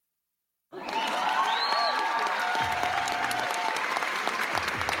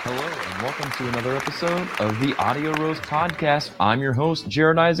Hello, and welcome to another episode of the Audio Roast Podcast. I'm your host,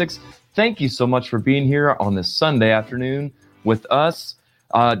 Jared Isaacs. Thank you so much for being here on this Sunday afternoon with us.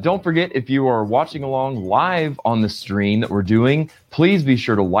 Don't forget, if you are watching along live on the stream that we're doing, please be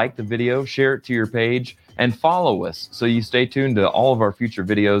sure to like the video, share it to your page, and follow us so you stay tuned to all of our future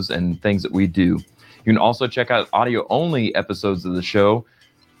videos and things that we do. You can also check out audio-only episodes of the show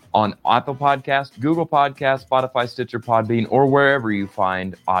on Apple Podcasts, Google Podcasts, Spotify, Stitcher, Podbean, or wherever you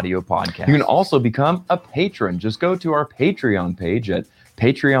find audio podcasts. You can also become a patron. Just go to our Patreon page at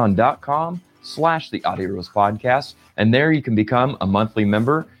patreon.com/The Audio Roast Podcast, and there you can become a monthly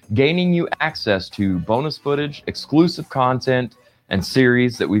member, gaining you access to bonus footage, exclusive content, and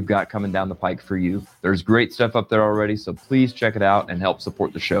series that we've got coming down the pike for you. There's great stuff up there already, so please check it out and help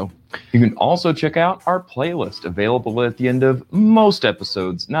support the show. You can also check out our playlist, available at the end of most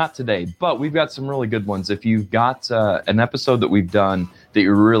episodes. Not today, but we've got some really good ones. If you've got an episode that we've done that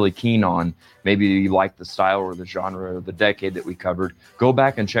you're really keen on, maybe you like the style or the genre or the decade that we covered, go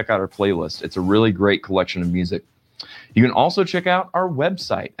back and check out our playlist. It's a really great collection of music. You can also check out our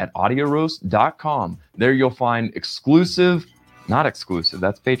website at audioroast.com. There you'll find not exclusive,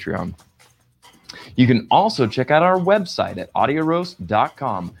 that's Patreon. You can also check out our website at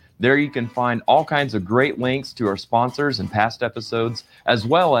audioroast.com. There you can find all kinds of great links to our sponsors and past episodes, as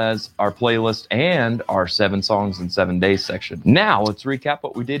well as our playlist and our 7 Songs in 7 Days section. Now, let's recap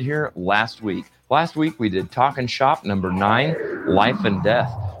what we did here last week. Last week, we did Talkin' Shop number 9, Life and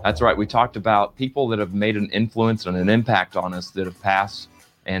Death. That's right, we talked about people that have made an influence and an impact on us that have passed,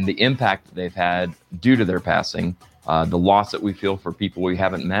 and the impact that they've had due to their passing. The loss that we feel for people we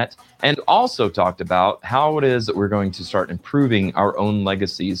haven't met, and also talked about how it is that we're going to start improving our own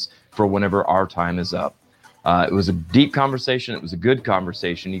legacies for whenever our time is up. It was a deep conversation. It was a good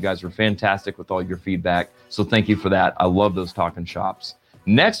conversation. You guys were fantastic with all your feedback, so thank you for that. I love those Talkin' Shops.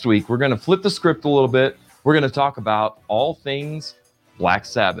 Next week, we're going to flip the script a little bit. We're going to talk about all things Black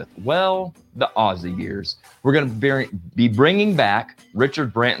Sabbath. Well, the Ozzy years. We're going to be bringing back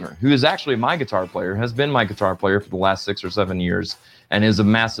Richard Brantner, who is actually my guitar player, has been my guitar player for the last 6 or 7 years, and is a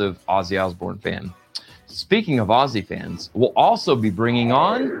massive Ozzy Osbourne fan. Speaking of Ozzy fans, we'll also be bringing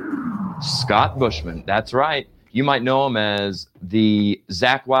on Scott Bushman. That's right. You might know him as the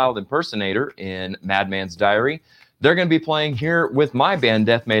Zakk Wylde impersonator in Madman's Diary. They're going to be playing here with my band,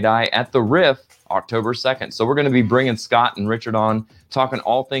 Death May Die, at the Riff October 2nd. So we're going to be bringing Scott and Richard on, talking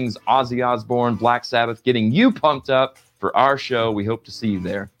all things Ozzy Osbourne, Black Sabbath, getting you pumped up for our show. We hope to see you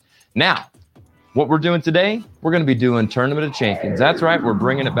there. Now, what we're doing today, we're going to be doing Tournament of Champions. That's right, we're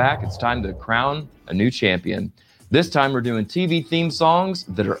bringing it back. It's time to crown a new champion. This time we're doing TV theme songs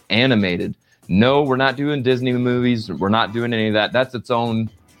that are animated. No, we're not doing Disney movies. We're not doing any of that. That's its own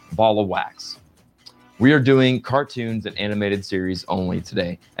ball of wax. We are doing cartoons and animated series only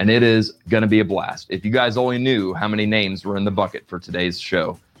today, and it is going to be a blast. If you guys only knew how many names were in the bucket for today's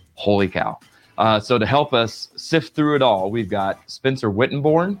show, holy cow. So to help us sift through it all, we've got Spencer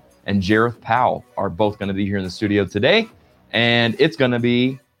Wittenborn and Jareth Powell are both going to be here in the studio today, and it's going to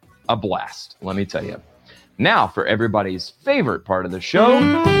be a blast, let me tell you. Now, for everybody's favorite part of the show,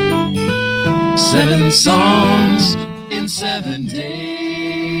 7 Songs in 7 Days.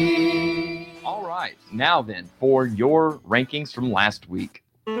 Now then, for your rankings from last week.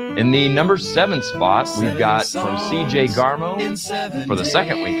 In the number 7 spot, we've got from CJ Garmo for the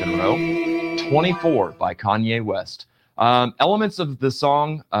second week in a row, 24 by Kanye West. Elements of the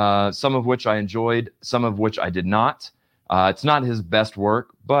song, some of which I enjoyed, some of which I did not. It's not his best work,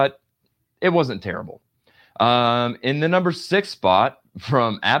 but it wasn't terrible. In the number 6 spot,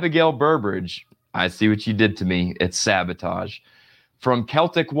 from Abigail Burbridge, I See What You Did to Me, it's Sabotage. From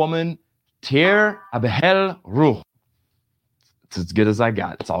Celtic Woman, Tier Abehel Ruh. It's as good as I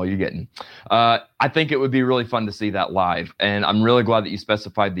got. It's all you're getting. I think it would be really fun to see that live. And I'm really glad that you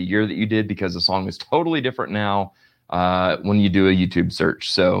specified the year that you did, because the song is totally different now when you do a YouTube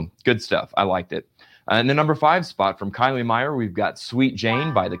search. So good stuff. I liked it. In the number 5 spot, from Kylie Meyer, we've got Sweet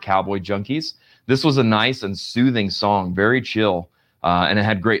Jane by the Cowboy Junkies. This was a nice and soothing song, very chill, and it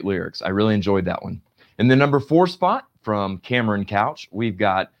had great lyrics. I really enjoyed that one. In the number 4 spot, from Cameron Couch, we've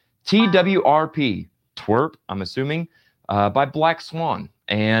got TWRP, Twerp, I'm assuming, by Black Swan.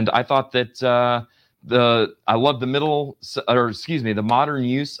 And I thought that I love the modern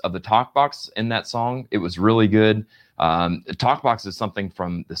use of the talkbox in that song. It was really good. Talkbox is something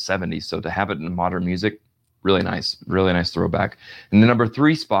from the 70s, so to have it in modern music, really nice throwback. In the number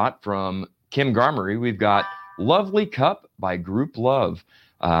 3 spot, from Kim Garmery, we've got Lovely Cup by Group Love.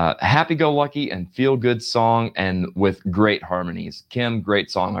 Happy-go-lucky and feel-good song, and with great harmonies. Kim, great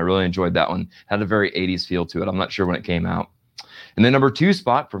song. I really enjoyed that one. Had a very 80s feel to it. I'm not sure when it came out. In the number 2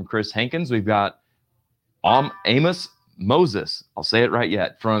 spot from Chris Hankins, we've got Amos Moses. I'll say it right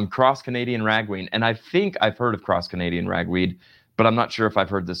yet, from Cross Canadian Ragweed. And I think I've heard of Cross Canadian Ragweed, but I'm not sure if I've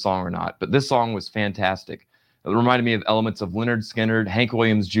heard this song or not. But this song was fantastic. It reminded me of elements of Leonard Skinner, Hank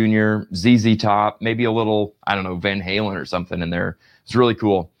Williams Jr., ZZ Top, maybe a little, I don't know, Van Halen or something in there. It's really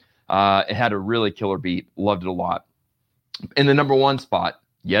cool. It had a really killer beat. Loved it a lot. In the number 1 spot,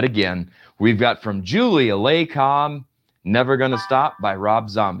 yet again, we've got from Julia Leigh Cobb, Never Gonna Stop by Rob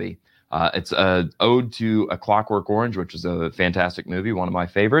Zombie. It's an ode to A Clockwork Orange, which is a fantastic movie, one of my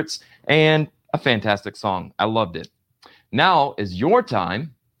favorites, and a fantastic song. I loved it. Now is your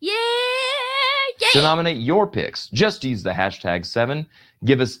time to nominate your picks. Just use the hashtag 7.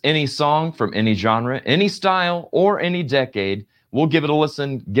 Give us any song from any genre, any style, or any decade. We'll give it a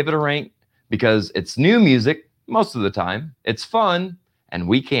listen, give it a rank, because it's new music most of the time. It's fun, and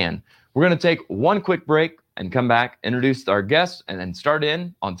we can. We're going to take one quick break and come back, introduce our guests, and then start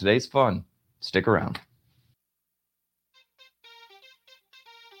in on today's fun. Stick around.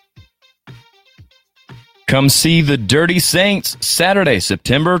 Come see the Dirty Saints Saturday,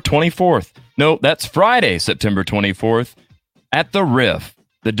 September 24th. No, that's Friday, September 24th at the Riff.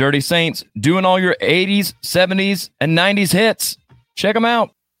 The Dirty Saints doing all your 80s, 70s, and 90s hits. Check them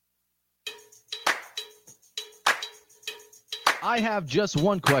out. I have just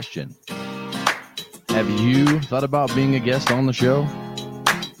one question. Have you thought about being a guest on the show?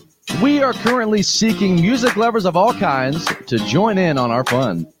 We are currently seeking music lovers of all kinds to join in on our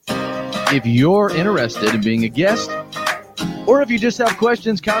fun. If you're interested in being a guest, or if you just have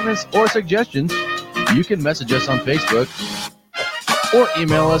questions, comments, or suggestions, you can message us on Facebook or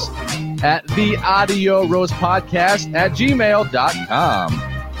email us at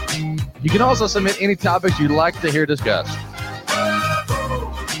theaudioroastpodcast@gmail.com. You can also submit any topics you'd like to hear discussed.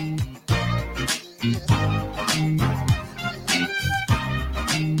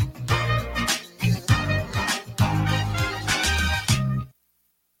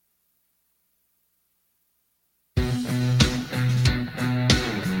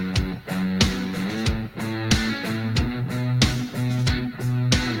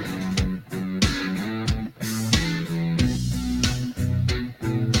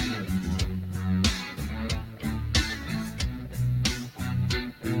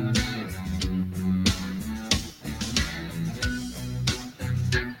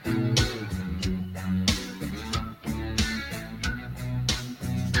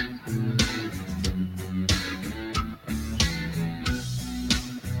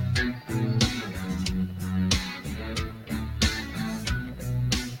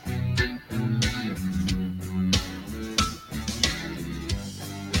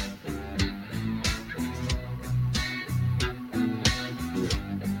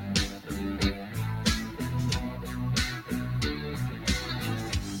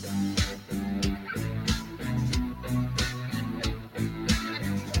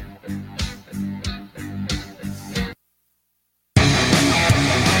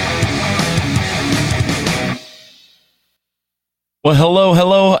 Well,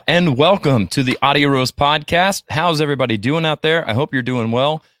 hello, and welcome to the Audio Roast Podcast. How's everybody doing out there? I hope you're doing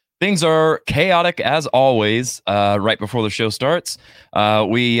well. Things are chaotic as always. Right before the show starts,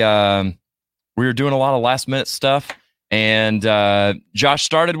 we were doing a lot of last minute stuff, and Josh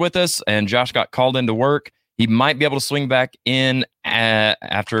started with us, and Josh got called into work. He might be able to swing back in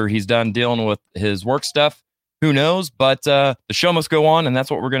after he's done dealing with his work stuff. Who knows? But the show must go on, and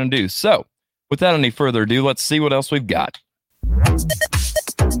that's what we're going to do. So, without any further ado, let's see what else we've got.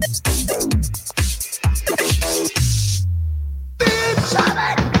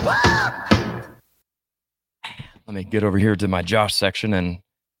 Let me get over here to my Josh section and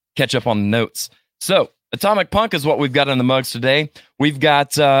catch up on the notes. So, Atomic Punk is what we've got in the mugs today. We've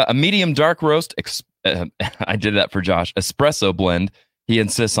got a medium dark roast. I did that for Josh. Espresso blend. He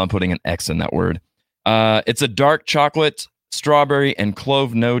insists on putting an X in that word. It's a dark chocolate, strawberry, and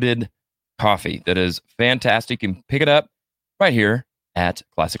clove noted coffee that is fantastic. You can pick it up right here at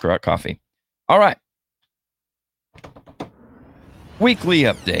Classic Rock Coffee. All right. Weekly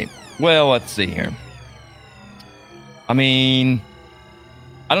update. Well, let's see here. I mean,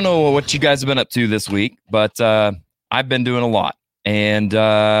 I don't know what you guys have been up to this week, but I've been doing a lot. And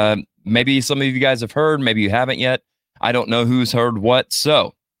maybe some of you guys have heard, maybe you haven't yet. I don't know who's heard what. So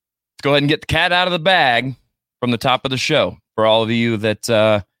let's go ahead and get the cat out of the bag from the top of the show for all of you that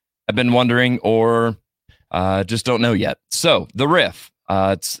have been wondering or just don't know yet. So the Riff,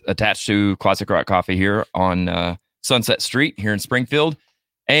 it's attached to Classic Rock Coffee here on Sunset Street here in Springfield.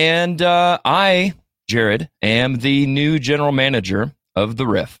 And I, Jared, am the new general manager of the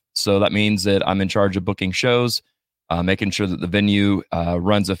Riff. So that means that I'm in charge of booking shows, making sure that the venue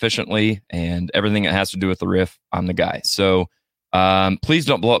runs efficiently and everything that has to do with the riff. I'm the guy. So please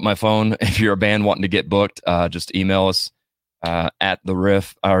don't blow up my phone. If you're a band wanting to get booked, just email us at the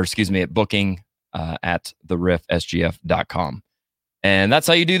riff, or excuse me, at booking at theriffsgf.com. And that's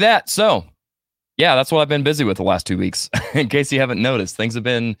how you do that. So yeah, that's what I've been busy with the last 2 weeks. In case you haven't noticed, things have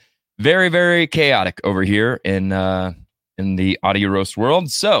been very, very chaotic over here in the Audio Roast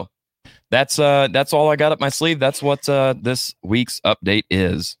world. So that's all I got up my sleeve. That's what this week's update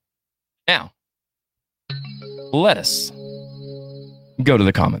is. Now, let us go to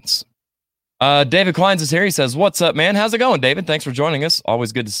the comments. David Kleins is here. He says, "What's up, man? How's it going, David? Thanks for joining us.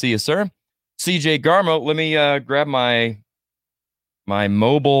 Always good to see you, sir." CJ Garmo, let me grab my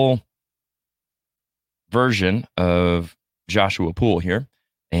mobile version of Joshua Poole here,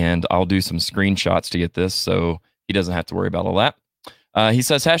 and I'll do some screenshots to get this so he doesn't have to worry about all that. He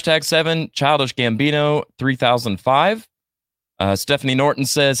says, #7 Childish Gambino 3005. Stephanie Norton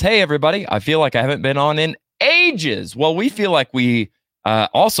says, "Hey, everybody. I feel like I haven't been on in ages." Well, we feel like we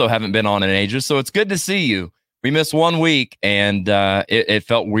also haven't been on in ages, so it's good to see you. We missed 1 week, and it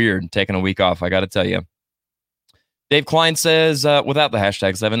felt weird taking a week off, I got to tell you. Dave Klein says, without the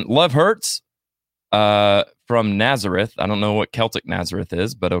 #7, "Love hurts." From Nazareth. I don't know what Celtic Nazareth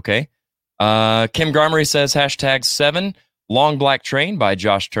is, but okay. Kim Garmery says, #7 Long Black Train by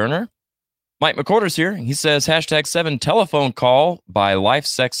Josh Turner. Mike McCorder's here. He says, #7 Telephone Call by Life,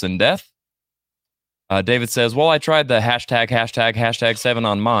 Sex, and Death. David says, "Well, I tried the #7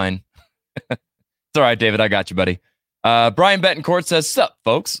 on mine." It's all right, David. I got you, buddy. Brian Betancourt says, "Sup,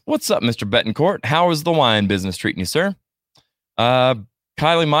 folks? What's up, Mr. Betancourt? How is the wine business treating you, sir?"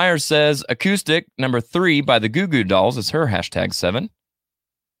 Kylie Myers says, "Acoustic number 3 by the Goo Goo Dolls" is her #7.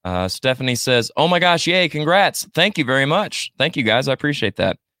 Stephanie says, "Oh my gosh, yay, congrats. Thank you very much." Thank you, guys. I appreciate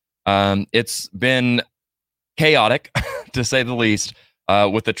that. It's been chaotic, to say the least,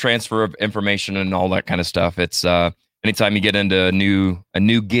 with the transfer of information and all that kind of stuff. It's anytime you get into a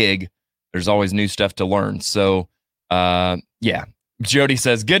new gig, there's always new stuff to learn. So, yeah. Jody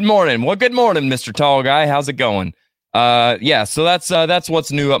says, "Good morning." Well, good morning, Mr. Tall Guy. How's it going? Yeah, so that's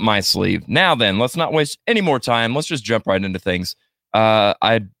what's new up my sleeve. Now then, let's not waste any more time. Let's just jump right into things.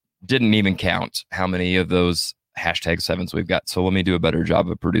 I didn't even count how many of those #7s we've got, so let me do a better job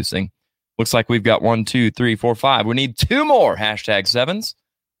of producing. Looks like we've got 1, 2, 3, 4, 5. We need 2 more #7s.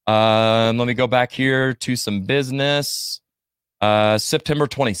 Let me go back here to some business. September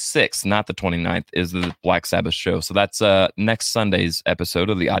 26th, not the 29th, is the Black Sabbath show. So that's next Sunday's episode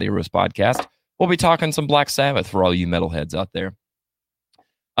of the Audio Roast podcast. We'll be talking some Black Sabbath for all you metalheads out there.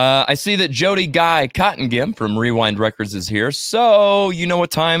 I see that Jody Guy Cottengim from Rewind Records is here. So you know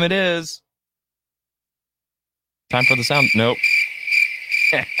what time it is. Time for the sound. Nope.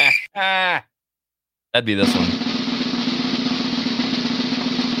 That'd be this one.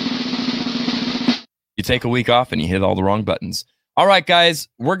 You take a week off and you hit all the wrong buttons. All right, guys,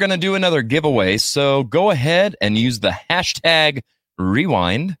 we're going to do another giveaway. So go ahead and use the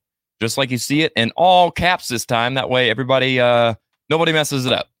 #rewind, just like you see it in all caps this time. That way, everybody, nobody messes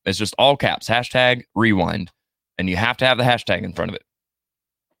it up. It's just all caps, #rewind. And you have to have the hashtag in front of it.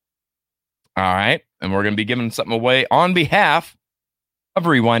 All right. And we're going to be giving something away on behalf of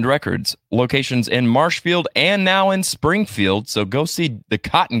Rewind Records. Locations in Marshfield and now in Springfield. So go see the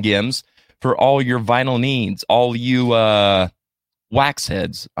Cottengims for all your vinyl needs. All you wax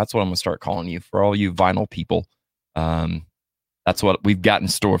heads. That's what I'm going to start calling you. For all you vinyl people. That's what we've got in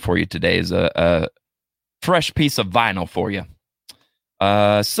store for you today, is a fresh piece of vinyl for you.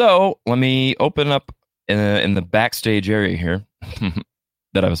 So let me open up in the backstage area here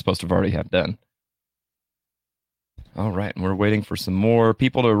that I was supposed to have already have done. All right, and we're waiting for some more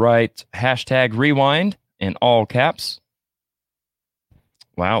people to write #rewind in all caps.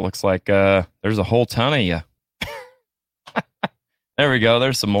 Wow, looks like there's a whole ton of you. There we go.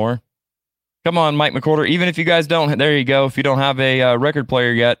 There's some more. Come on, Mike McCorder. Even if you guys don't, there you go. If you don't have a record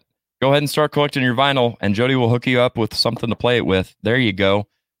player yet, go ahead and start collecting your vinyl, and Jody will hook you up with something to play it with. There you go.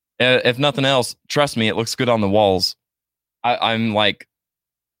 If nothing else, trust me, it looks good on the walls. I'm like,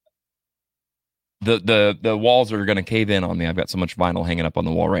 the walls are going to cave in on me. I've got so much vinyl hanging up on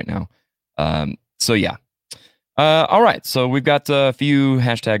the wall right now. So yeah. All right. So we've got a few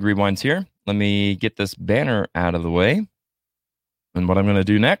 #rewinds here. Let me get this banner out of the way. And what I'm going to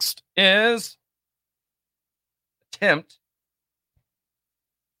do next is attempt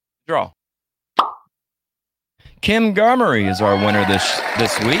draw. Kim Garmery is our winner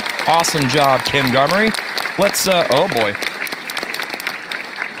this week. Awesome job, Kim Garmery. Let's oh boy.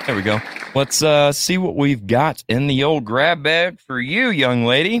 There we go. Let's see what we've got in the old grab bag for you, young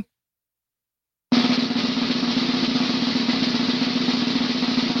lady.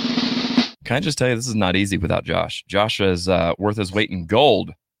 can I just tell you, this is not easy without Josh. Josh is worth his weight in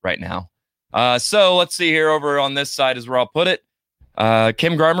gold right now. So let's see here. Over on this side is where I'll put it.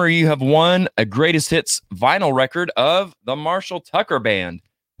 Kim Garmer, you have won a greatest hits vinyl record of the Marshall Tucker Band.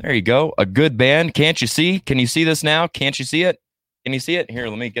 There you go. A good band. Can't you see? Can you see this now? Can't you see it? Can you see it? Here,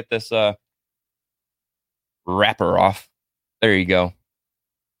 let me get this wrapper off. There you go.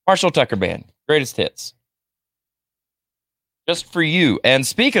 Marshall Tucker Band. Greatest hits. Just for you. And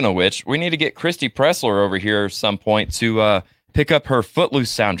speaking of which, we need to get Christy Pressler over here at some point to pick up her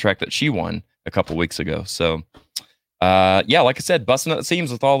Footloose soundtrack that she won a couple weeks ago. So, yeah, like I said, busting at the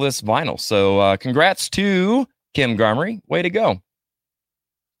seams with all this vinyl. So, congrats to Kim Garmery. Way to go.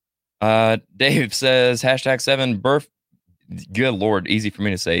 Dave says, #7 birth. Good Lord, easy for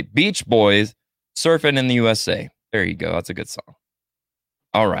me to say. Beach Boys surfing in the USA. There you go. That's a good song.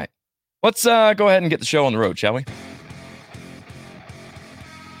 All right. Let's go ahead and get the show on the road, shall we?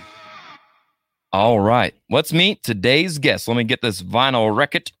 All right. Let's meet today's guest. Let me get this vinyl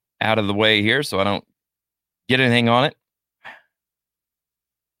record out of the way here so I don't get anything on it.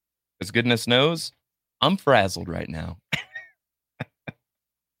 As goodness knows, I'm frazzled right now.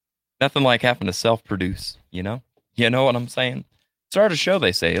 Nothing like having to self-produce, you know? You know what I'm saying? Start a show,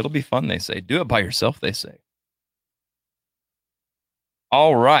 they say. It'll be fun, they say. Do it by yourself, they say.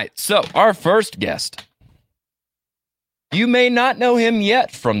 All right. So, our first guest. You may not know him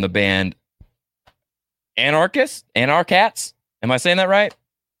yet from the band Anarchats? Am I saying that right?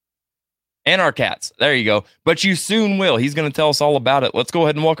 Anarchats. There you go. But you soon will. He's going to tell us all about it. Let's go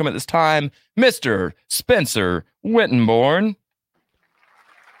ahead and welcome at this time, Mr. Spencer Wittenborn.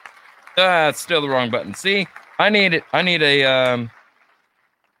 It's still the wrong button. See, I need it. I need a,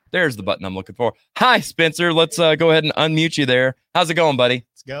 there's the button I'm looking for. Hi, Spencer. Let's go ahead and unmute you there. How's it going, buddy?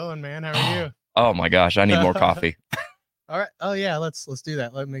 It's going, man. How are you? Oh my gosh, I need more coffee. All right. Oh yeah, let's do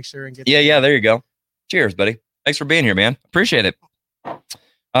that. Let me make sure and get. Yeah, there you go. Cheers, buddy. Thanks for being here, man. Appreciate it.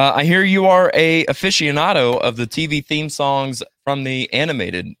 I hear you are a aficionado of the TV theme songs from the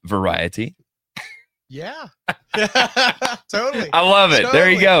animated variety. Yeah. Totally. I love it. Totally. There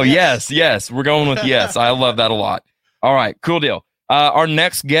you go. Yes. We're going with yes. I love that a lot. All right, cool deal. Our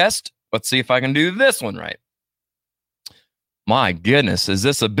next guest, let's see if I can do this one right. My goodness, is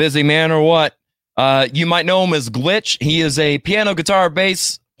this a busy man or what? You might know him as Glitch. He is a piano, guitar,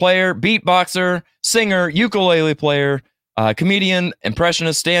 bass player, beatboxer, singer, ukulele player, comedian,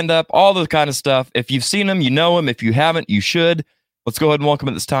 impressionist, stand-up, all the kind of stuff. If you've seen him, you know him. If you haven't, you should. Let's go ahead and welcome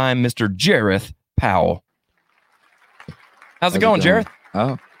at this time, Mr. Jareth Powell. How's it going, Jareth?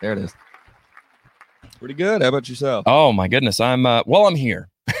 Oh, there it is. Pretty good. How about yourself? Oh my goodness, I'm here.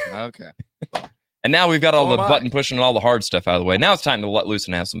 Okay. And now we've got all So the am I. button pushing and all the hard stuff out of the way. Now it's time to let loose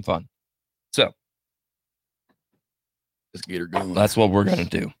and have some fun. So Let's get her going. that's what we're gonna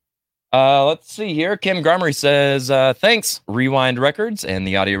do. Let's see here. Kim Garmery says, thanks, Rewind Records and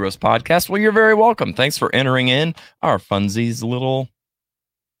the Audio Roast Podcast. Well, you're very welcome. Thanks for entering in our funsies little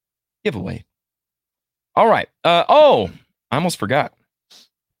giveaway. All right. I almost forgot.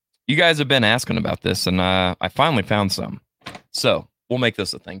 You guys have been asking about this, and I finally found some. So we'll make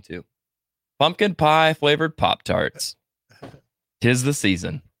this a thing too. Pumpkin pie flavored Pop-Tarts. 'Tis the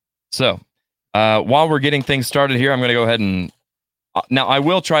season. So while we're getting things started here, I'm going to go ahead and now I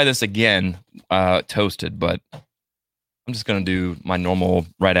will try this again, toasted, but I'm just going to do my normal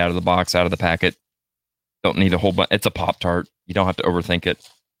right out of the box, out of the packet. Don't need a whole bunch. It's a Pop-Tart. You don't have to overthink it.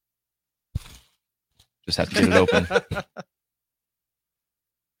 Just have to get it open.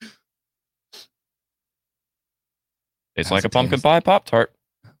 It's like a pumpkin pie Pop-Tart.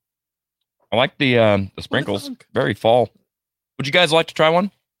 I like the sprinkles. Very fall. Would you guys like to try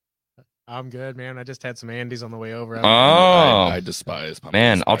one? I'm good, man. I just had some Andes on the way over. Oh, I despise pumpkin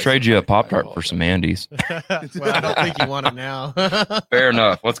man, I'll spice. trade you a I'm Pop-Tart like, for some Andes. well, I don't think you want it now. Fair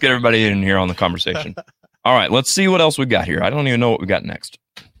enough. Let's get everybody in here on the conversation. All right, let's see what else we got here. I don't even know what we got next.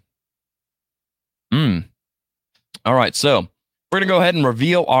 All right, so we're going to go ahead and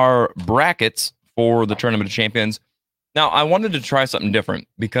reveal our brackets for the Tournament of Champions. Now, I wanted to try something different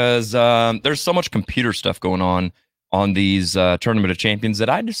because there's so much computer stuff going on these Tournament of Champions that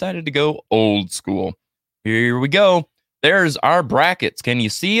I decided to go old school. Here we go. There's our brackets. Can you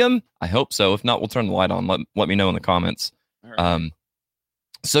see them? I hope so. If not, we'll turn the light on. Let me know in the comments. All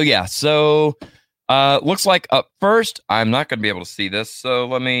right. Looks like up first, I'm not going to be able to see this. So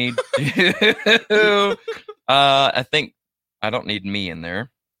let me do, I think I don't need me in there.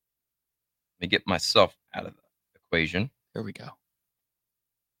 Let me get myself out of the equation. Here we go.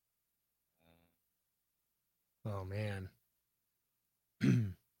 Oh man,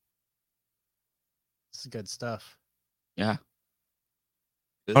 this is good stuff. Yeah.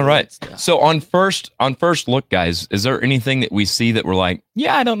 All right. Yeah. So on first look, guys, is there anything that we see that we're like,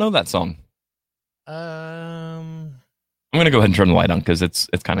 yeah, I don't know that song? Um, I'm gonna go ahead and turn the light on because it's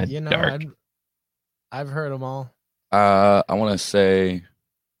kind of dark. I've heard them all. I want to say.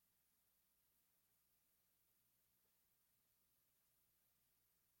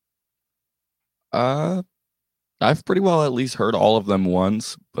 I've pretty well at least heard all of them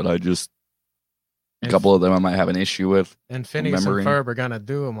once, but a couple of them I might have an issue with. And Phineas remembering. and Ferb are gonna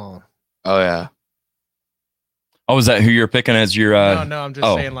do them all. Oh yeah. Oh, is that who you're picking as your? No, I'm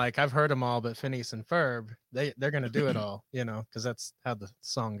just saying, like, I've heard them all, but Phineas and Ferb, they're gonna do it all, because that's how the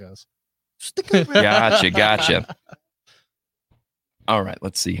song goes. Gotcha. All right,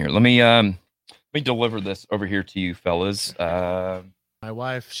 let's see here. Let me deliver this over here to you, fellas. My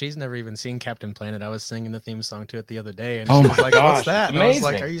wife, she's never even seen Captain Planet. I was singing the theme song to it the other day, and Oh she my was like, gosh, "What's that?" And I amazing.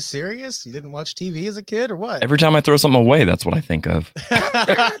 was like, "Are you serious? You didn't watch TV as a kid, or what?" Every time I throw something away, that's what I think of.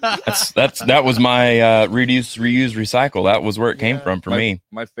 That was my reduce, reuse, recycle. That was where it came from for me.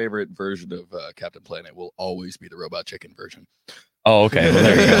 My favorite version of Captain Planet will always be the Robot Chicken version. Oh, okay.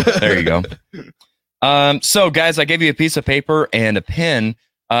 Well, there you go. So guys, I gave you a piece of paper and a pen.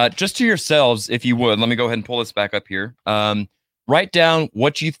 Just to yourselves, if you would, let me go ahead and pull this back up here. Write down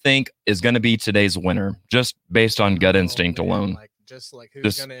what you think is going to be today's winner, just based on gut instinct alone. Just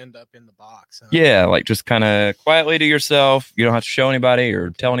who's going to end up in the box. Huh? Yeah, like just kind of quietly to yourself. You don't have to show anybody or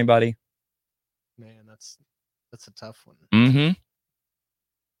tell anybody. Man, that's a tough one. Mm-hmm.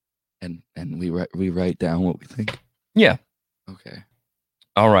 And we write down what we think. Yeah. Okay.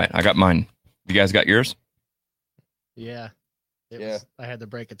 All right, I got mine. You guys got yours? Yeah. I had to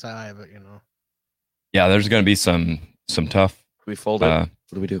break a tie, but Yeah, there's going to be some tough. We fold it. What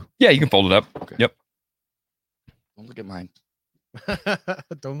do we do? Yeah, you can fold it up. Okay. Yep. Don't look at mine.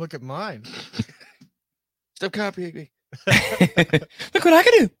 Don't look at mine. Stop copying me. Look what I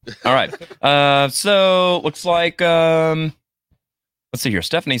can do. All right. So looks like let's see here.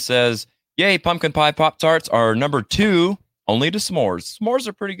 Stephanie says, "Yay, pumpkin pie Pop-Tarts are number 2, only to s'mores. S'mores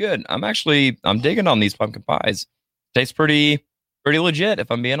are pretty good. I'm digging on these pumpkin pies. Tastes pretty legit,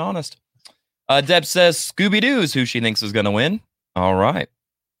 if I'm being honest." Deb says Scooby-Doo is who she thinks is going to win. All right.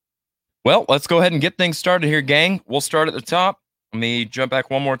 Well, let's go ahead and get things started here, gang. We'll start at the top. Let me jump back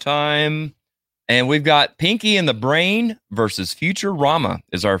one more time. And we've got Pinky and the Brain versus Futurama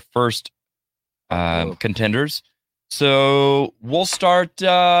is our first contenders. So we'll start,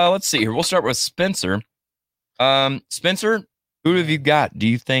 let's see here. We'll start with Spencer. Spencer, who have you got? Do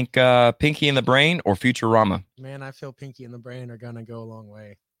you think Pinky and the Brain or Futurama? Man, I feel Pinky and the Brain are going to go a long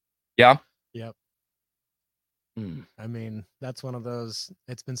way. Yeah? Yep. I mean, that's one of those,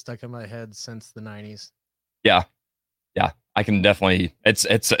 it's been stuck in my head since the 90s. Yeah. I can definitely, it's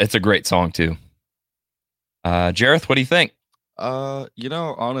a great song too. Jareth, what do you think?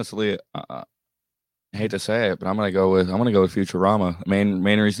 Honestly, I hate to say it, but I'm gonna go with Futurama.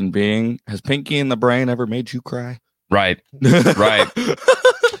 Main reason being, has Pinky and the Brain ever made you cry? Right.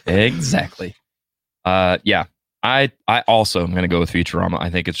 Exactly. Yeah. I also am gonna go with Futurama. I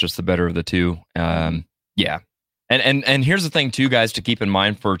think it's just the better of the two. Yeah. And here's the thing too, guys, to keep in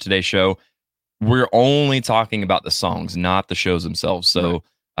mind for today's show. We're only talking about the songs, not the shows themselves. So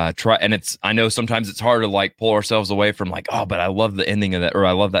I know sometimes it's hard to like pull ourselves away from like, oh, but I love the ending of that, or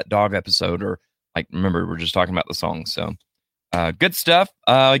I love that dog episode, or like, remember, we're just talking about the songs. So good stuff.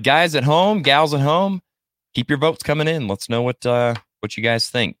 Guys at home, gals at home, keep your votes coming in. Let's know what you guys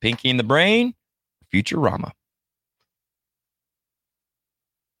think. Pinky and the Brain, Futurama.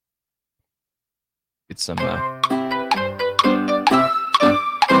 Get some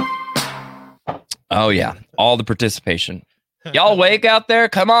oh yeah, all the participation. Y'all awake out there?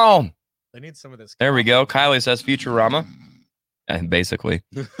 Come on. They need some of this. There we go. Kylie says Futurama. And basically.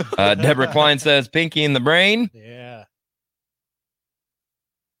 Deborah Klein says Pinky and the Brain. Yeah.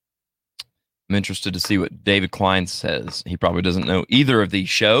 I'm interested to see what David Klein says. He probably doesn't know either of these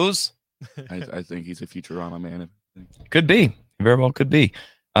shows. I think he's a Futurama man. Could be. Very well could be.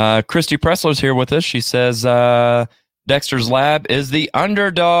 Christy Pressler's here with us. She says Dexter's Lab is the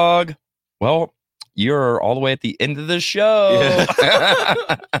underdog. Well, you're all the way at the end of the show.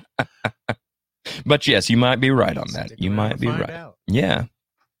 Yeah. But yes, you might be right on that. You might be right. Out. Yeah.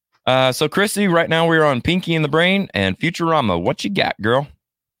 So Christy, right now we're on Pinky and the Brain and Futurama. What you got, girl?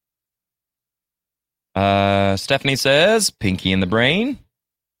 Stephanie says Pinky and the Brain.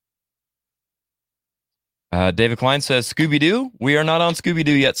 David Klein says Scooby-Doo. We are not on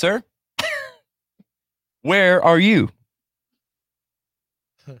Scooby-Doo yet, sir. Where are you?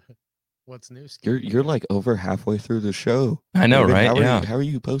 What's new? You're like over halfway through the show. I know, David, right? How are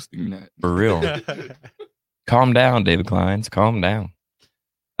you posting that? For real. Calm down, David Kleins. Calm down.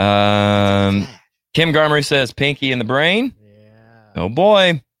 Kim Garmery says Pinky and the Brain. Yeah. Oh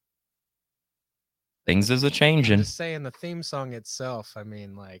boy. Things is a I'm changing. just saying the theme song itself. I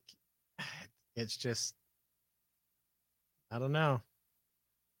mean, like, it's just, I don't know.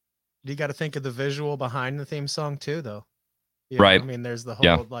 You got to think of the visual behind the theme song too, though. You know, Right. I mean, there's the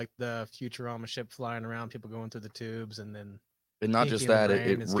whole like the Futurama ship flying around, people going through the tubes, and then And not Pinky just and the that, Brain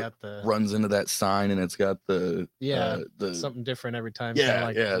it has got the runs into that sign, and it's got the something different every time.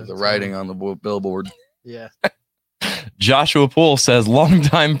 kinda yeah like the writing on the billboard. Yeah. Joshua Poole says,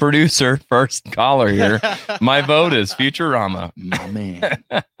 longtime producer, first caller here. My vote is Futurama. My man.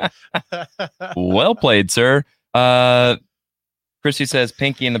 Well played, sir. Christy says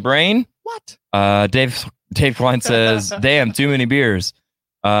Pinky and the Brain. What? Dave Klein says, damn, too many beers.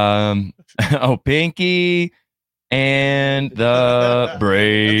 Pinky and the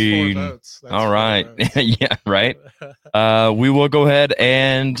Brain. That's 4 votes. All 4 right. votes. Yeah, right. We will go ahead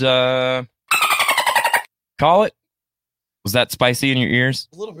and call it. Was that spicy in your ears?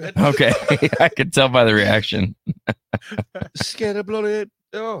 A little bit. Okay. I could tell by the reaction. Scared of blood.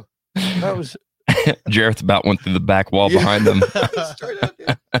 Oh, that was Jareth about went through the back wall behind them. straight up.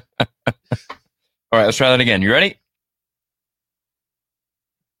 Yeah. All right, let's try that again. You ready?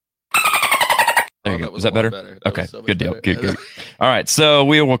 There you go. Is that better? Okay, good deal. Good. All right, so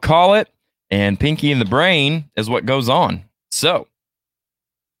we will call it, and Pinky and the Brain is what goes on. So,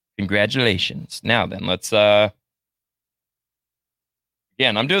 congratulations. Now then, let's again,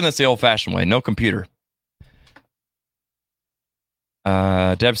 I'm doing this the old-fashioned way, no computer.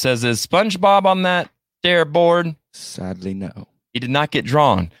 Deb says, is SpongeBob on that dare board? Sadly, no. He did not get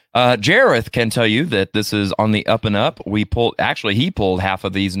drawn. Jareth can tell you that this is on the up and up. He pulled half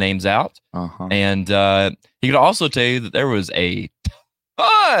of these names out. Uh-huh. And he could also tell you that there was a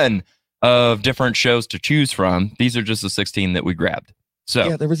ton of different shows to choose from. These are just the 16 that we grabbed. So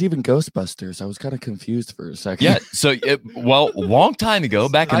Yeah, there was even Ghostbusters. I was kind of confused for a second. yeah, so long time ago,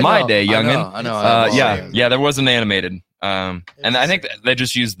 back in my day, youngin. I know. Yeah, there was an animated. And I think they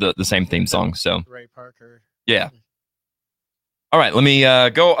just used the same theme song. So Ray Parker. yeah. All right, let me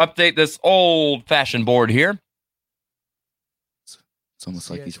go update this old-fashioned board here. It's almost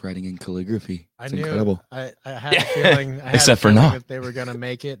like he's writing in calligraphy. I It's knew. incredible. I had a feeling. Except for not. that they were gonna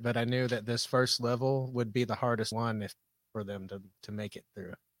make it, but I knew that this first level would be the hardest one for them to make it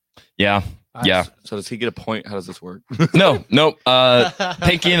through. Yeah. Yeah. So does he get a point? How does this work? No.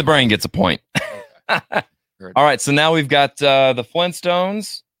 Pinky and the Brain gets a point. All right, so now we've got the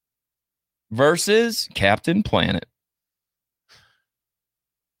Flintstones versus Captain Planet.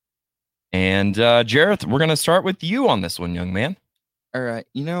 And Jareth, we're going to start with you on this one, young man. All right.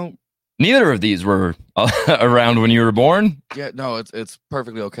 Neither of these were around when you were born. Yeah, no, it's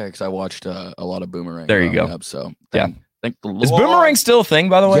perfectly okay because I watched a lot of Boomerang. There you growing go. Up, so Yeah. thank the Lord. Is Boomerang still a thing,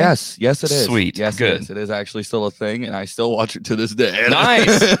 by the way? Yes, it is. Sweet. Yes, Good. It is actually still a thing, and I still watch it to this day.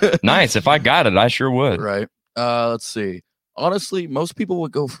 Nice. Nice. If I got it, I sure would. Right. Let's see. Honestly, most people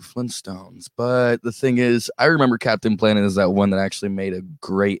would go for Flintstones, but the thing is, I remember Captain Planet is that one that actually made a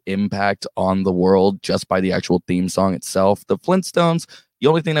great impact on the world just by the actual theme song itself. The Flintstones, the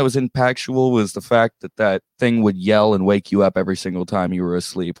only thing that was impactful was the fact that thing would yell and wake you up every single time you were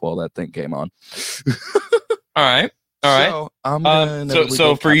asleep while that thing came on. All right. So I'm gonna inevitably So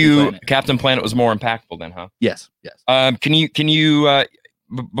go for Captain you, Planet. Captain Planet was more impactful then, huh? Yes. Can you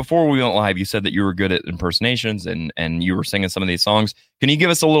before we went live, you said that you were good at impersonations and you were singing some of these songs. Can you give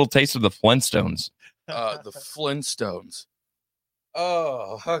us a little taste of the Flintstones? The Flintstones.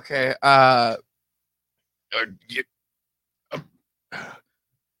 Oh, okay.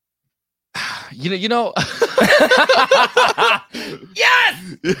 You know.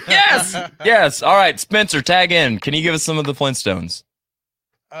 Yes. All right, Spencer, tag in. Can you give us some of the Flintstones?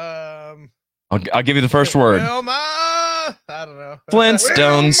 I'll give you the first word. Wilma! I don't know.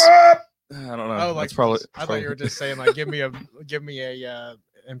 Flintstones. I don't know. Oh, like That's probably. I thought you were just saying like give me a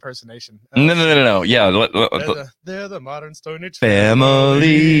impersonation. No. Yeah. They're the modern Stone Age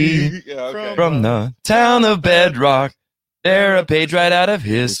Family Yeah, okay. from the town of Bedrock. They're a page right out of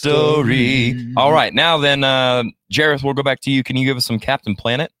history. All right, now then, Jareth, we'll go back to you. Can you give us some Captain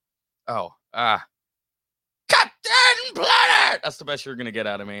Planet? Oh, Captain Planet. That's the best you're gonna get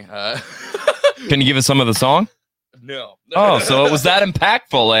out of me. Can you give us some of the song? No. Oh, so it was that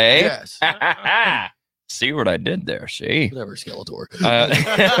impactful, eh? Yes. See what I did there? See? Whatever, Skeletor.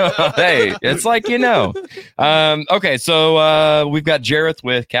 Hey, it's like you know. Okay, so we've got Jareth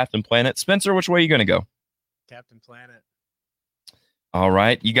with Captain Planet. Spencer, which way are you going to go? Captain Planet. All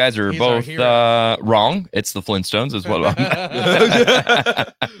right, you guys are He's our both hero. wrong. It's the Flintstones, is what I'm.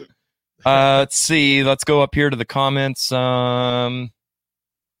 Let's see. Let's go up here to the comments.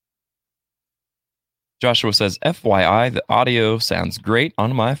 Joshua says, FYI, the audio sounds great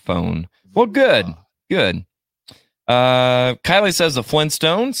on my phone. Well, good. Good. Kylie says the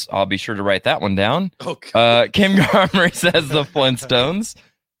Flintstones. I'll be sure to write that one down. Okay. Kim Garmer says the Flintstones.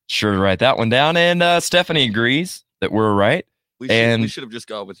 Sure to write that one down. And Stephanie agrees that we're right. We and- should have just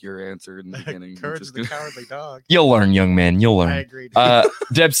gone with your answer in the beginning. Courage the Cowardly Dog. You'll learn, young man. You'll I learn. agree.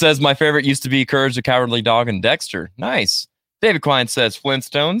 Deb says my favorite used to be Courage the Cowardly Dog and Dexter. Nice. David Klein says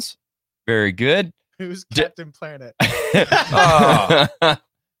Flintstones. Very good. Who's Captain Planet?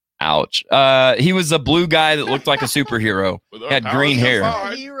 Ouch. He was a blue guy that looked like a superhero. Had green hair.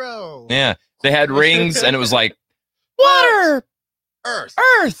 Hero. Yeah. They had rings and it was like water, Earth,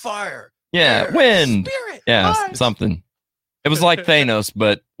 fire, yeah, air, wind. spirit, Yeah, ice. something. It was like Thanos,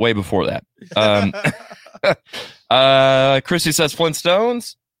 but way before that. Chrissy says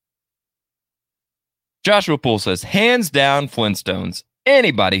Flintstones. Joshua Poole says, hands down Flintstones.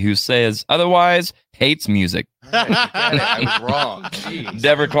 Anybody who says otherwise hates music. I was wrong. Jeez.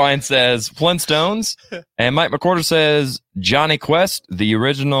 Deborah Klein says Flintstones. And Mike McCorder says Johnny Quest, the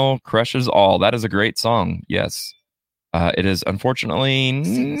original crushes all. That is a great song. Yes. It is unfortunately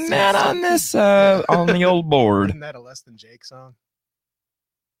not on this on the old board. Isn't that a Less Than Jake song?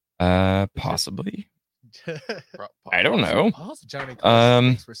 Possibly. I don't know. Johnny Quest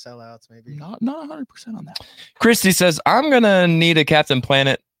Um, for sellouts, maybe. Not 100% on that. Christy says, I'm gonna need a Captain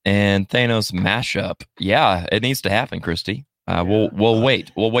Planet and Thanos mashup. Yeah, it needs to happen, Christy. We'll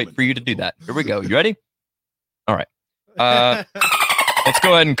wait. We'll wait for you to do that. Here we go. You ready? All right. Let's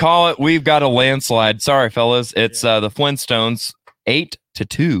go ahead and call it. We've got a landslide. Sorry, fellas. It's the Flintstones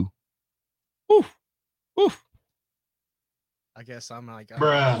 8-2. Woo. Woo. I guess I'm like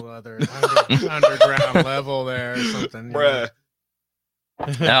Bruh. a whole other underground level there or something. you know.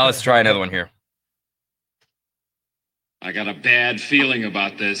 Now let's try another one here. I got a bad feeling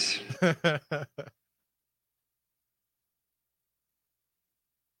about this.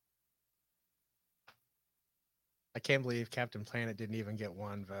 I can't believe Captain Planet didn't even get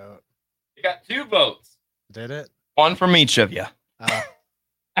one vote. You got 2 votes. Did it? One from each of you. Oh.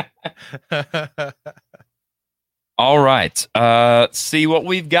 All right. See what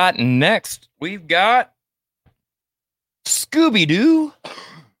we've got next. We've got Scooby-Doo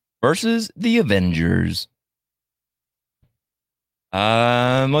versus the Avengers.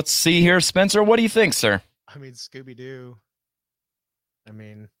 Let's see here, Spencer. What do you think, sir? I mean, Scooby-Doo. I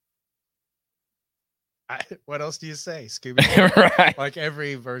mean, what else do you say? Scooby-Doo. Right. Like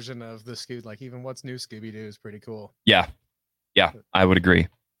every version of the Scooby, like even what's new Scooby-Doo is pretty cool. Yeah, I would agree.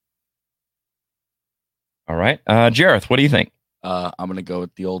 All right. Jareth, what do you think? I'm going to go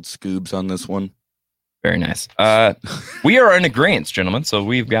with the old Scoobs on this one. Very nice. We are in agreement, gentlemen. So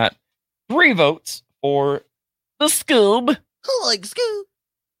we've got 3 votes for the Scoob. I like Scoob.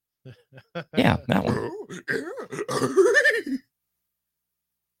 Yeah, that one.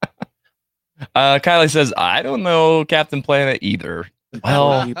 Kylie says, I don't know Captain Planet either.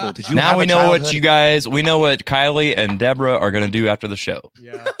 Well, People, did you now have we a know what childhood? you guys, we know what Kylie and Deborah are going to do after the show.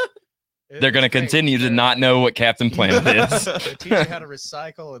 Yeah. They're going to continue to not know what Captain Planet is. They teach you how to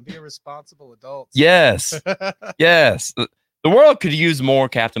recycle and be a responsible adult. Yes. Yes. The world could use more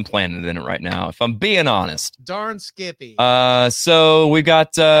Captain Planet in it right now, if I'm being honest. Darn Skippy. So we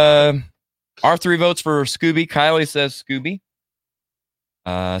got our 3 votes for Scooby. Kylie says Scooby.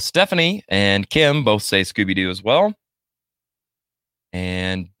 Stephanie and Kim both say Scooby-Doo as well.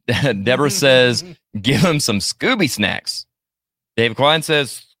 And Deborah says, give him some Scooby snacks. Dave Klein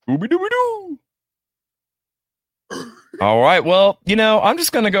says, Scooby-Dooby-Doo. All right. Well, I'm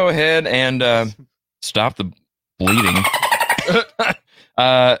just going to go ahead and stop the bleeding.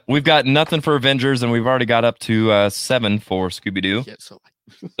 We've got nothing for Avengers, and we've already got up to 7 for Scooby-Doo. Yeah, so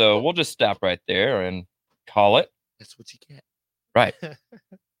So we'll just stop right there and call it. that's what you get. Right.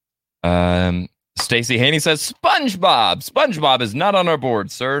 Stacy Haney says SpongeBob. SpongeBob is not on our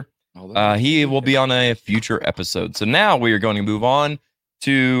board, sir. He will be on a future episode. So now we are going to move on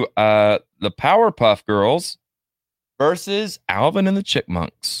to the Powerpuff Girls versus Alvin and the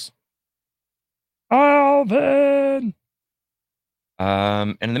Chipmunks. Alvin.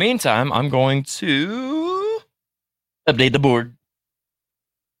 And in the meantime, I'm going to update the board.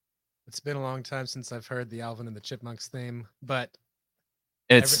 It's been a long time since I've heard the Alvin and the Chipmunks theme, but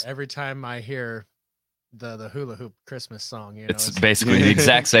It's every time I hear the hula hoop Christmas song, it's basically the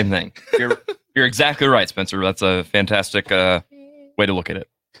exact same thing. You're exactly right, Spencer. That's a fantastic way to look at it.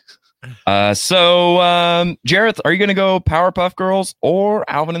 So Jareth, are you going to go Powerpuff Girls or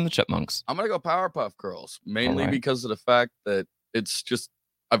Alvin and the Chipmunks? I'm gonna go Powerpuff Girls, mainly All right. because of the fact that it's just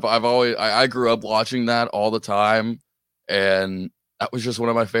I grew up watching that all the time, and That was just one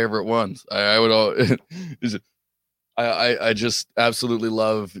of my favorite ones. I would all. I just absolutely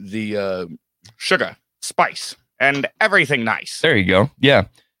love the sugar, spice, and everything nice. There you go. Yeah.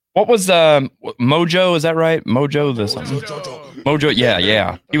 What was Mojo? Is that right? Mojo the song. Mojo.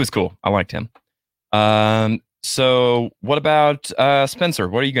 Yeah. He was cool. I liked him. So what about Spencer?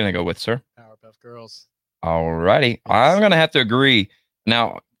 What are you gonna go with, sir? Powerpuff Girls. All righty. I'm gonna have to agree.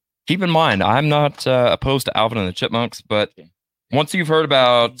 Now, keep in mind, I'm not opposed to Alvin and the Chipmunks, but once you've heard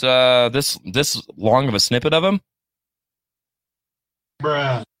about this long of a snippet of them,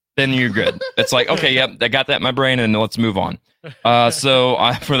 then you're good. It's like, okay, yep, I got that in my brain, and let's move on. So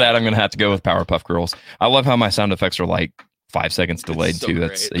for that, I'm gonna have to go with Powerpuff Girls. I love how my sound effects are like 5 seconds delayed so too. great.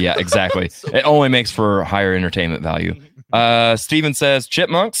 That's yeah, exactly. So it only makes for higher entertainment value. Steven says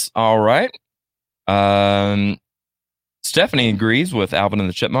Chipmunks. All right. Stephanie agrees with Alvin and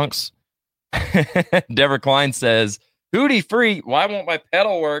the Chipmunks. Deborah Klein says Hootie Free. Why won't my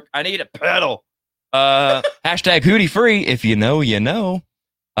pedal work? I need a pedal. Hashtag Hootie Free. If you know, you know.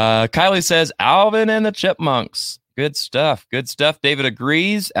 Kylie says Alvin and the Chipmunks. Good stuff. Good stuff. David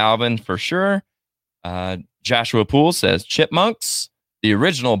agrees. Alvin for sure. Joshua Poole says Chipmunks, the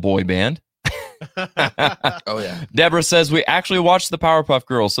original boy band. Oh yeah. Deborah says we actually watched the Powerpuff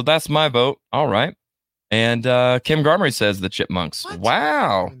Girls, so that's my vote. All right. And Kim Garmery says the Chipmunks. What?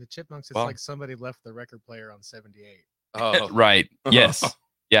 Wow. I mean, the Chipmunks, it's Well. like somebody left the record player on 78. Oh, Right. Yes.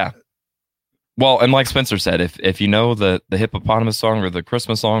 Yeah. Well, and like Spencer said, if you know the hippopotamus song or the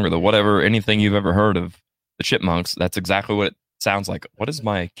Christmas song or the whatever, anything you've ever heard of the Chipmunks, that's exactly what it sounds like. What is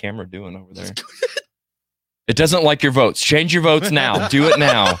my camera doing over there? It doesn't like your votes. Change your votes now. Do it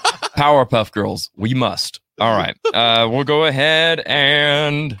now. Powerpuff Girls. We must. All right. We'll go ahead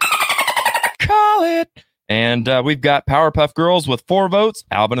and call it. And we've got Powerpuff Girls with 4 votes.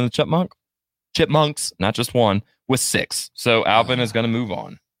 Alvin and the Chipmunks, not just one, with 6. So Alvin is going to move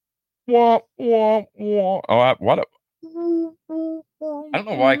on. Wah, wah, wah. Oh, what? I don't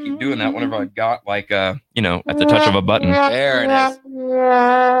know why I keep doing that whenever I got like, at the touch of a button. there it is.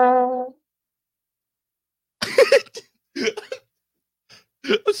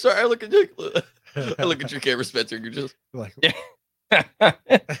 I'm sorry. I look at your camera, Spencer. You're just Like,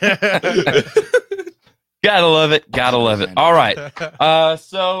 Gotta love it. Gotta love it. All right.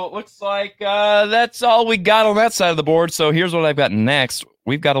 So looks like that's all we got on that side of the board. So here's what I've got next.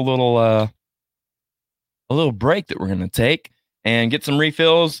 We've got a little break that we're gonna take and get some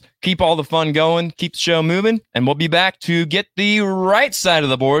refills, keep all the fun going, keep the show moving, and we'll be back to get the right side of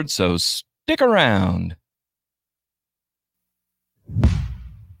the board. So stick around.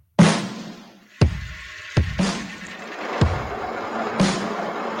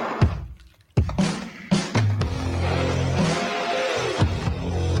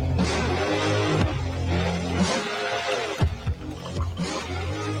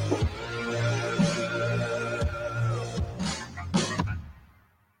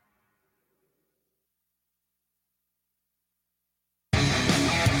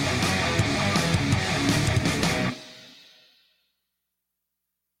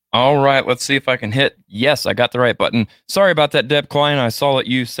 All right, let's see if I can hit. Yes, I got the right button. Sorry about that, Deb Klein. I saw that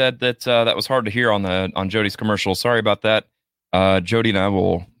you said that that was hard to hear on Jody's commercial. Sorry about that. Jody and I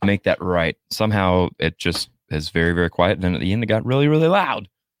will make that right. Somehow it just is very, very quiet. And then at the end, it got really, really loud.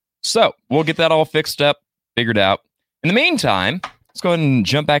 So we'll get that all fixed up, figured out. In the meantime, let's go ahead and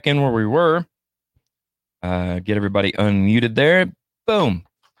jump back in where we were. Get everybody unmuted there. Boom.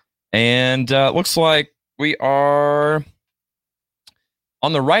 And looks like we are...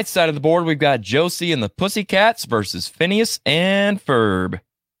 On the right side of the board, we've got Josie and the Pussycats versus Phineas and Ferb.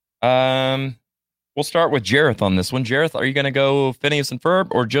 We'll start with Jareth on this one. Jareth, are you going to go Phineas and Ferb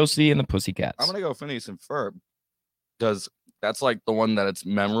or Josie and the Pussycats? I'm gonna go Phineas and Ferb because that's like the one that it's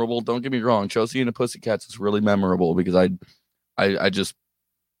memorable. Don't get me wrong, Josie and the Pussycats is really memorable because I just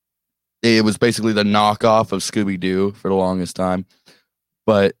it was basically the knockoff of Scooby Doo for the longest time,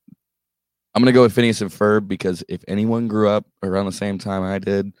 but I'm gonna go with Phineas and Ferb because if anyone grew up around the same time I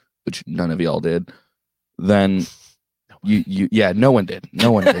did, which none of y'all did, then no one did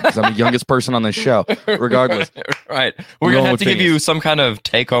because I'm the youngest person on this show. Regardless, right? We're gonna have to give you some kind of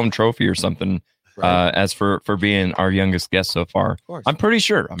take-home trophy or something. Right. As for being our youngest guest so far, Of course. I'm pretty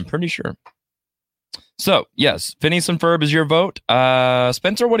sure. So yes, Phineas and Ferb is your vote.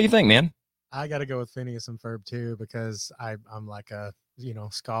 Spencer, what do you think, man? I got to go with Phineas and Ferb too because I'm like a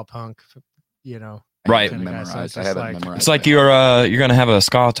ska punk, Right. kind of guy, so it's I just have it like- memorized. It's like you're gonna have a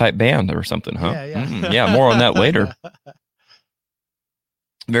ska type band or something, huh? Yeah. Yeah, more on that later.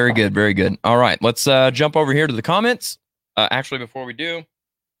 Very good, very good. All right, let's jump over here to the comments. Actually, before we do,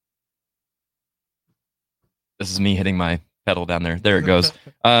 this is me hitting my pedal down there. There it goes.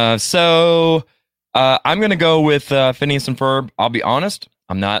 So I'm going to go with Phineas and Ferb. I'll be honest.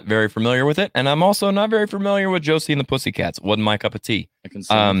 I'm not very familiar with it. And I'm also not very familiar with Josie and the Pussycats. Wasn't my cup of tea. I can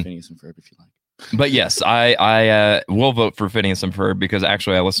sing Phineas and Ferb if you like. But yes, I will vote for Phineas and Ferb because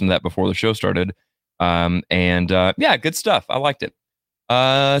actually I listened to that before the show started. Yeah, good stuff. I liked it.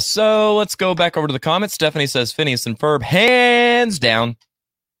 So let's go back over to the comments. Stephanie says Phineas and Ferb, hands down.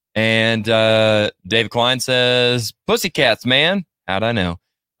 And Dave Klein says Pussycats, man. How'd I know?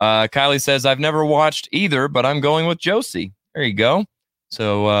 Kylie says I've never watched either, but I'm going with Josie. There you go.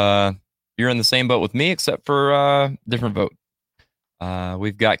 So you're in the same boat with me, except for different vote.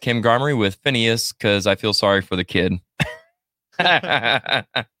 We've got Kim Garmery with Phineas because I feel sorry for the kid. I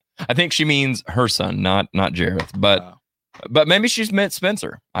think she means her son, not Jareth. But maybe she's meant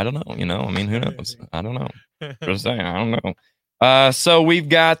Spencer. I don't know. I mean, who knows? I don't know. Just saying, I don't know. So we've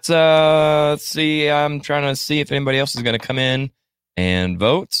got. Let's see. I'm trying to see if anybody else is going to come in and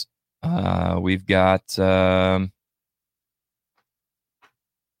vote. We've got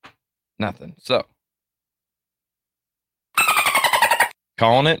nothing. So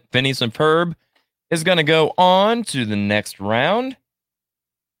calling it. Phineas and Ferb is going to go on to the next round.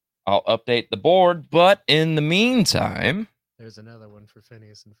 I'll update the board, but in the meantime, there's another one for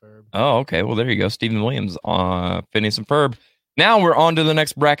Phineas and Ferb. Oh, okay. Well, there you go. Stephen Williams, Phineas and Ferb. Now we're on to the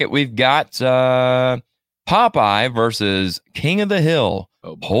next bracket. We've got Popeye versus King of the Hill.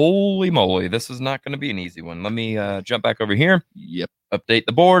 Oh, holy moly. This is not going to be an easy one. Let me jump back over here. Yep. Update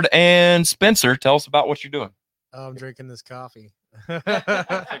the board. And Spencer, tell us about what you're doing. Oh, I'm drinking this coffee. I think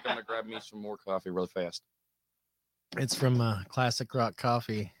I'm going to grab me some more coffee really fast. It's from Classic Rock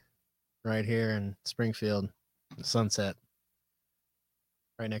Coffee right here in Springfield, Sunset,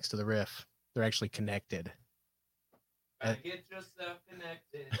 right next to the Riff. They're actually connected. Get yourself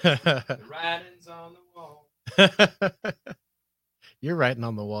connected. The writing's on the wall. You're writing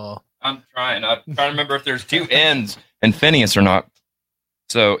on the wall. I'm trying to remember if there's two N's in Phineas or not.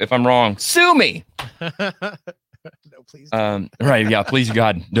 So if I'm wrong, sue me. No, please don't. Right, yeah, please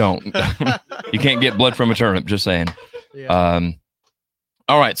God, don't. You can't get blood from a turnip, just saying. Yeah.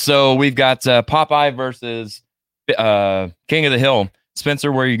 All right, so we've got Popeye versus King of the Hill.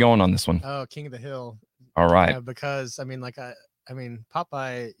 Spencer, where are you going on this one? Oh, King of the Hill. All right. Because I mean,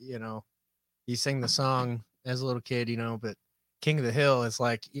 Popeye, he sang the song as a little kid, but King of the Hill is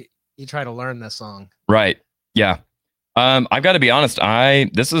like you try to learn this song. Right. Yeah. I've got to be honest.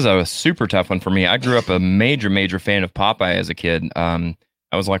 This is a super tough one for me. I grew up a major fan of Popeye as a kid. That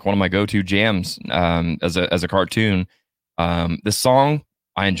was like one of my go-to jams as a cartoon. This song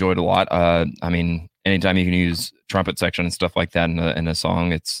I enjoyed a lot. I mean, anytime you can use trumpet section and stuff like that in a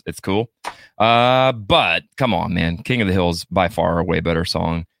song, it's cool. But come on, man, King of the Hill is by far a way better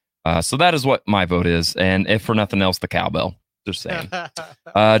song. So that is what my vote is. And if for nothing else, the cowbell. Just saying.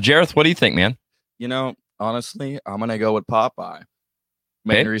 Jareth, what do you think, man? Honestly, I'm gonna go with Popeye.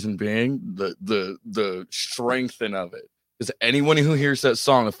 Main reason being the strength of it. Because anyone who hears that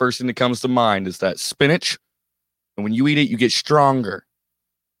song, the first thing that comes to mind is that spinach. And when you eat it, you get stronger.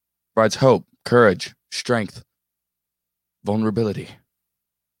 Provides hope, courage, strength, vulnerability.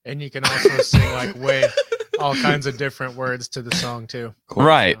 And you can also sing all kinds of different words to the song too.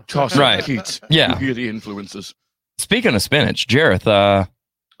 Right. Right. Keats. Yeah. You hear the influences. Speaking of spinach, Jareth,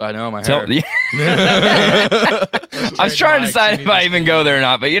 I know my hair. I was trying to decide if I even go there or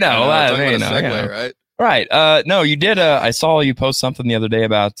not, but right? Right. No, you did. I saw you post something the other day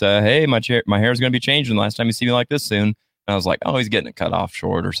about, hey, my hair is going to be changing. Last time you see me like this soon. And I was like, oh, he's getting it cut off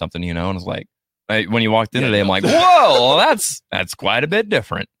short or something, And I was like, when you walked in today, I'm like, whoa, that's quite a bit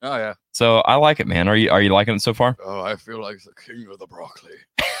different. Oh yeah. So I like it, man. Are you liking it so far? Oh, I feel like the king of the broccoli.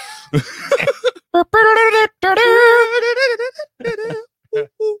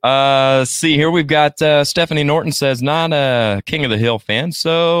 See here we've got Stephanie Norton says not a King of the Hill fan,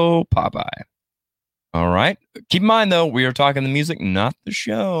 so Popeye. All right. Keep in mind though, we are talking the music, not the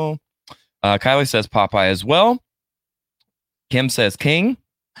show. Kylie says Popeye as well. Kim says King.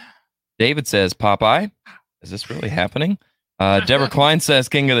 David says Popeye. Is this really happening? Deborah Klein says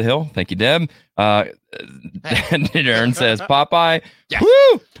King of the Hill. Thank you, Deb. Darren says Popeye. Yes.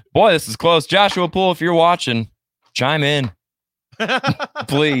 Woo! Boy, this is close. Joshua Poole, if you're watching, chime in.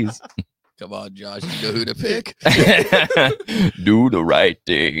 Please. Come on, Josh. You know who to pick. Do the right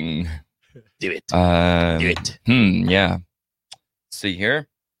thing. Do it. Do it. Yeah. Let's see here.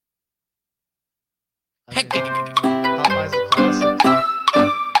 Popeye's a classic.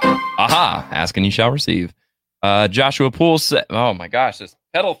 Aha. Ask and you shall receive. Joshua Poole said, oh my gosh, this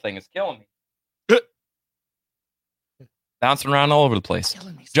pedal thing is killing me. Bouncing around all over the place.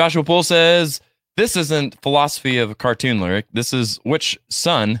 Joshua Poole says this isn't philosophy of a cartoon lyric. This is which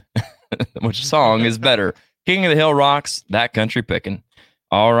song is better. King of the Hill rocks, that country picking.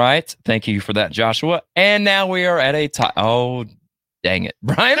 All right. Thank you for that, Joshua. And now we are at a tie. Oh, dang it.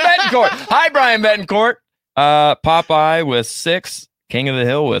 Brian Betancourt. Hi, Brian Betancourt. Popeye with 6. King of the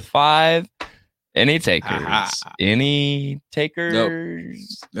Hill with 5. Any takers? Any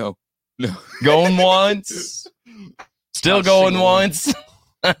takers? No. Going once. Still Not going single. once.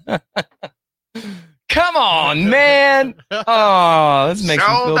 Come on, man. Oh, this makes me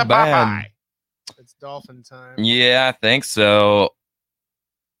feel bad. It's dolphin time. Yeah, I think so.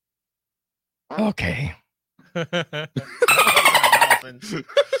 Okay. Dolphins.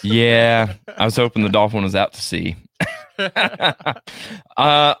 Yeah, I was hoping the dolphin was out to sea.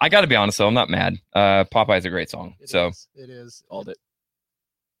 I got to be honest, though, I'm not mad. Popeye's a great song. It is. Called it.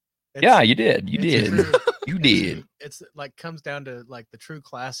 Yeah, you did. You it's did. true. You did. It's like comes down to like the true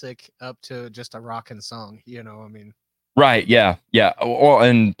classic up to just a rockin' song. I mean, Right. Yeah. Yeah. Well,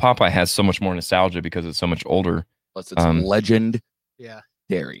 and Popeye has so much more nostalgia because it's so much older. Plus, it's legendary. yeah,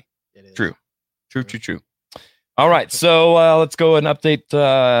 Dairy. it is. True. True. All right. So let's go and update.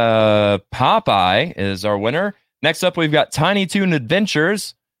 Popeye is our winner. Next up, we've got Tiny Toon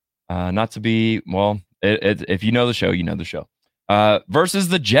Adventures. Not to be, well, if you know the show, you know the show. Versus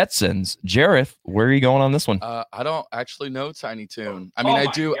the Jetsons. Jareth, where are you going on this one? I don't actually know Tiny Toon. I mean, Oh I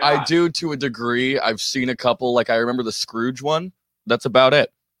my do. God. I do to a degree. I've seen a couple. Like I remember the Scrooge one. That's about it.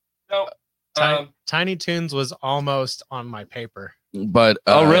 No. Tiny Toons was almost on my paper. But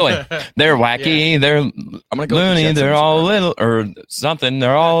Oh, really? They're wacky. They're I'm gonna go with the loony. They're Jetsons. all little or something.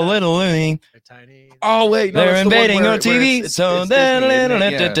 They're all little loony. They're tiny. Oh wait, no, They're that's the one invading where- your where TV. it's So Disney, isn't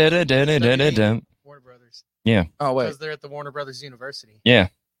it? Yeah. Warner Brothers. Oh wait. Because they're at the Warner Brothers University. Yeah.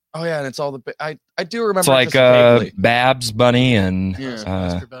 Oh yeah, and it's all the. I do remember. It's like just vaguely. Babs, Bunny, and Yeah.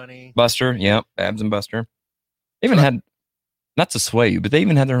 Buster Bunny. Buster. Yep, Babs and Buster. They even had, not to sway you, but they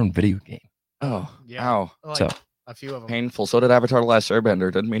even had their own video game. Oh, Yeah. ow, Like, So- a few of them. painful. So did Avatar: The Last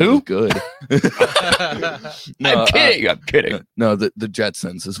Airbender. Doesn't mean Who? it was good. I'm kidding. I'm kidding. No, the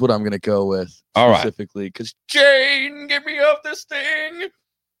Jetsons is what I'm gonna go with. All right. Specifically, because Jane, get me off this thing.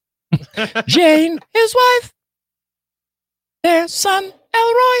 Jane, his wife, their son,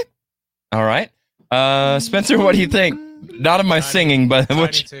 Elroy. All right. Spencer, what do you think? Not of my Tiny- singing, but Tiny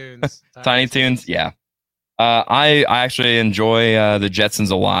which Toons. Tiny Toons? Yeah. I actually enjoy the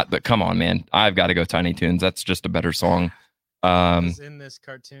Jetsons a lot, but come on, man. I've got to go Tiny Toons. That's just a better song. Was in this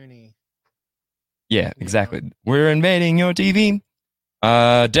cartoony. Yeah, exactly. We're invading your TV.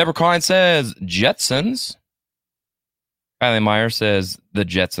 Deborah Klein says Jetsons. Kylie Meyer says the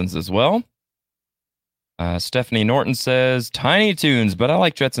Jetsons as well. Stephanie Norton says Tiny Toons, but I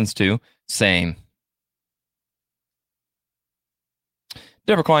like Jetsons too. Same.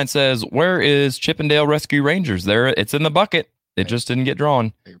 Deborah Klein says, where is Chippendale Rescue Rangers? There, it's in the bucket. It just didn't get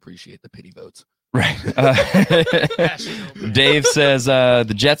drawn. I appreciate the pity votes. Right. Dave says the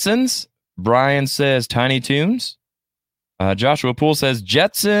Jetsons. Brian says Tiny Toons. Joshua Poole says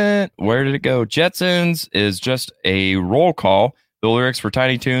Jetson. Where did it go? Jetsons is just a roll call. The lyrics for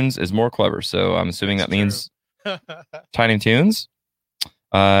Tiny Toons is more clever. So I'm assuming that means Tiny Toons.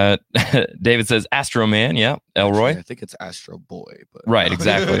 David says Astro Man. Yeah. Elroy. Actually, I think it's Astro Boy. But Right.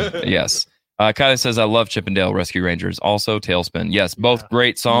 Exactly. Yes. Kylie says, I love Chippendale Rescue Rangers. Also, Tailspin. Yes, both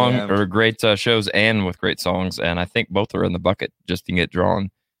great song Yeah. or great shows and with great songs. And I think both are in the bucket just to get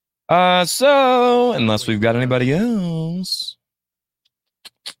drawn. So, unless we've got anybody else,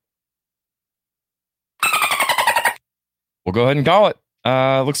 we'll go ahead and call it.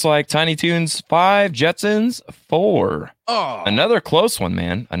 Looks like Tiny Toons 5, Jetsons 4. Oh, Another close one,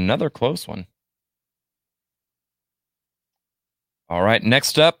 man. Another close one. All right,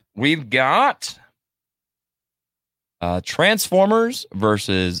 next up, we've got Transformers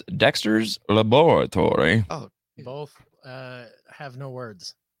versus Dexter's Laboratory. Both have no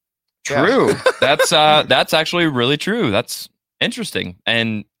words. True. That's actually really true. That's interesting.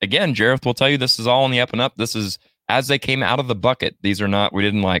 And again, Jareth will tell you this is all on the up and up. This is as they came out of the bucket. These are not, we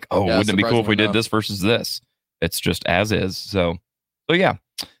didn't like, oh, Yeah, wouldn't it be cool if we surprisingly did enough. this versus this? It's just as is. So yeah.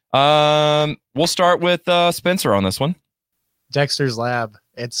 We'll start with Spencer on this one. Dexter's Lab.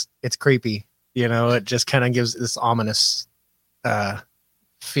 It's creepy. It just kind of gives this ominous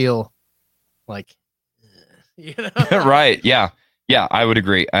feel, like Right. Yeah. Yeah, I would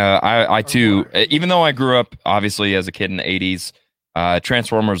agree. I too, even though I grew up obviously as a kid in the 80s,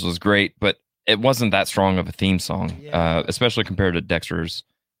 Transformers was great, but it wasn't that strong of a theme song, Yeah. especially compared to Dexter's.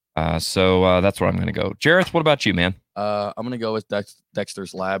 So that's where I'm going to go. Jareth, what about you, man? I'm gonna go with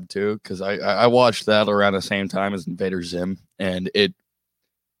Dexter's Lab too, because I watched that around the same time as Invader Zim, and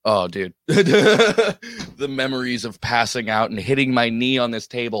Oh, dude. The memories of passing out and hitting my knee on this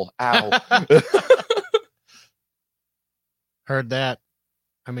table. Ow. Heard that.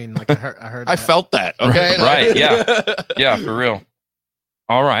 I mean, like I heard. I that. felt that. Okay. Right, yeah. Yeah, for real.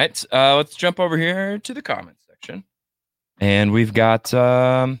 All right. Let's jump over here to the comments section. And we've got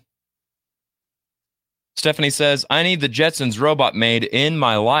Stephanie says, I need the Jetsons robot made in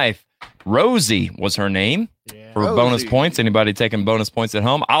my life. Rosie was her name for Rosie. bonus points. Anybody taking bonus points at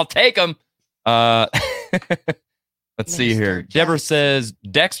home? I'll take them. Let's see here. Deborah says,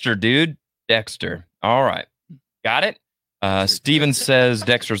 Dexter, dude. Dexter. All right. Got it. Steven says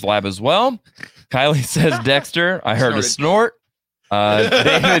Dexter's Lab as well. Kylie says Dexter. I heard a snort.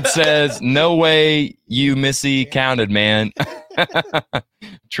 David says, no way you Missy counted, man.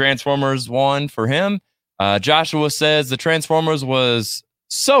 Transformers 1 for him. Joshua says the Transformers was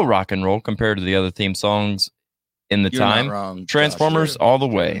so rock and roll compared to the other theme songs in the You're time. not wrong, Transformers Joshua. all the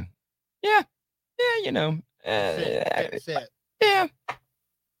way. Yeah. Yeah, you know. Fit. Yeah.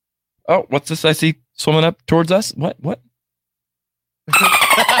 Oh, what's this I see swimming up towards us? What?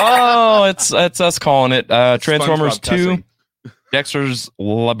 Oh, it's us calling it. Transformers SpongeBob 2. cussing. Dexter's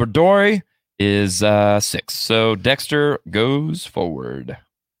Labrador is 6. So Dexter goes forward.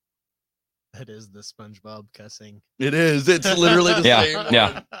 That is the SpongeBob cussing. It is. It's literally the Yeah, same.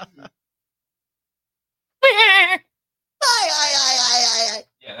 yeah.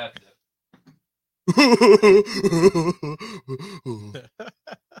 Yeah, that's it.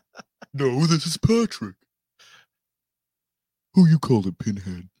 No, this is Patrick. Who you calling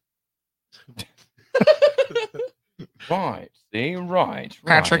Pinhead? Right. See, right.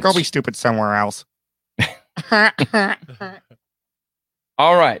 Patrick, right. go be stupid somewhere else.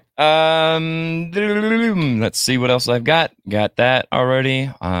 All right. Let's see what else I've got. Got that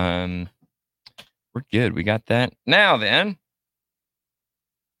already. We're good. We got that. Now then,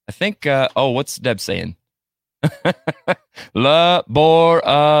 I think. What's Deb saying?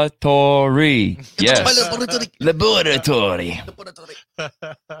 Laboratory. Yes. Laboratory.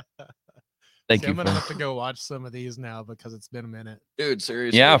 Thank See, you. I'm gonna have to go watch some of these now because it's been a minute. Dude,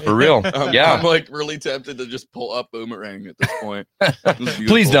 seriously. Yeah, for real. Yeah. I'm like really tempted to just pull up Boomerang at this point.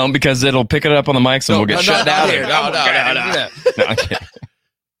 Please don't, because it'll pick it up on the mics and we'll get shut down. Here. No. No, I'm kidding.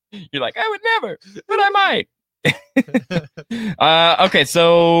 You're like, I would never, but I might. Okay,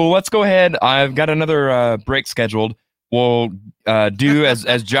 so let's go ahead. I've got another break scheduled. We'll do,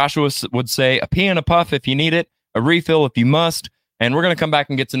 as Joshua would say, a pee and a puff if you need it, a refill if you must. And we're going to come back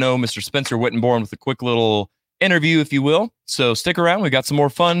and get to know Mr. Spencer Wittenborn with a quick little interview, if you will. So stick around. We got some more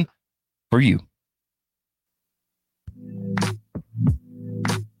fun for you.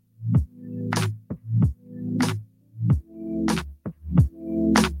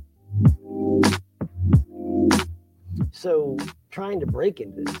 So trying to break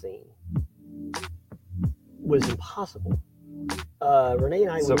into this scene was impossible. Renee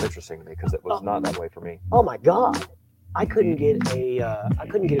and I So were, interesting to me because it was not that way for me. oh my God, I couldn't get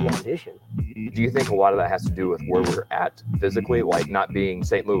an audition. Do you think a lot of that has to do with where we're at physically, like not being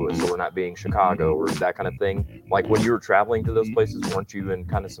St. Louis or not being Chicago or that kind of thing? Like when you were traveling to those places, weren't you in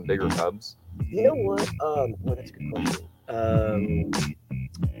kind of some bigger hubs? You know what? Well, that's a good question.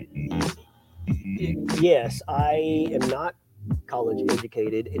 Yes, I am not college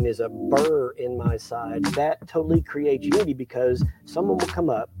educated, and there's a burr in my side that totally creates unity because someone will come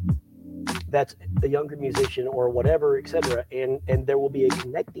up that's a younger musician or whatever, etc., and there will be a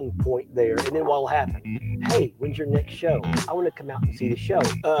connecting point there, and then what will happen? Hey, when's your next show? I want to come out and see the show.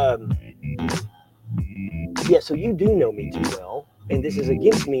 Yeah, so you do know me too well, and this is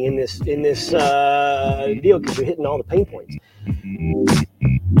against me in this deal because you're hitting all the pain points.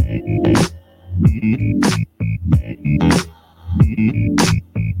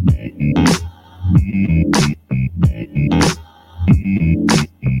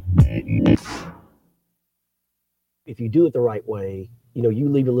 If you do it the right way, you know, you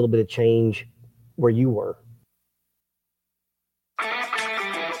leave a little bit of change where you were.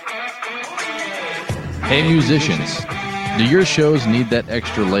 Hey musicians, do your shows need that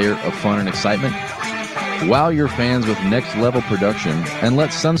extra layer of fun and excitement? Wow your fans with next level production and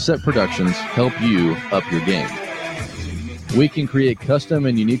let Sunset Productions help you up your game. We can create custom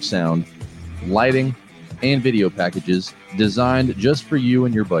and unique sound, lighting, and video packages designed just for you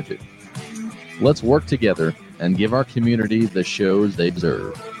and your budget. Let's work together and give our community the shows they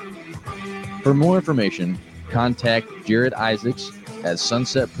deserve. For more information, contact Jared Isaacs at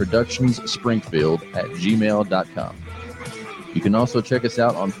Sunset Productions Springfield at gmail.com. You can also check us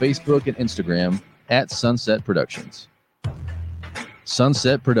out on Facebook and Instagram at Sunset Productions.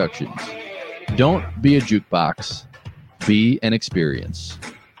 Sunset Productions. Don't be a jukebox. Be an experience.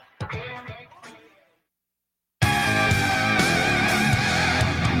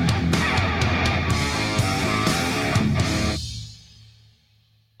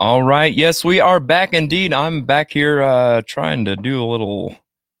 All right. Yes, we are back indeed. I'm back here trying to do a little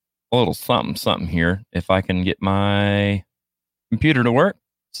something here. If I can get my computer to work.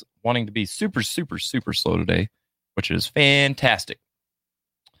 It's wanting to be super slow today, which is fantastic.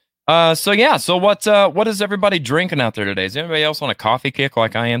 So what is everybody drinking out there today? Is anybody else on a coffee kick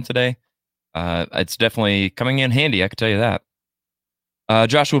like I am today? It's definitely coming in handy, I can tell you that.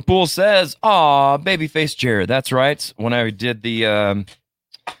 Joshua Poole says, "Aw, babyface Jared." That's right. When I did the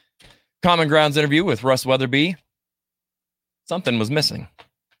Common Grounds interview with Russ Weatherby, something was missing.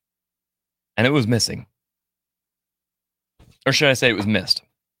 And it was missing. Or should I say it was missed?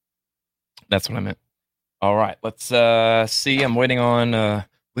 That's what I meant. All right, let's see. I'm waiting on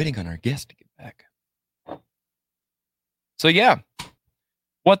our guest to get back. So yeah.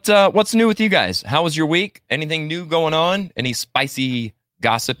 What's new with you guys? How was your week? Anything new going on? Any spicy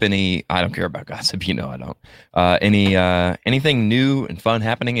gossip? I don't care about gossip, I don't. Anything new and fun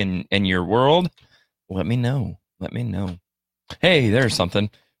happening in your world? Let me know. Hey, there's something.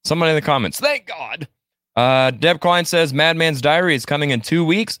 Somebody in the comments. Thank God. Deb Klein says Madman's Diary is coming in 2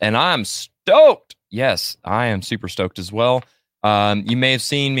 weeks, and I'm stoked. Yes, I am super stoked as well. You may have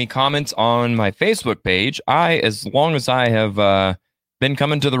seen me comment on my Facebook page. As long as I have been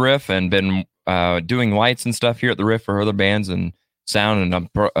coming to the Riff and been doing lights and stuff here at the Riff for other bands and sound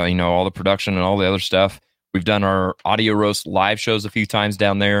and all the production and all the other stuff. We've done our Audio Roast live shows a few times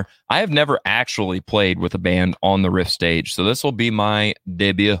down there. I have never actually played with a band on the Riff stage, so this will be my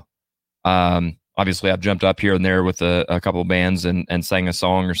debut. Obviously, I've jumped up here and there with a couple of bands and sang a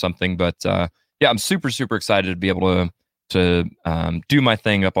song or something, but yeah, I'm super excited to be able to do my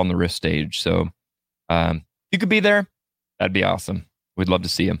thing up on the Riff stage. So you could be there. That'd be awesome. We'd love to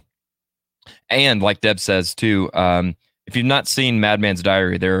see him. And like Deb says too, if you've not seen Madman's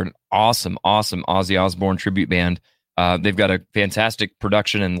Diary, they're an awesome Ozzy Osbourne tribute band. They've got a fantastic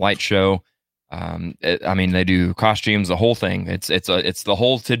production and light show. They do costumes, the whole thing. It's the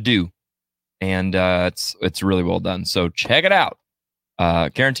whole to do, and it's really well done. So check it out.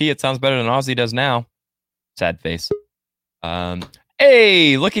 Guarantee it sounds better than Ozzy does now. Sad face.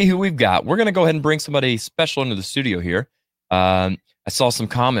 Hey, looky who we've got. We're gonna go ahead and bring somebody special into the studio here. I saw some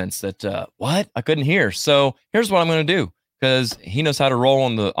comments that what I couldn't hear. So here's what I'm going to do, because he knows how to roll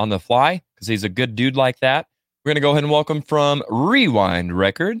on the fly, because he's a good dude like that. We're going to go ahead and welcome from Rewind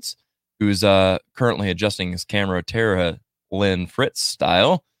Records, who's currently adjusting his camera Tara Lynn Fritz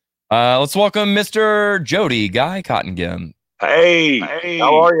style. Let's welcome Mr. Jody Guy Cottengim. Hey,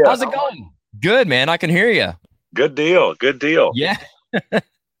 how are you? How's it going? Good, man. I can hear you. Good deal. Yeah.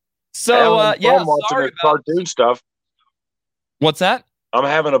 So I'm watching this cartoon stuff. What's that? I'm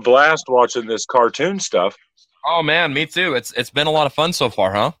having a blast watching this cartoon stuff. Oh man, me too. It's been a lot of fun so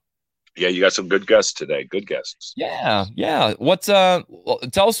far, huh? Yeah, you got some good guests today. Good guests. Yeah. What's tell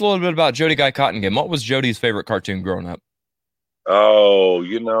us a little bit about Jody Guy Cottengim. What was Jody's favorite cartoon growing up? Oh,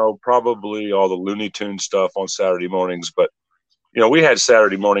 probably all the Looney Tunes stuff on Saturday mornings, but we had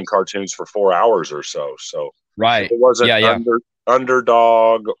Saturday morning cartoons for 4 hours or so. So right, it wasn't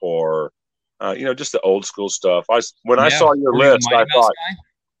Underdog or just the old school stuff. I saw your list, I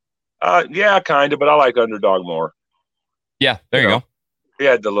thought, yeah, kind of, but I like Underdog more. Yeah, there you go. He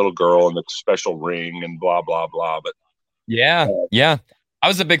had the little girl and the special ring and blah blah blah. But yeah, I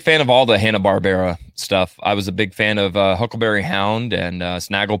was a big fan of all the Hanna-Barbera stuff. I was a big fan of Huckleberry Hound and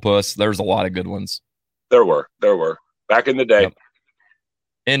Snagglepuss. There's a lot of good ones. There were back in the day. Yep.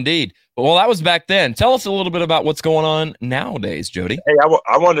 Indeed. Well, that was back then. Tell us a little bit about what's going on nowadays, Jody. Hey,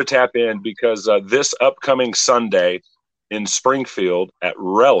 I wanted to tap in because this upcoming Sunday in Springfield at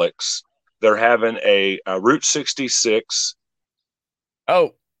Relics, they're having a Route 66.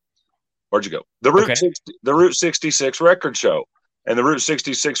 Oh, where'd you go? The Route 66 record show. And the Route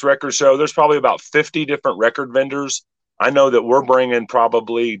 66 record show, there's probably about 50 different record vendors. I know that we're bringing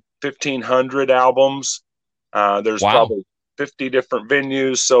probably 1,500 albums. There's probably 50 different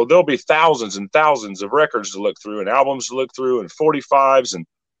venues, so there'll be thousands and thousands of records to look through and albums to look through and 45s and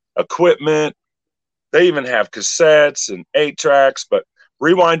equipment. They even have cassettes and 8-tracks, but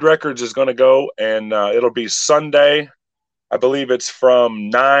Rewind Records is going to go, and it'll be Sunday. I believe it's from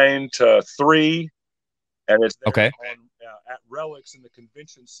 9 to 3, and it's okay at Relics in the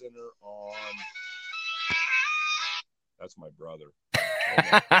Convention Center on. That's my brother.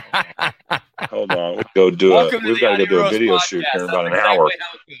 Hold on. We've got to go do a video shoot here in about an hour.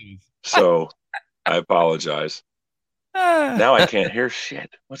 So I apologize. Now I can't hear shit.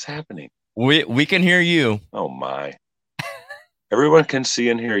 What's happening? We can hear you. Oh my. Everyone can see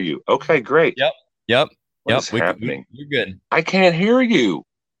and hear you. Okay, great. Yep. What's happening? You're good. I can't hear you.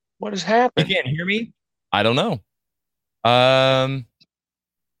 What is happening? You can't hear me? I don't know.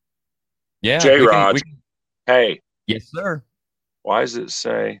 Yeah. J Rod. Hey. Yes, sir. Why does it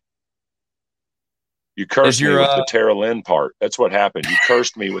say you cursed me with the Tara Lynn part? That's what happened. You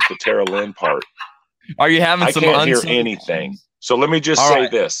cursed me with the Tara Lynn part. Are you having I some can't hear anything. So let me just say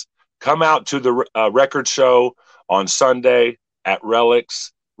this. Come out to the record show on Sunday at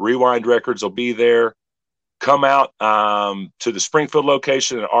Relics. Rewind Records will be there. Come out to the Springfield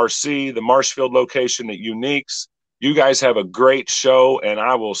location at RC, the Marshfield location at Uniques. You guys have a great show, and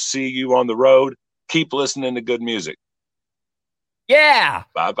I will see you on the road. Keep listening to good music. Yeah.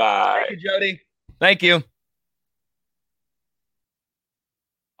 Bye-bye. Thank you, Jody. Thank you.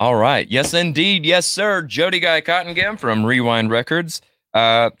 All right. Yes, indeed. Yes, sir. Jody Guy Cottingham from Rewind Records.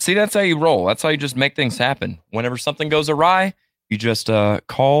 See, that's how you roll. That's how you just make things happen. Whenever something goes awry, you just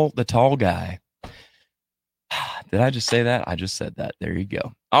call the tall guy. Did I just say that? I just said that. There you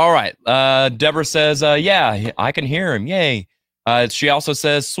go. All right. Deborah says, yeah, I can hear him. Yay. She also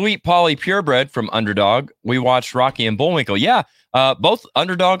says, sweet Polly Purebred from Underdog. We watched Rocky and Bullwinkle. Yeah, both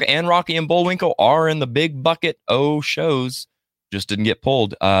Underdog and Rocky and Bullwinkle are in the big bucket shows. Just didn't get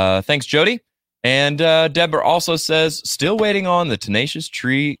pulled. Thanks, Jody. And Deborah also says, still waiting on the Tenacious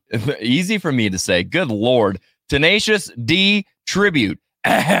Tree. Easy for me to say. Good Lord. Tenacious D tribute.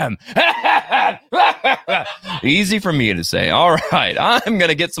 Easy for me to say. All right. I'm going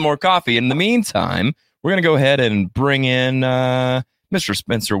to get some more coffee. In the meantime, we're going to go ahead and bring in Mr.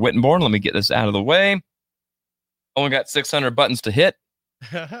 Spencer Wittenborn. Let me get this out of the way. Only got 600 buttons to hit.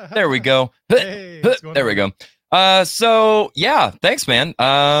 There we go. Hey, there we go. So, yeah, thanks, man.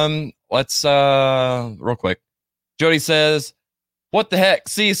 Let's real quick. Jody says, what the heck?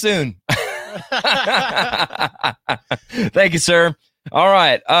 See you soon. Thank you, sir. All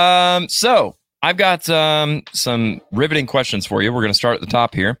right. So I've got some riveting questions for you. We're going to start at the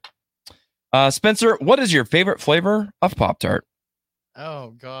top here. Spencer, what is your favorite flavor of Pop-Tart?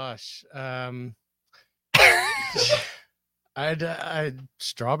 Oh gosh. I'd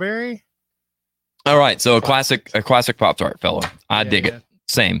strawberry. All right. So a classic Pop-Tart fellow. I dig it.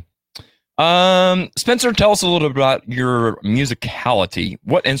 Same. Spencer, tell us a little bit about your musicality.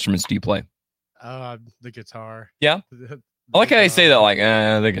 What instruments do you play? The guitar. Yeah. I like how you say that, like,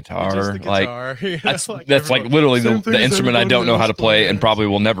 the guitar. Just the guitar. Like, that's like literally the instrument I don't know how to play and probably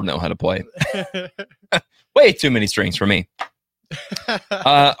will never know how to play. Way too many strings for me.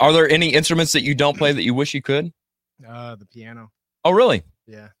 Are there any instruments that you don't play that you wish you could? The piano. Oh, really?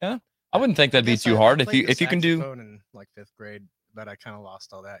 Yeah. Yeah. I wouldn't think that'd be too hard if you can do. In like 5th grade, but I kind of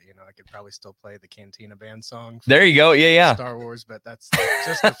lost all that. You know, I could probably still play the Cantina Band song. There you go. Yeah. Star Wars, but that's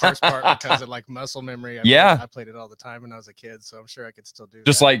just the first part because of like muscle memory. I played it all the time when I was a kid, so I'm sure I could still do.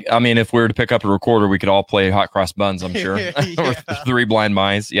 Just that. like, I mean, if we were to pick up a recorder, we could all play Hot Cross Buns. I'm sure. With 3 Blind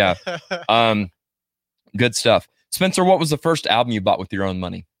Mice. Yeah. Good stuff. Spencer, what was the first album you bought with your own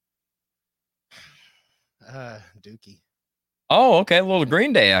money? Dookie. Oh, okay. A little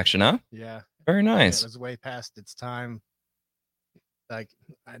Green Day action, huh? Yeah. Very nice. It was way past its time. Like,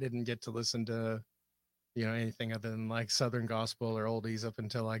 I didn't get to listen to, anything other than like Southern gospel or oldies up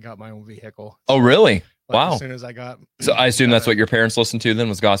until I got my own vehicle. Oh, really? Like, wow. As soon as I got. So I assume that's what your parents listened to then,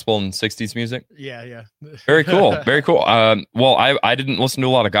 was gospel and 60s music? Yeah. Very cool. Very cool. Well, I didn't listen to a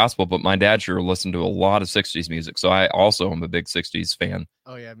lot of gospel, but my dad sure listened to a lot of 60s music. So I also am a big 60s fan.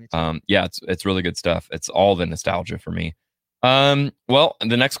 Oh, yeah, me too. Yeah, it's really good stuff. It's all the nostalgia for me. Well,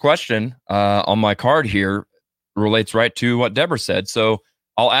 the next question on my card here relates right to what Deborah said. So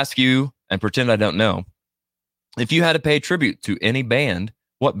I'll ask you and pretend I don't know. If you had to pay tribute to any band,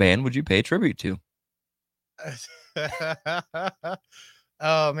 what band would you pay tribute to?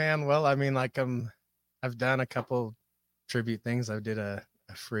 Oh man, well, I mean, like I've done a couple tribute things. I did a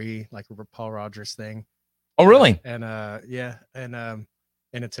free like Paul Rogers thing. Oh, really? And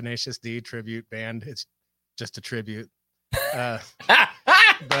in a Tenacious D tribute band. It's just a tribute. But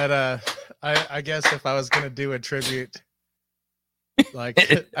I guess if I was gonna do a tribute, like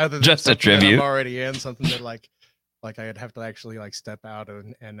other than just a tribute, I'm already in something that like I'd have to actually like step out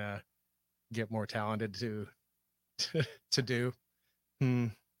and get more talented to do.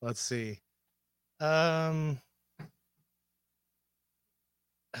 Let's see. Cry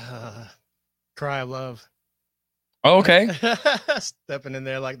of Love. Oh, okay. Stepping in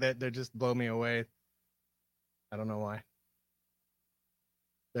there like that, they just blow me away. I don't know why.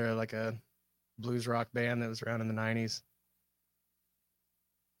 They're like a blues rock band that was around in the 90s.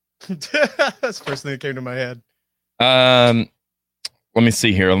 That's the first thing that came to my head. Let me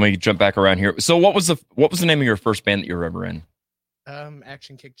see here. Let me jump back around here. So what was the name of your first band that you were ever in?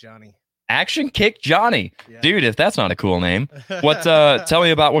 Action Kick Johnny. Action Kick Johnny. Yeah. Dude, if that's not a cool name. What tell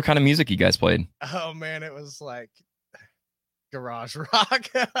me about what kind of music you guys played. Oh man, it was like garage rock.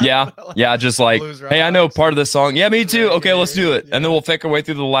 Yeah, yeah, just like, Blues rock, hey, I know like, part of this song. Yeah, me too. yeah, Okay, yeah, let's do it, yeah. and then we'll fake our way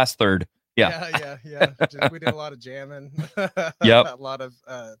through the last third. Yeah. We did a lot of jamming. Yep. A lot of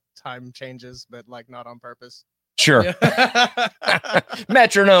time changes, but like not on purpose. Sure. Yeah.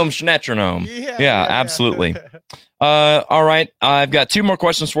 Metronome, schnetronome. Yeah, absolutely. All right. I've got 2 more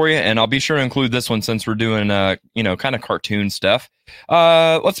questions for you, and I'll be sure to include this one since we're doing, kind of cartoon stuff.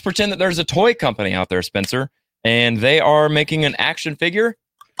 Let's pretend that there's a toy company out there, Spencer, and they are making an action figure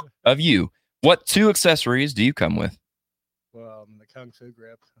of you. What 2 accessories do you come with? Well, the Kung Fu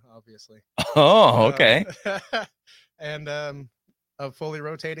grip, obviously. Oh, okay. And a fully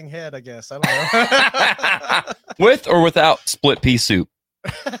rotating head, I guess. I don't know. With or without split pea soup?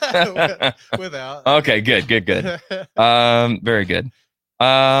 Without. Okay, good. Very good.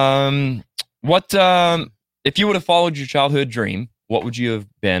 What if you would have followed your childhood dream, what would you have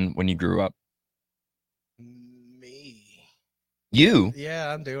been when you grew up? Me. You?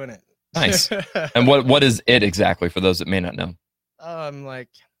 Yeah, I'm doing it. Nice. And what is it exactly for those that may not know?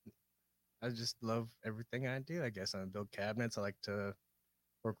 I just love everything I do. I guess I build cabinets. I like to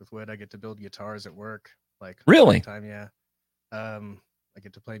work with wood. I get to build guitars at work. Like really? Time, yeah. I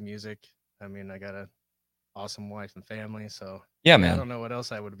get to play music. I mean, I got a awesome wife and family. So yeah, man. I don't know what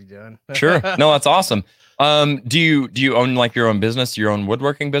else I would be doing. Sure. No, that's awesome. Do you own like your own business, your own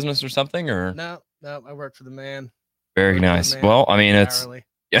woodworking business or something, or? No. I work for the man. Very nice. Well, I mean, it's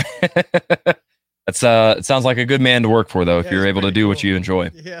yeah. It sounds like a good man to work for, though, if you're able to do what you enjoy.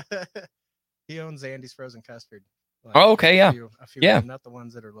 Yeah. He owns Andy's Frozen Custard. Like, oh, okay, yeah. A few yeah. of them, not the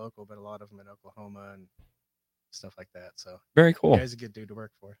ones that are local, but a lot of them in Oklahoma and stuff like that. So very cool. He's a good dude to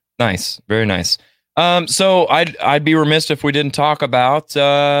work for. Nice, very nice. So I'd be remiss if we didn't talk about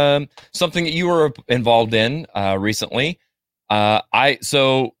something that you were involved in recently. Bash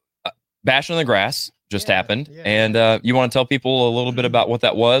in the Grass just happened, and you want to tell people a little bit about what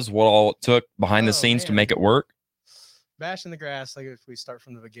that was, what all it took behind the scenes to make it work? Bash in the Grass, like if we start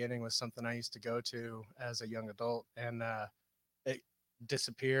from the beginning, was something I used to go to as a young adult, and it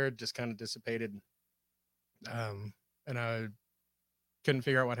disappeared, just kind of dissipated. And I couldn't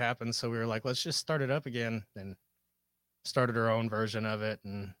figure out what happened, so we were like, let's just start it up again, and started our own version of it.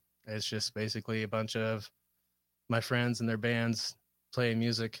 And it's just basically a bunch of my friends and their bands playing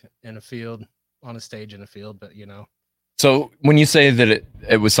music in a field, on a stage in a field, but So when you say that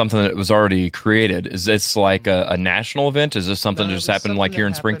it was something that was already created, is this like a national event? Is this something that just happened like here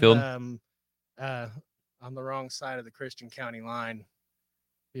in Springfield? On the wrong side of the Christian County line,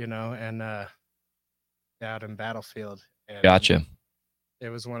 and out in Battlefield. And gotcha. It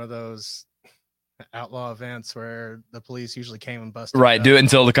was one of those outlaw events where the police usually came and busted. Right, do it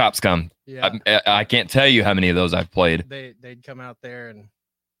until the cops come. Yeah. I can't tell you how many of those I've played. They'd come out there and,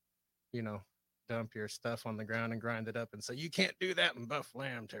 dump your stuff on the ground and grind it up and say, you can't do that in Buff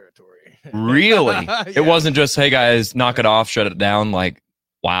Lamb territory. Really? Yeah. It wasn't just, hey guys, knock it off, shut it down. Like,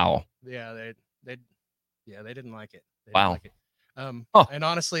 wow. Yeah, they didn't like it. Wow. And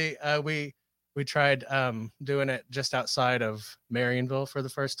honestly, we tried doing it just outside of Marionville for the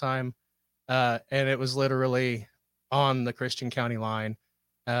first time, and it was literally on the Christian County line.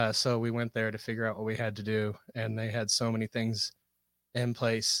 So we went there to figure out what we had to do, and they had so many things in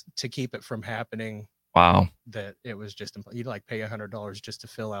place to keep it from happening. Wow. That it was just you'd like pay $100 just to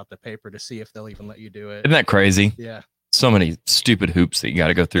fill out the paper to see if they'll even let you do it. Isn't that crazy? Yeah. So many stupid hoops that you got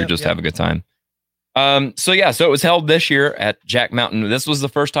to go through just to have a good time. So it was held this year at Jack Mountain. This was the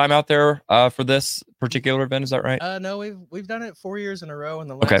first time out there for this particular event. Is that right? No, we've done it 4 years in a row, and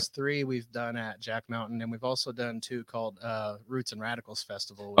the last 3 we've done at Jack Mountain, and we've also done 2 called Roots and Radicals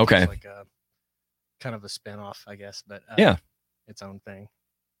Festival, which is like a kind of a spinoff, I guess, but its own thing.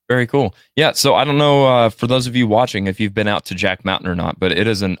 Very cool. Yeah. So I don't know for those of you watching if you've been out to Jack Mountain or not, but it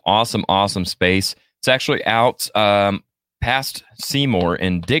is an awesome space. It's actually out past Seymour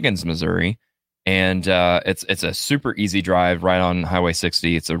in Diggins, Missouri. And it's a super easy drive right on Highway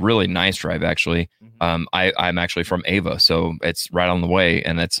 60. It's a really nice drive, actually. I'm actually from Ava, so it's right on the way,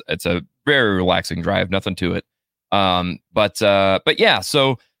 and it's a very relaxing drive. Nothing to it. But yeah.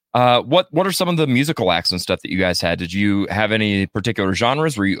 So what are some of the musical acts and stuff that you guys had? Did you have any particular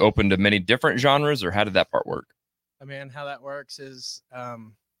genres? Were you open to many different genres, or how did that part work? I mean, how that works is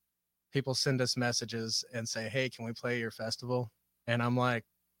people send us messages and say, "Hey, can we play your festival?" And I'm like,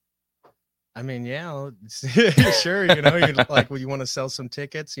 I mean, yeah, sure. You want to sell some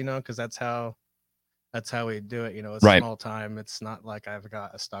tickets, because that's how we do it. It's small time. It's not like I've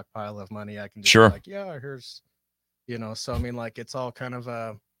got a stockpile of money. I can just be like, yeah, here's, so I mean, like, it's all kind of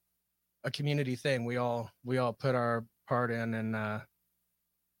a community thing. We all put our part in, and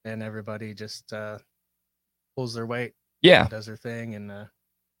everybody just pulls their weight Yeah. does her thing. And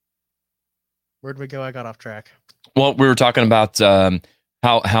where'd we go? I got off track. Well, we were talking about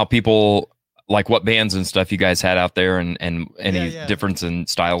how people, like what bands and stuff you guys had out there, and any difference in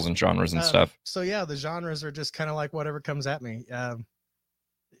styles and genres and stuff. So yeah, the genres are just kind of like whatever comes at me.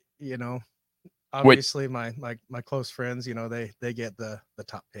 You know, obviously my close friends, you know, they get the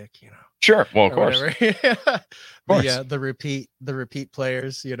top pick, you know. Sure. Well, of course. Of course. The repeat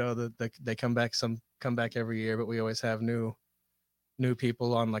players, you know, they come back every year, but we always have new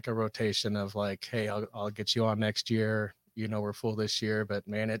people on like a rotation of like, hey, I'll get you on next year. You know, we're full this year, but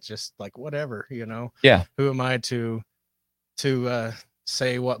man, it's just like whatever, you know. Yeah. Who am I to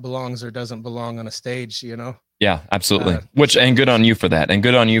say what belongs or doesn't belong on a stage, you know? Yeah, absolutely. And good on you for that. And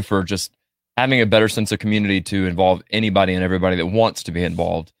good on you for just having a better sense of community to involve anybody and everybody that wants to be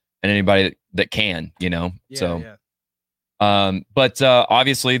involved and anybody that can, you know. But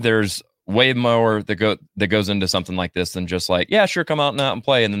obviously there's way more that goes into something like this than just like, yeah, sure, come out and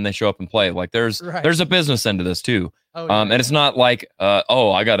play, and then they show up and play. Like there's a business end to this too. And it's not like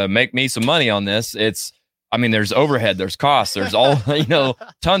I gotta make me some money on this. There's overhead, there's costs, there's all you know,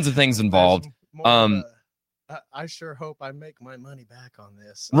 tons of things involved. I sure hope I make my money back on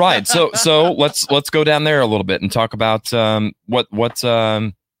this. Right. So let's go down there a little bit and talk about what's we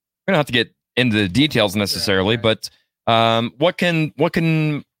don't have to get into the details necessarily, but what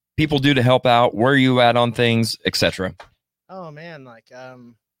can people do to help out? Where are you at on things, etc.? Oh man, like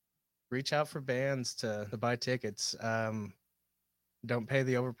reach out for bands to buy tickets. Don't pay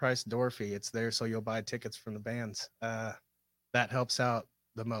the overpriced door fee. It's there so you'll buy tickets from the bands. That helps out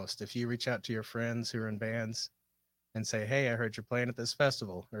the most. If you reach out to your friends who are in bands and say, hey, I heard you're playing at this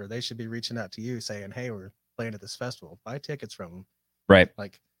festival, or they should be reaching out to you saying, hey, we're playing at this festival, buy tickets from them. Right.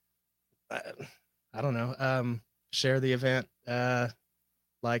 Like, I don't know. Share the event,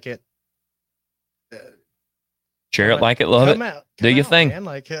 like it. Share it, like it, love it. Do your thing. Man.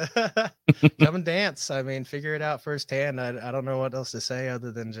 Like, come and dance. I mean, figure it out firsthand. I don't know what else to say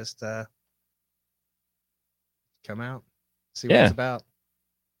other than just come out, see what it's about.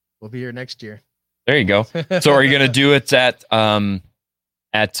 We'll be here next year. There you go. So are you going to do it at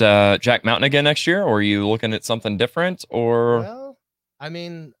Jack Mountain again next year, or are you looking at something different? Or well, I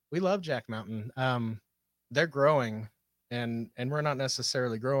mean, we love Jack Mountain. They're growing, and we're not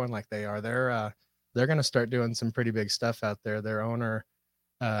necessarily growing like they are. They're going to start doing some pretty big stuff out there. Their owner,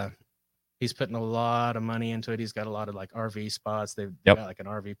 he's putting a lot of money into it. He's got a lot of like RV spots. They've got like an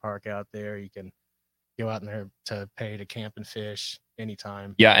RV park out there. You can go out in there to pay to camp and fish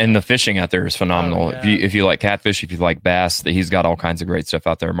anytime. Yeah, and the fishing out there is phenomenal. If you like catfish, if you like bass, he's got all kinds of great stuff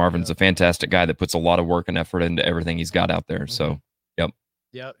out there. Marvin's a fantastic guy that puts a lot of work and effort into everything he's got out there. So,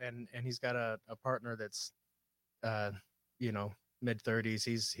 Yeah, and he's got a partner that's, mid 30s.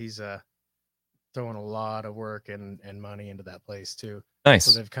 He's throwing a lot of work and money into that place too. Nice.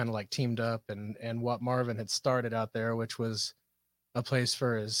 So they've kind of like teamed up, and what Marvin had started out there, which was a place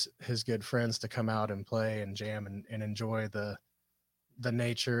for his good friends to come out and play and jam and enjoy the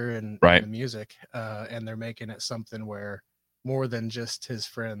nature and the music. And they're making it something where more than just his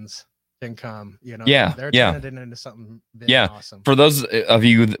friends can come, you know. They're turning it into something awesome. For those of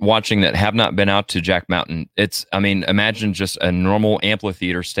you watching that have not been out to Jack Mountain, imagine just a normal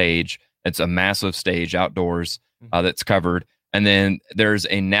amphitheater stage. It's a massive stage outdoors that's covered, and then there's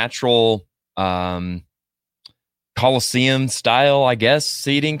a natural Coliseum style, I guess,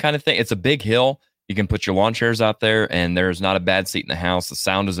 seating kind of thing. It's a big hill. You can put your lawn chairs out there, and there's not a bad seat in the house. The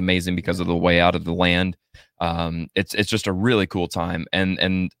sound is amazing because of the way out of the land. It's just a really cool time,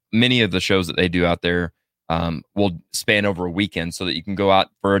 and many of the shows that they do out there will span over a weekend, so that you can go out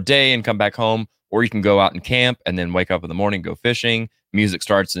for a day and come back home, or you can go out and camp and then wake up in the morning, go fishing. Music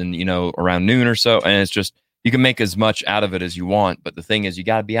starts in around noon or so, and it's just you can make as much out of it as you want. But the thing is, you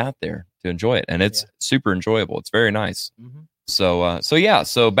got to be out there to enjoy it, and it's super enjoyable. It's very nice. So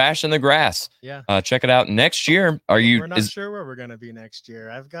Bash in the Grass. Yeah. Check it out next year. We're not sure where we're going to be next year.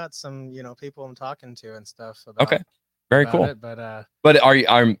 I've got some, people I'm talking to and stuff. Very cool. It, but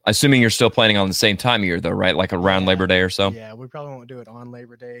I'm assuming you're still planning on the same time of year though, right? Like around Labor Day or so? Yeah, we probably won't do it on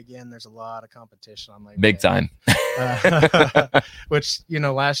Labor Day again. There's a lot of competition on Labor Big Day. time. Which,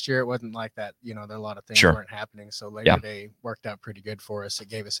 last year it wasn't like that. There are a lot of things weren't happening. So Labor Day worked out pretty good for us. It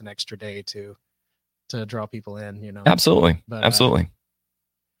gave us an extra day to draw people in, Absolutely. But, Absolutely.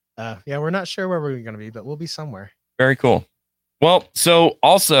 We're not sure where we're going to be, but we'll be somewhere. Very cool. Well, so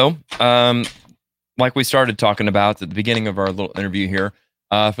also, like we started talking about at the beginning of our little interview here,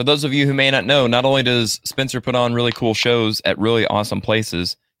 for those of you who may not know, not only does Spencer put on really cool shows at really awesome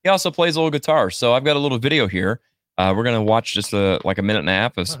places, he also plays a little guitar. So I've got a little video here. We're going to watch just like a minute and a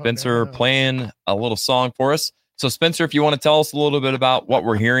half of Spencer playing a little song for us. So Spencer, if you want to tell us a little bit about what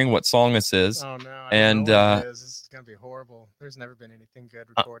we're hearing, what song this is. Oh no! I And don't know what it is. This is gonna be horrible. There's never been anything good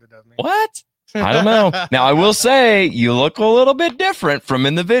recorded of me. What? I don't know. Now I will say you look a little bit different from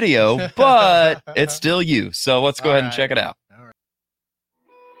in the video, but it's still you. So let's go ahead and check it out.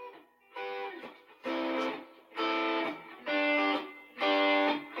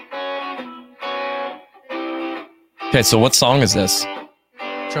 Okay, so what song is this?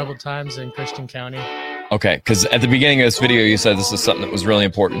 Troubled Times in Christian County. Okay, because at the beginning of this video, you said this is something that was really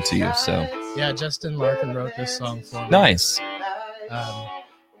important to you. So yeah, Justin Larkin wrote this song for me. Nice.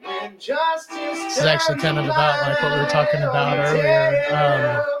 This is actually kind of about like what we were talking about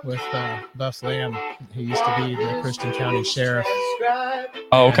earlier with Buff Lamb. He used to be the Christian County sheriff.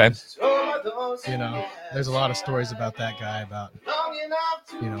 Oh, okay. And, you know, there's a lot of stories about that guy. About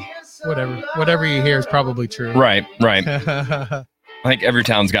whatever you hear is probably true. Right. I think every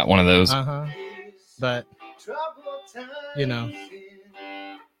town's got one of those. But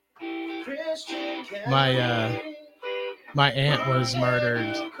my aunt was murdered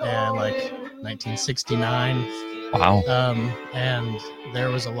in like 1969. Wow. And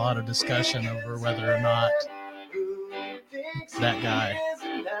there was a lot of discussion over whether or not that guy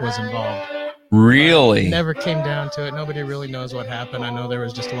was involved. Really? It never came down to it. Nobody really knows what happened. I know there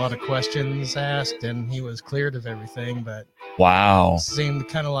was just a lot of questions asked, and he was cleared of everything, but wow, it seemed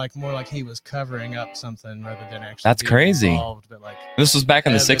kind of like more like he was covering up something rather than actually. That's crazy. Involved, but like this was back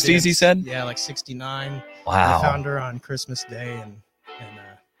in the 60s, he said? Yeah, like 69. Wow. I found her on Christmas Day, and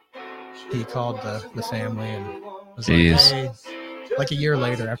he called the family and was Jeez. like, hey, like a year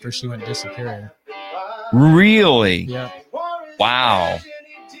later after she went disappearing. Really? Yeah. Wow.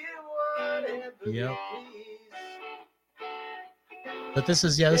 Yep. But this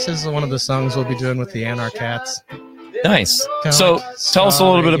is one of the songs we'll be doing with the Anarchats. Nice. Kinda So like tell us a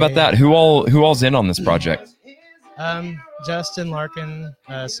little bit about that. Who all's in on this project? Justin Larkin,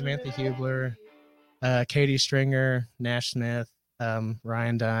 Samantha Hubler, Katie Stringer, Nash Smith,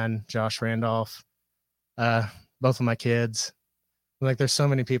 Ryan Dunn, Josh Randolph, both of my kids. Like, there's so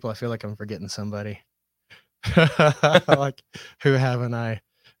many people. I feel like I'm forgetting somebody. Like, who haven't I?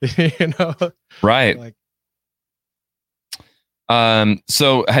 Right. Like,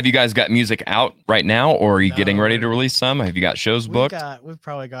 so have you guys got music out right now, or are you getting ready to release some? Have you got shows booked? We've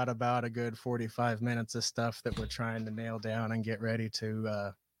probably got about a good 45 minutes of stuff that we're trying to nail down and get ready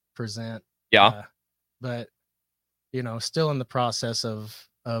to present. Yeah. But still in the process of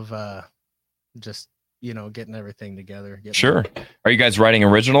just getting everything together. Sure. Are you guys writing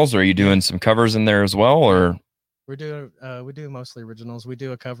originals, or are you doing some covers in there as well, or? We do mostly originals. We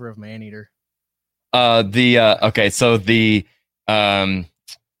do a cover of Maneater. Okay, so the Hall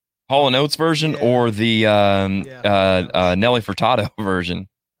 & Oates version, or the Nelly Furtado version?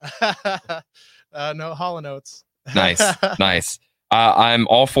 No, Hall & Oates. Nice. I'm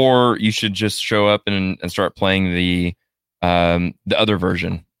all for, you should just show up and start playing the other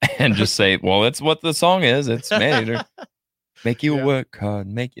version and just say, well, it's what the song is. It's Maneater. Make you work hard.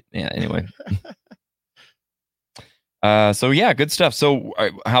 Make it. Yeah. Anyway. So yeah, good stuff. So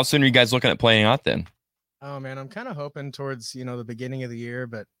how soon are you guys looking at playing out then? Oh man, I'm kind of hoping towards, the beginning of the year,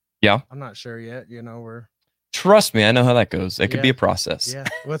 but yeah, I'm not sure yet. Trust me, I know how that goes. It could be a process. Yeah.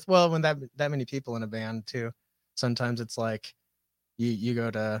 When that many people in a band too, sometimes it's like you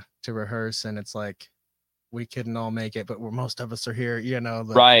go to rehearse and it's like, we couldn't all make it, but most of us are here,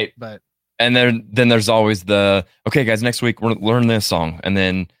 right. But and then there's always okay guys, next week we're learning this song. And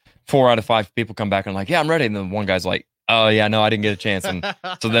then 4 out of 5 people come back and like, yeah, I'm ready. And then one guy's like, oh yeah, no, I didn't get a chance. And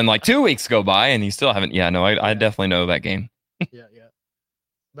so then like 2 weeks go by and you still haven't. Yeah, no, I definitely know that game. yeah.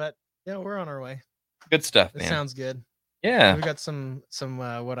 But yeah, we're on our way. Good stuff, man. It sounds good. Yeah. We got some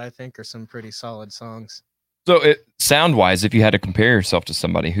what I think are some pretty solid songs. So sound wise, if you had to compare yourself to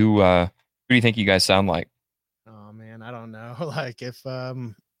somebody, who do you think you guys sound like? Oh man, I don't know. Like if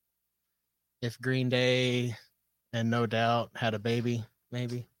Green Day and No Doubt had a baby,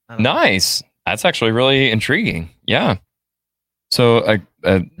 maybe. Nice. That's actually really intriguing. Yeah. So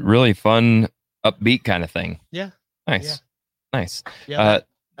a really fun, upbeat kind of thing. Yeah. Nice. Yeah. Nice. Yeah.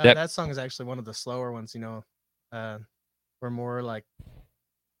 That song is actually one of the slower ones. We're more like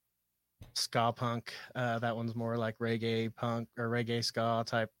ska punk. That one's more like reggae punk or reggae ska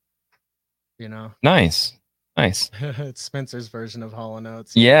type. Nice. It's Spencer's version of Hall &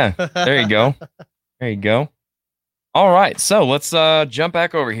 Oates. Yeah. There you go. All right, so let's jump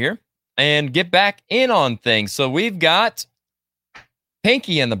back over here and get back in on things. So we've got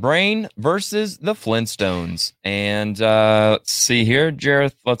Pinky and the Brain versus the Flintstones. And let's see here,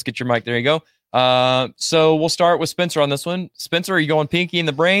 Jareth, let's get your mic. There you go. So we'll start with Spencer on this one. Spencer, are you going Pinky and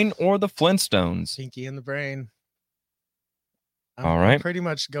the Brain or the Flintstones? Pinky and the Brain. All right. I'm pretty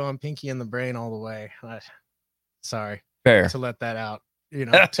much going Pinky in the Brain all the way. Sorry Fair. to let that out.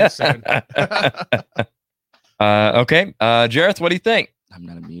 Too soon. Okay. Jareth, what do you think? I'm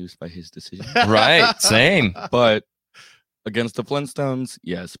not amused by his decision. Right. Same. But against the Flintstones,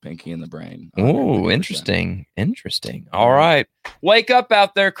 yes, Pinky in the Brain. Oh, 100%. interesting. All right. Wake up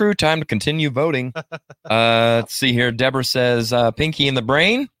out there, crew. Time to continue voting. Let's see here. Deborah says Pinky in the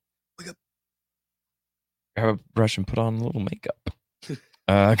Brain. Wake up. Grab a brush and put on a little makeup.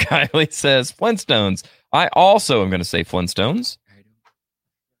 Kylie says Flintstones. I also am going to say Flintstones.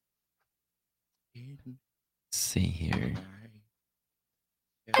 Let's see here.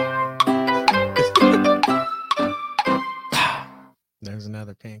 There's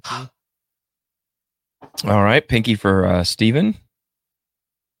another Pinky. All right. Pinky for Steven.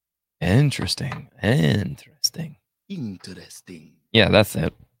 Interesting. Yeah, that's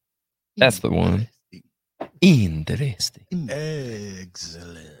it. That's the one. Interesting.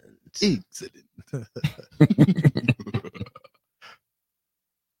 Excellent.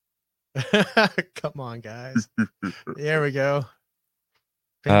 Come on, guys. There we go.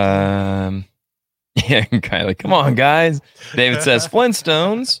 Pinky. Yeah, Kylie. Come on, guys. David says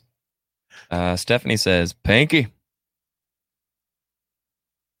Flintstones. Stephanie says Pinky.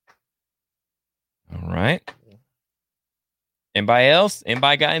 All right. Anybody else?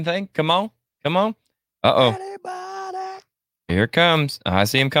 Anybody got anything? Come on. Uh-oh. Here it comes. I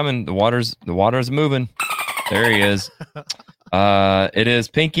see him coming. The water's moving. There he is. It is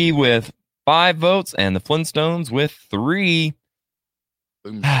Pinky with 5 votes and the Flintstones with 3.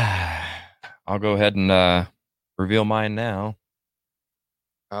 I'll go ahead and reveal mine now.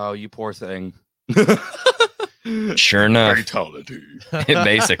 Oh, you poor thing. Sure enough. Fatality.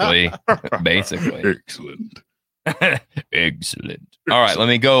 Basically. Excellent. Excellent. All right, let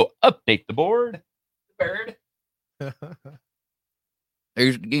me go update the board. Bird.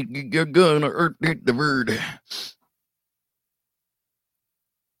 You're gonna hit the bird.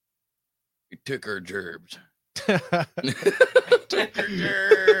 You took her gerbs. Took her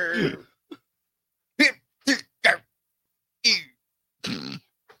gerbs.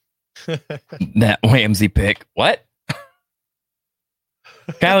 That Whamsy pick. What?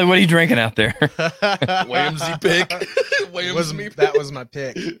 Kylie, what are you drinking out there? Whamsy pick. That was my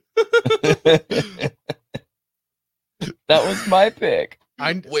pick. That was my pick.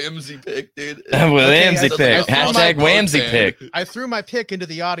 Whamsy pick, dude. Whamsy pick. Hashtag Whamsy pick. I threw my pick into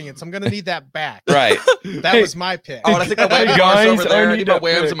the audience. I'm gonna need that back. Right. That was my pick. Oh, and I think I went Guys, over there. I I need need my that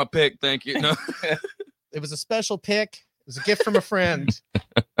whams pick. and my pick. Thank you. No. It was a special pick. It was a gift from a friend.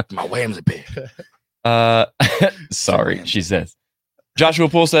 My whamsy pick. Sorry, she says. Joshua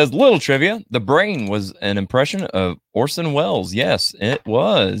Poole says, little trivia. The Brain was an impression of Orson Welles. Yes, it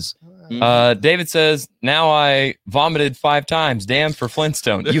was. David says, now I vomited 5 times. Damn for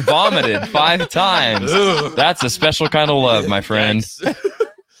Flintstone. You vomited 5 times. That's a special kind of love, my friend.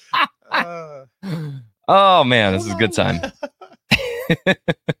 Oh, man, this is a good time.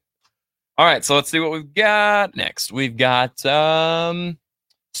 All right, so let's see what we've got next. We've got Scooby-Doo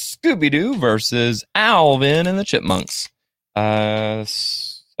versus Alvin and the Chipmunks.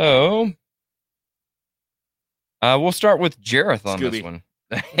 So we'll start with Jareth on this one.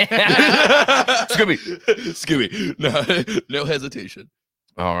 Scooby. No hesitation.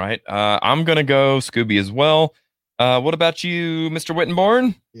 All right. I'm going to go Scooby as well. What about you, Mr.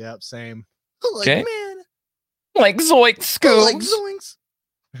 Wittenborn? Yep, same. Okay. Like Zoink Scoobs. Like zoinks.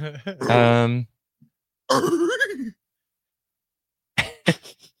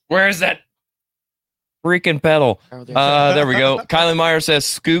 Where's that freaking pedal? There we go. Kylie Meyer says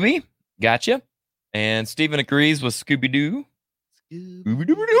Scooby. Gotcha. And Steven agrees with Scooby-Doo.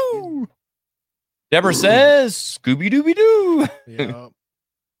 Scooby-Doo. Deborah says Scooby-Dooby-Doo. Yep.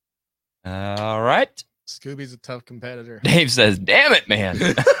 All right. Scooby's a tough competitor. Dave says, damn it, man.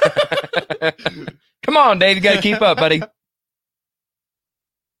 Come on, Dave. You got to keep up, buddy.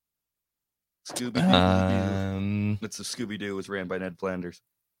 Scooby-Doo. It's a Scooby-Doo. Was ran by Ned Flanders.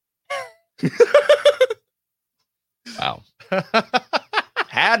 Wow.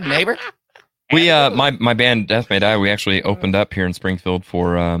 Had neighbor. We my band Death May Die, we actually opened up here in Springfield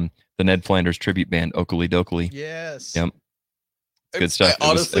for the Ned Flanders tribute band Oakley Dokley. Yes. Yep. Good stuff. I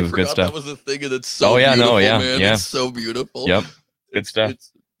honestly it was good forgot stuff. that was a thing, and it's so beautiful, man. Yeah. It's so beautiful. Yep. Good stuff.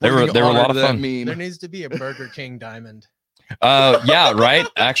 They What were an a honor lot of that fun. meme. There needs to be a Burger King diamond. Yeah, right.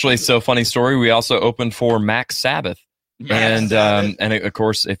 Actually, so funny story. We also opened for Max Sabbath. And of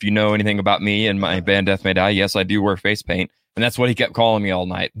course, if you know anything about me and my band Death May Die, yes, I do wear face paint. And that's what he kept calling me all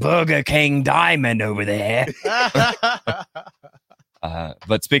night. Burger King Diamond over there.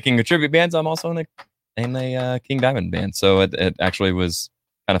 But speaking of tribute bands, I'm also in in a King Diamond band. So it actually was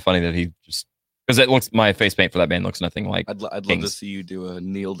kind of funny that he just because it looks my face paint for that band looks nothing like. I'd love to see you do a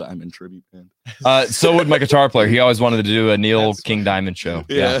Neil Diamond tribute band. So would my guitar player. He always wanted to do a Neil King Diamond show.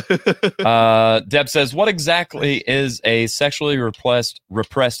 Yeah. Deb says, "What exactly is a sexually repressed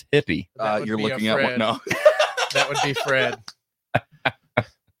hippie?" You're looking at one. No, that would be Fred.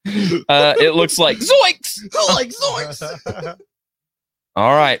 It looks like zoinks. Like zoinks.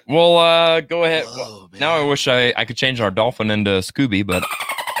 All right. Well, go ahead. Now I wish I could change our dolphin into Scooby, but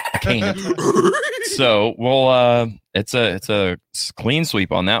I can't. So it's a clean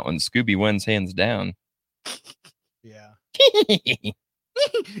sweep on that one. Scooby wins hands down. Yeah.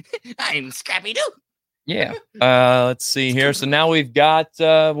 I'm Scrappy Doo. Yeah. Let's see here. So now we've got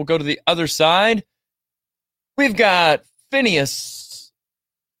we'll go to the other side. We've got Phineas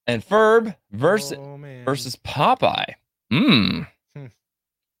and Ferb versus Popeye.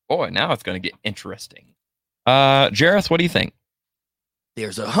 Boy, now it's going to get interesting. Jareth, what do you think?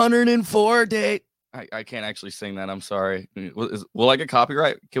 There's 104 days. I can't actually sing that. I'm sorry. Will I get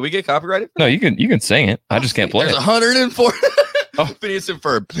copyright? Can we get copyrighted? No, you can sing it. I just can't play There's it. 104. Phineas and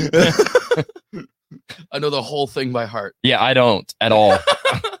Ferb. I know the whole thing by heart. Yeah, I don't at all.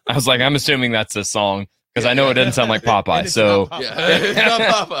 I was like, I'm assuming that's a song because I know it doesn't sound like Popeye. So it's not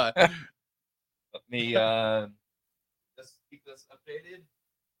Popeye. Let me just keep this updated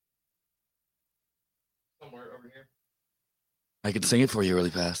somewhere over here. I can sing it for you really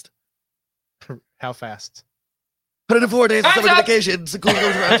fast. How fast? 104 days of summer vacation. The cool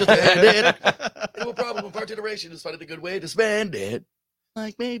goes around just to end it. No problem of our generation is finding a good way to spend it.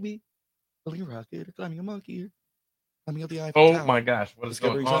 Like maybe building a rocket or climbing a monkey or climbing up the Eiffel Oh Tower. my gosh, what is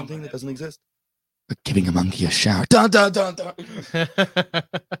going Discovering on? something that doesn't exist. Or giving a monkey a shower. Dun dun dun dun.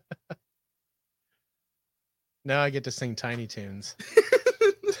 Now I get to sing Tiny Toons.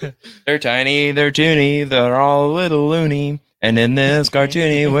 They're tiny, they're toony, they're all a little loony. And in this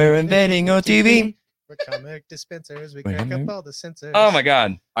cartoony, we're invading OTV. We're comic dispensers. We crack up all the sensors. Oh my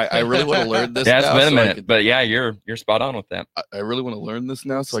God. I really want to learn this. Yeah, it's now been a so I minute, can- but yeah, you're spot on with that. I really want to learn this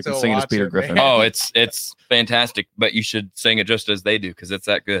now so I can Still sing it as watch Peter it, Griffin. man. Oh, it's fantastic, but you should sing it just as they do because it's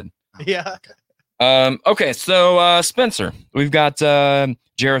that good. Yeah. Okay, so Spencer, we've got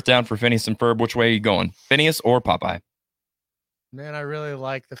Jareth down for Phineas and Ferb. Which way are you going, Phineas or Popeye? Man, I really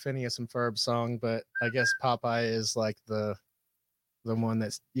like the Phineas and Ferb song, but I guess Popeye is like the one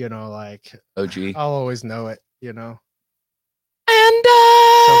that's, like OG. I'll always know it, And I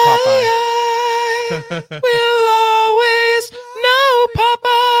will always know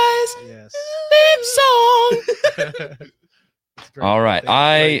Popeye's Yes. theme song. All right,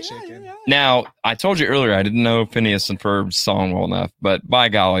 now I told you earlier I didn't know Phineas and Ferb's song well enough, but by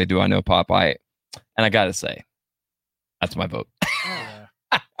golly, do I know Popeye? And I gotta say, that's my vote.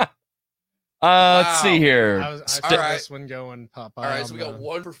 Let's see here. I feel this one going Popeye. All right, so we got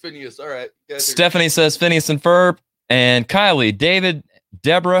one for Phineas. All right. Stephanie says Phineas and Ferb, and Kylie, David,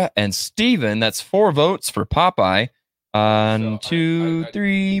 Deborah, and Steven. That's 4 votes for Popeye. 2,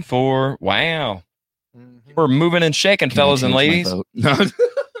 3, 4. Wow. We're moving and shaking, fellas and ladies.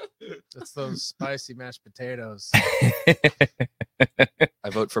 It's those spicy mashed potatoes. I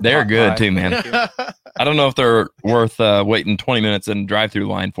vote for They're Popeye. good too, man. I don't know if they're worth waiting 20 minutes in drive-through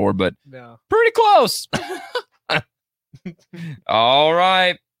line for, but No. pretty close. All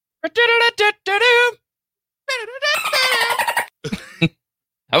right. That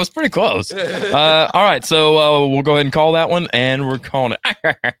was pretty close. All right, so we'll go ahead and call that one, and we're calling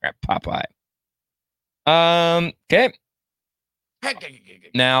it Popeye. Okay.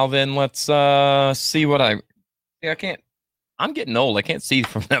 Now then, let's see what I can't. I'm getting old. I can't see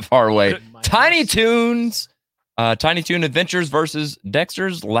from that far away. Tiny Toons, Tiny Toon Adventures versus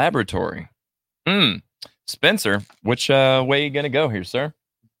Dexter's Laboratory. Spencer, which way you gonna go here, sir?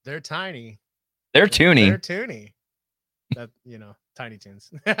 They're tiny. They're toony. They're toony. That Tiny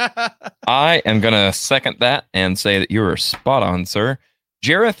Toons. I am gonna second that and say that you are spot on, sir.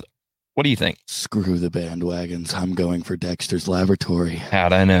 Jareth, what do you think? Screw the bandwagons. I'm going for Dexter's Laboratory.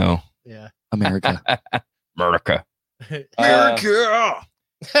 How'd I know? Yeah. America. America. America. We can't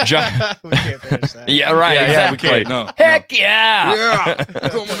finish that. Yeah, right. Yeah, exactly. we could. No. Heck yeah.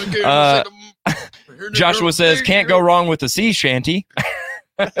 Joshua says, can't go wrong with the sea shanty.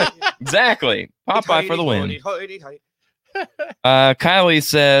 Exactly. Popeye for the win. Kylie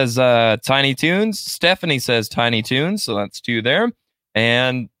says Tiny Toons. Stephanie says Tiny Toons. So that's 2 there.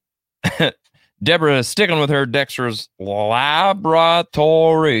 And Deborah is sticking with her Dexter's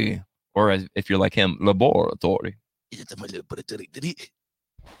Laboratory. Or if you're like him, Laboratory.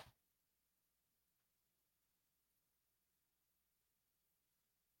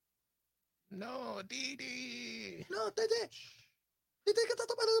 No, Didi. No, Didi.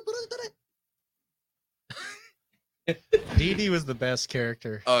 Didi was the best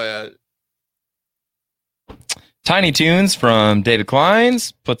character. Oh, yeah. Tiny Toons from David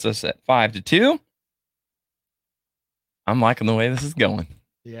Kleins puts us at 5-2. I'm liking the way this is going.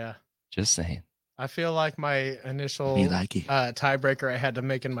 Yeah. Just saying. I feel like my initial tiebreaker I had to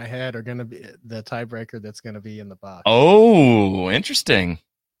make in my head are going to be the tiebreaker that's going to be in the box. Oh, interesting.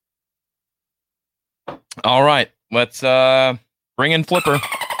 All right. Let's bring in Flipper.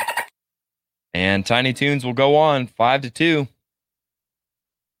 And Tiny Toons will go on 5-2.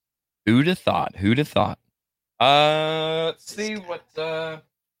 Who'd have thought? Who'd have thought? Let's see what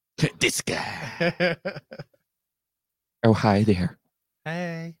this guy. Oh, hi there.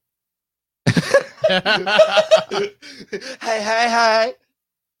 Hey. Hey.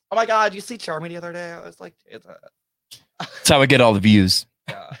 Oh my God, you see Charmy the other day? I was like, that's how I get all the views.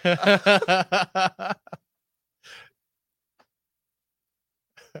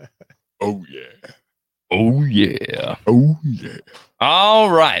 Oh yeah. Oh yeah. Oh yeah. All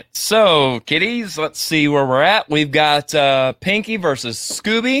right. So, kiddies, let's see where we're at. We've got Pinky versus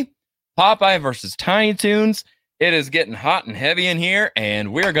Scooby, Popeye versus Tiny Toons. It is getting hot and heavy in here,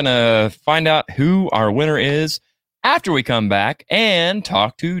 and we're going to find out who our winner is after we come back and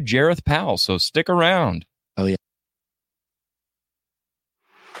talk to Jareth Powell. So stick around. Oh, yeah.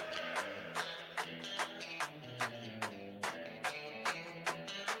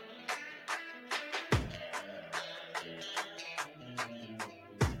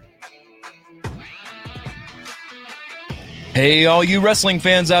 Hey, all you wrestling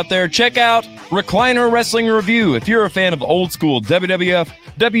fans out there, check out Recliner Wrestling Review. If you're a fan of old school WWF,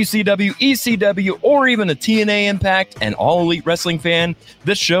 WCW, ECW, or even a TNA Impact and All Elite Wrestling fan,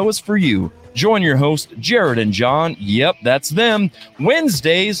 this show is for you. Join your host, Jared and John. Yep, that's them.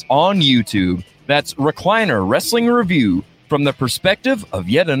 Wednesdays on YouTube. That's Recliner Wrestling Review from the perspective of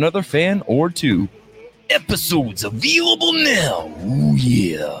yet another fan or two. Episodes available now. Ooh,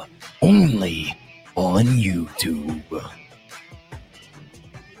 yeah. Only on YouTube.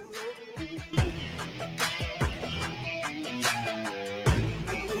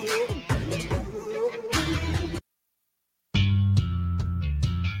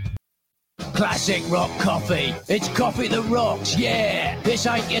 Classic rock coffee. It's coffee that rocks, yeah. This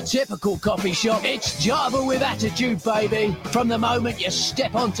ain't your typical coffee shop. It's Java with attitude, baby. From the moment you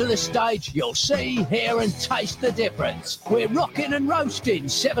step onto the stage, you'll see, hear and taste the difference. We're rocking and roasting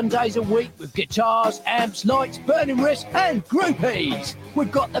 7 days a week with guitars, amps, lights, burning wrists and groupies.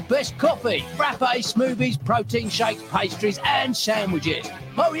 We've got the best coffee, frappes, smoothies, protein shakes, pastries and sandwiches.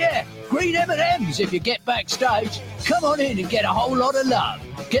 Oh yeah, green M&Ms if you get backstage. Come on in and get a whole lot of love.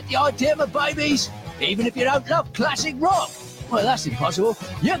 Get the idea, my babies? Even if you don't love classic rock. Well, that's impossible.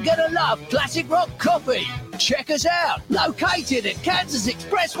 You're gonna love classic rock coffee. Check us out. Located at Kansas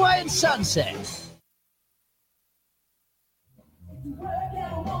Expressway and Sunset.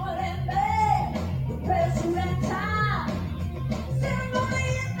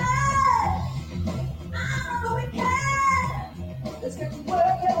 Let's get to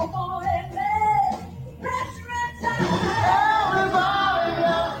work every morning, man. Everybody have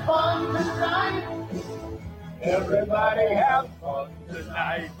fun tonight. Everybody have fun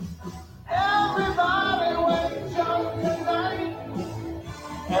tonight. Everybody wake up tonight.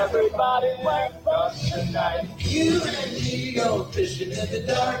 Everybody wake up tonight. You and me go fishing in the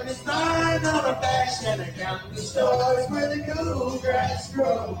darkness night on a back center, counting the stars where the cool grass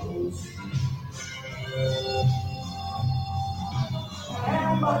grows.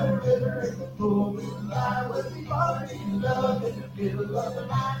 And by the river in the pool, we lie with the body in love in the middle of the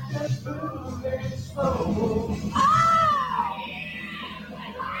night, just moving slow.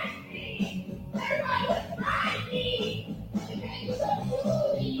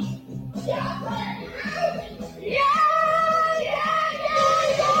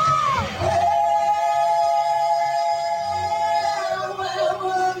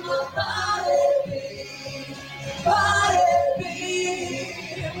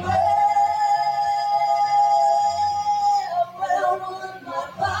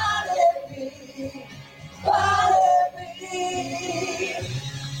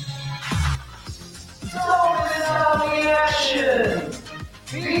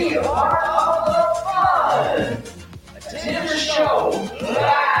 Be a part of the fun. Attend the show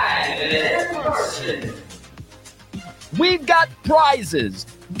live and in person. We've got prizes,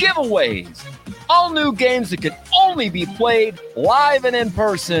 giveaways, all new games that can only be played live and in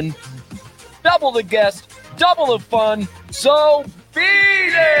person. Double the guests, double the fun, so be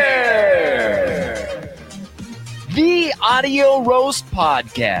there! The Audio Roast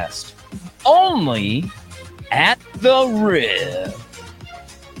Podcast. only at the Rib.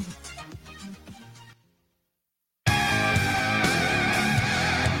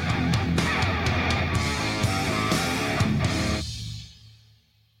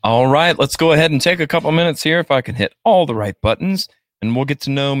 All right, let's go ahead and take a couple minutes here if I can hit all the right buttons, and we'll get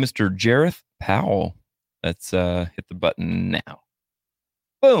to know Mr. Jareth Powell. Let's hit the button now.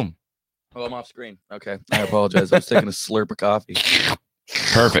 Boom. Oh, I'm off screen. Okay, I apologize. I was taking a slurp of coffee.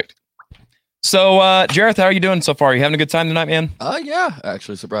 Perfect. So, Jareth, how are you doing so far? You having a good time tonight, man? Yeah,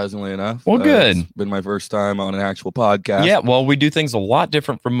 actually, surprisingly enough. Well, good. It's been my first time on an actual podcast. Yeah, well, we do things a lot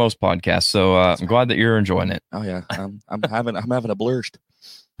different from most podcasts, so I'm glad that you're enjoying it. Oh yeah, I'm having a blurst.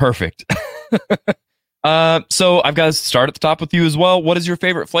 Perfect. So I've got to start at the top with you as well. What is your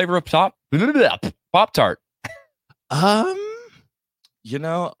favorite flavor of Pop-Tart? You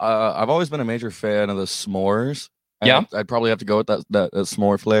know, I've always been a major fan of the s'mores. Yeah, I'd probably have to go with that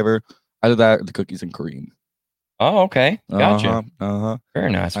s'more flavor. Either that or the cookies and cream. Oh, okay. Gotcha. Very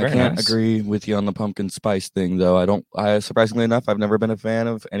nice. I can't agree with you on the pumpkin spice thing, though. Surprisingly enough, I've never been a fan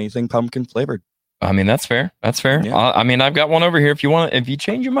of anything pumpkin flavored. I mean, that's fair. That's fair. Yeah. I mean, I've got one over here. If you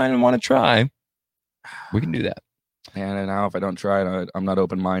change your mind and want to try, we can do that. And now if I don't try it, I'm not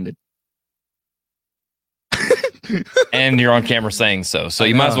open-minded. And you're on camera saying so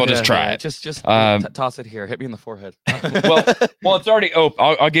you might as well just try it. Just toss it here. Hit me in the forehead. well, it's already open.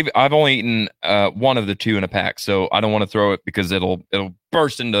 I'll give you. I've only eaten one of the two in a pack, so I don't want to throw it because it'll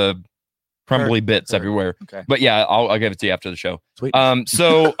burst into crumbly bits everywhere. Okay. But yeah, I'll give it to you after the show. Sweet.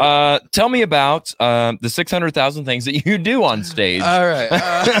 So tell me about the 600,000 things that you do on stage. All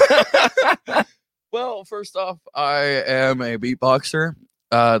right. Well, first off, I am a beatboxer.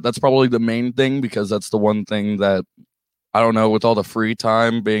 That's probably the main thing because that's the one thing that, I don't know, with all the free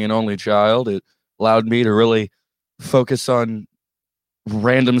time, being an only child, it allowed me to really focus on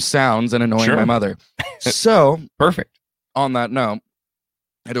random sounds and annoying my mother. So, perfect. On that note,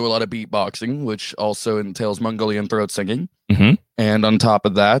 I do a lot of beatboxing, which also entails Mongolian throat singing. Mm-hmm. And on top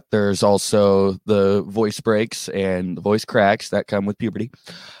of that, there's also the voice breaks and the voice cracks that come with puberty.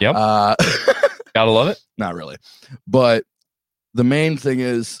 Yep. Gotta love it. Not really. But the main thing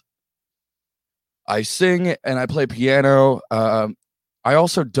is I sing and I play piano. I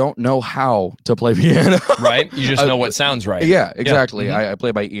also don't know how to play piano. Right? You just know what sounds right. Yeah, exactly. Yeah. Mm-hmm. I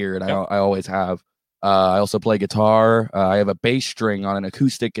play by ear, and I always have. I also play guitar. I have a bass string on an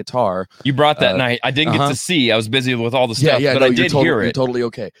acoustic guitar. You brought that night. I didn't get to see. I was busy with all the stuff, but I did hear it. You're totally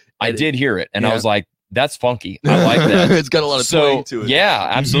okay. I did hear it, and I was like, that's funky. I like that. It's got a lot of twang to it. Yeah,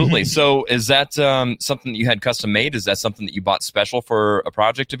 absolutely. So is that something that you had custom made? Is that something that you bought special for a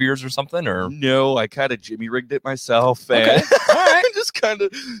project of yours or something? Or no, I kind of Jimmy rigged it myself. Okay. All right. Just kind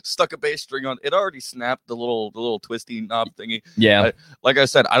of stuck a bass string on. It already snapped the little twisty knob thingy. Yeah. Like I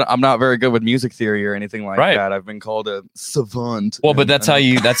said, I'm not very good with music theory or anything like that. I've been called a savant. Well, but that's how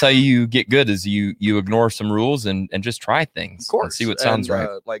you get good is you ignore some rules and just try things. Of course. And see what sounds right.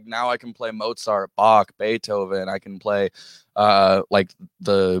 Like now I can play Mozart, Bach, Beethoven. I can play like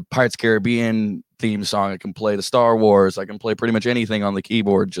the Pirates Caribbean theme song. I can play the Star Wars. I can play pretty much anything on the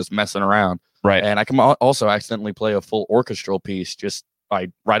keyboard, just messing around. Right. And I can also accidentally play a full orchestral piece just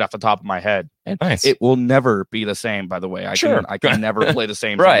right off the top of my head. And it will never be the same, by the way. I can never play the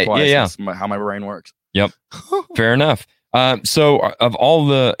same thing twice. Yeah. That's how my brain works. Yep. Fair enough. So of all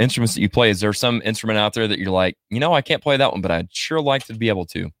the instruments that you play, is there some instrument out there that you're like, I can't play that one, but I'd sure like to be able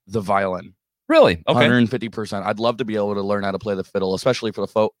to? The violin. Really? Okay. 150%. I'd love to be able to learn how to play the fiddle, especially for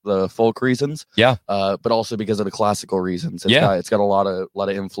the folk reasons. Yeah. But also because of the classical reasons. It's got a lot of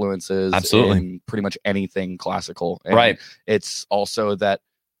influences. Absolutely. In pretty much anything classical. And right. It's also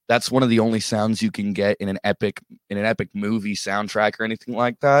that's one of the only sounds you can get in an epic movie soundtrack or anything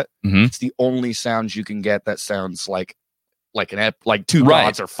like that. Mm-hmm. It's the only sounds you can get that sounds like two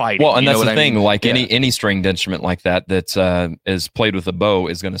gods are fighting. Well, and that's the thing. Like any stringed instrument like that is played with a bow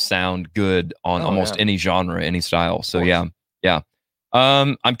is going to sound good on almost any genre, any style. So yeah.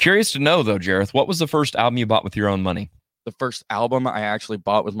 I'm curious to know though, Jareth, what was the first album you bought with your own money? The first album I actually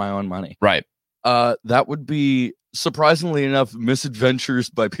bought with my own money. Right. That would be, surprisingly enough, Misadventures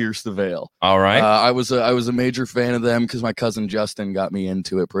by Pierce the Veil. All right. I was a major fan of them because my cousin Justin got me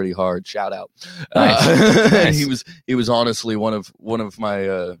into it pretty hard. Shout out. Nice. He was honestly one of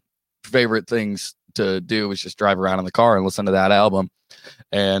my favorite things to do was just drive around in the car and listen to that album.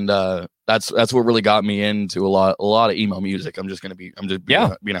 And that's what really got me into a lot of emo music. I'm just being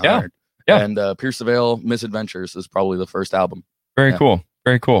hard. Yeah. And Pierce the Veil, Misadventures is probably the first album. Very cool.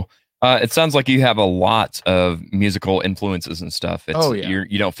 Very cool. It sounds like you have a lot of musical influences and stuff.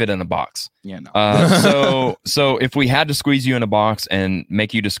 You don't fit in a box. Yeah, no. So if we had to squeeze you in a box and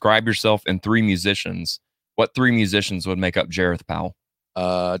make you describe yourself in 3 musicians, what 3 musicians would make up Jareth Powell?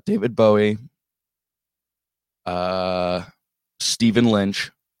 David Bowie, Stephen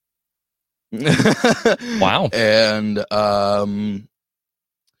Lynch. Wow. And I'm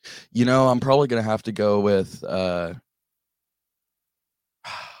probably gonna have to go with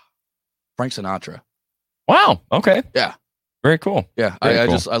Frank Sinatra. Wow. Okay. Yeah. Very cool. Yeah.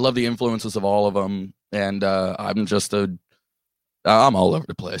 I love the influences of all of them, and I'm all over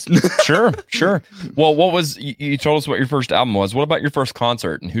the place. Sure. Well, what was you told us what your first album was? What about your first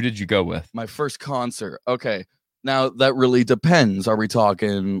concert, and who did you go with? My first concert. Okay. Now that really depends. Are we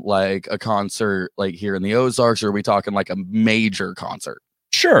talking like a concert like here in the Ozarks, or are we talking like a major concert?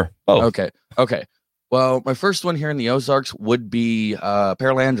 Sure. Oh. Okay. Well, my first one here in the Ozarks would be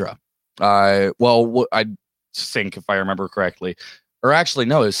Paralandra. I think, if I remember correctly, or actually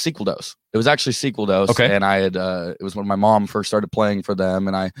no, it was Sequel Dose. It was actually Sequel Dose. Okay. And I had it was when my mom first started playing for them,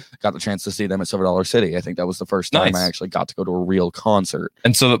 and I got the chance to see them at $7 City. I think that was the first time I actually got to go to a real concert.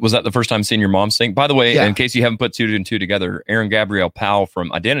 And so was that the first time seeing your mom sing? By the way, in case you haven't put 2 and 2 together, Erin Gabrielle Powell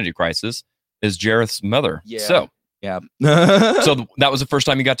from Identity Crisis is Jareth's mother. Yeah. So that was the first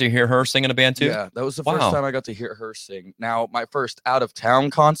time you got to hear her sing in a band too? Yeah, that was the first time I got to hear her sing. Now, my first out-of-town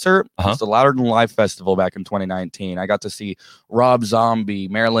concert was the Louderton Live Festival back in 2019. I got to see Rob Zombie,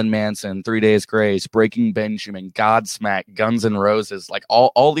 Marilyn Manson, 3 Days Grace, Breaking Benjamin, Godsmack, Guns N' Roses, like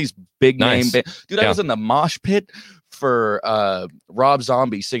all these big name bands. Dude, I was in the mosh pit for Rob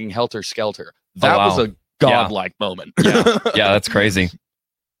Zombie singing Helter Skelter. That was a godlike moment. Yeah, that's crazy.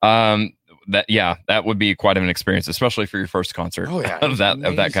 That would be quite of an experience, especially for your first concert of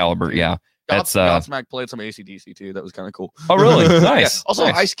that caliber. Yeah. Godsmack played some AC/DC too. That was kind of cool. Oh, really? Nice. Yeah. Also,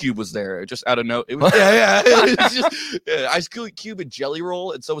 nice. Ice Cube was there. Just out of note. It was it was just Ice Cube and Jelly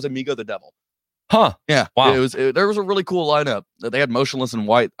Roll, and so was Amigo the Devil. Huh. Yeah. Wow. There was a really cool lineup. They had Motionless in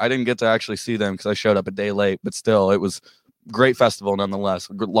White. I didn't get to actually see them because I showed up a day late, but still, it was a great festival nonetheless.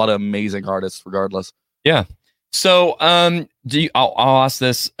 A lot of amazing artists, regardless. Yeah. So, I'll ask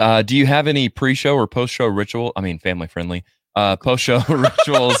this. Do you have any pre-show or post-show ritual? I mean, family-friendly post-show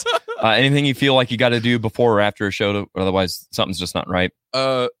rituals. Anything you feel like you got to do before or after a show, otherwise something's just not right?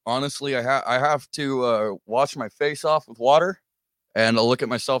 Honestly, I have to wash my face off with water, and I'll look at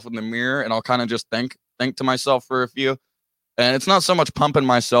myself in the mirror, and I'll kind of just think to myself for a few. And it's not so much pumping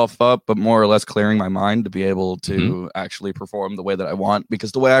myself up, but more or less clearing my mind to be able to actually perform the way that I want.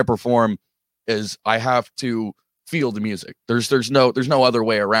 Because the way I perform is I have to feel the music. There's no other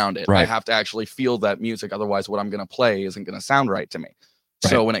way around it. Right. I have to actually feel that music. Otherwise, what I'm going to play isn't going to sound right to me.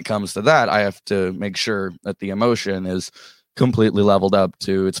 Right. So when it comes to that, I have to make sure that the emotion is completely leveled up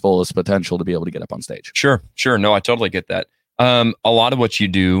to its fullest potential to be able to get up on stage. Sure. No, I totally get that. A lot of what you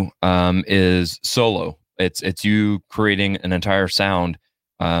do is solo. It's you creating an entire sound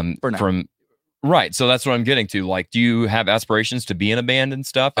from. Right. So that's what I'm getting to. Like, do you have aspirations to be in a band and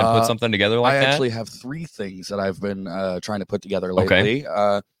stuff and put something together like that? I actually have 3 things that I've been trying to put together lately.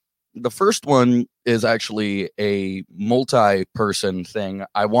 Okay. The first one is actually a multi-person thing.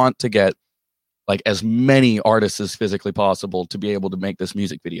 I want to get like as many artists as physically possible to be able to make this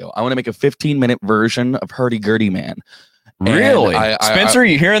music video. I want to make a 15-minute version of Hurdy Gurdy Man. Really? Spencer,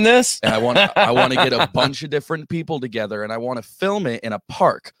 you hearing this? And I want to get a bunch of different people together, and I want to film it in a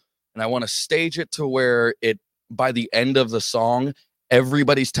park. And I want to stage it to where by the end of the song,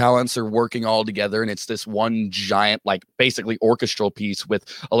 everybody's talents are working all together. And it's this one giant, like basically orchestral piece with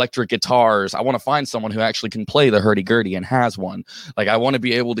electric guitars. I want to find someone who actually can play the hurdy-gurdy and has one. Like, I want to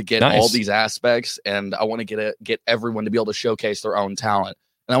be able to get all these aspects, and I want to get everyone to be able to showcase their own talent.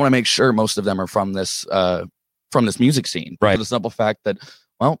 And I want to make sure most of them are from this music scene. Right. For the simple fact that,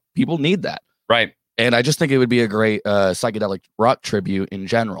 well, people need that. Right. And I just think it would be a great psychedelic rock tribute in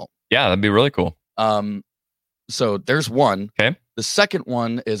general. Yeah, that'd be really cool. So there's one. Okay. The second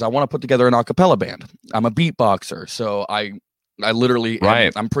one is I want to put together an a cappella band. I'm a beatboxer, so I literally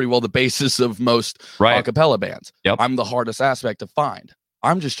I'm pretty well the basis of most a cappella bands. Yep. I'm the hardest aspect to find.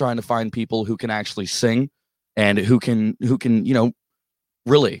 I'm just trying to find people who can actually sing and who can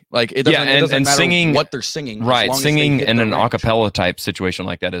really like it doesn't matter singing what they're singing. Right. Singing in an a cappella type situation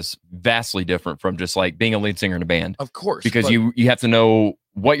like that is vastly different from just like being a lead singer in a band. Of course. Because you have to know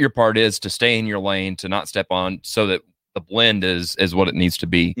what your part is to stay in your lane, to not step on, so that the blend is what it needs to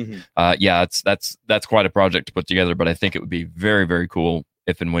be. Mm-hmm. That's quite a project to put together, but I think it would be very, very cool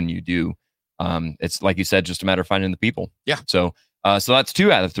if and when you do. It's like you said, just a matter of finding the people. Yeah. So that's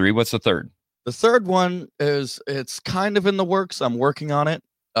 2 out of 3. What's the third? The third one it's kind of in the works. I'm working on it.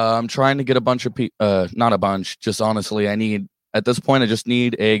 I'm trying to get a bunch of people, not a bunch, just honestly, at this point, I just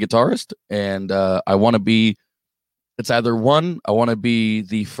need a guitarist, and I want to be, it's either one, I want to be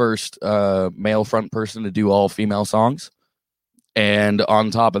the first male front person to do all female songs. And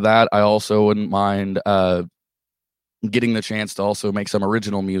on top of that, I also wouldn't mind getting the chance to also make some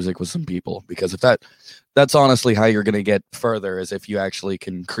original music with some people, because if that's honestly how you're going to get further, is if you actually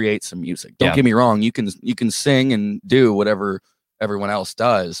can create some music. Don't get me wrong, you can sing and do whatever everyone else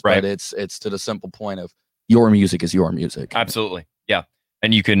does, but it's to the simple point of your music is your music. Absolutely. Yeah.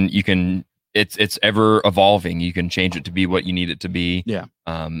 And you can it's ever evolving. You can change it to be what you need it to be. Yeah.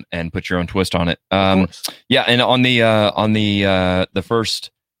 And put your own twist on it. Yeah. And on the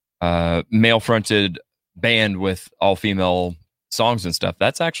first male fronted band with all female songs and stuff,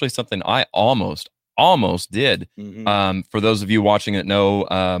 that's actually something I almost did. For those of you watching that know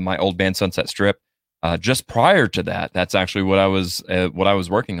my old band Sunset Strip, just prior to that, that's actually what I was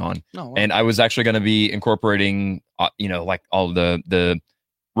working on. Oh, wow. And I was actually going to be incorporating like all the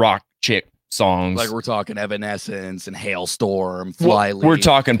rock chick songs, like we're talking Evanescence and Hailstorm, Flyleaf. We're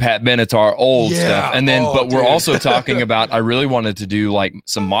talking Pat Benatar, old stuff, and then we're also talking about, I really wanted to do like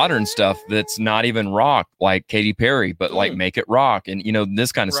some modern stuff that's not even rock, like Katy Perry, but like make it rock, and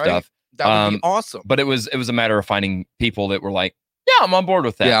this kind of stuff. That would be awesome. But it was a matter of finding people that were like, yeah, I'm on board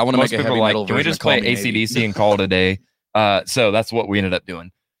with that. Yeah, I want to make a heavy metal can we just play AC/DC and call it a day? So that's what we ended up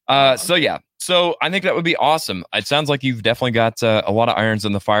doing. So I think that would be awesome. It sounds like you've definitely got a lot of irons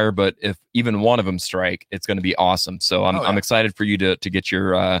in the fire, but if even one of them strike, it's going to be awesome. So I'm excited for you to get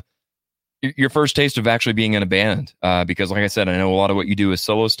your first taste of actually being in a band, because like I said, I know a lot of what you do is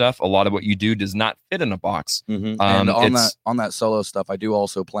solo stuff. A lot of what you do does not fit in a box. And on that solo stuff, I do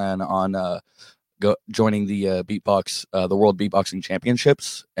also plan on joining the the World Beatboxing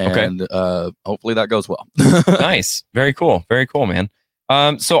Championships, and hopefully that goes well. Nice, very cool, man.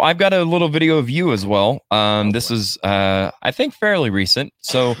 So I've got a little video of you as well. This is, I think, fairly recent.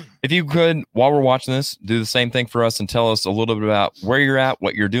 So if you could, while we're watching this, do the same thing for us and tell us a little bit about where you're at,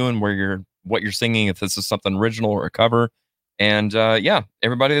 what you're doing, what you're singing, if this is something original or a cover. And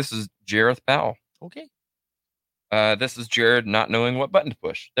everybody, this is Jareth Powell. Okay. This is Jared not knowing what button to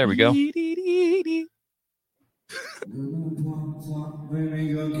push. There we go. It's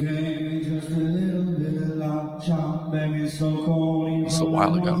a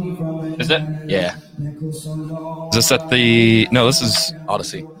while ago. Is it? Yeah. Is this at the... No, this is...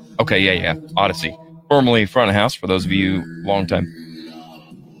 Odyssey. Okay, yeah. Odyssey. Formerly Front of House, for those of you long time.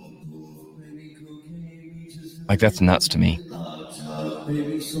 Like, that's nuts to me.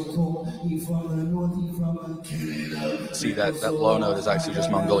 See, that low note is actually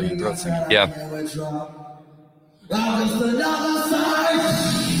just Mongolian throat singing. Yeah.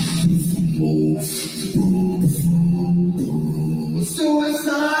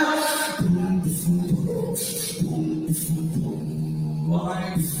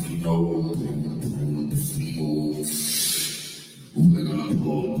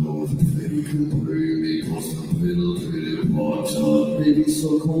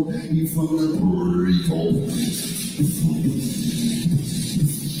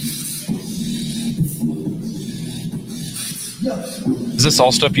 Is this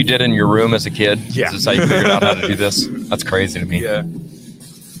all stuff you did in your room as a kid? Yeah. Is this how you figured out how to do this? That's crazy to me. Yeah.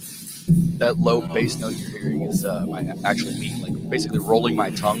 That low bass note you're hearing is actually me, like basically rolling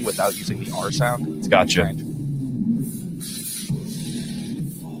my tongue without using the R sound. It's Gotcha. strange.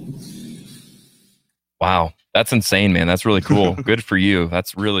 Wow. That's insane, man. That's really cool. Good for you.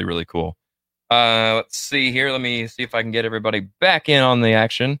 That's really, really cool. Let's see here. Let me see if I can get everybody back in on the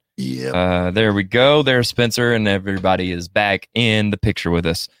action. Yeah. There we go. There's Spencer, and everybody is back in the picture with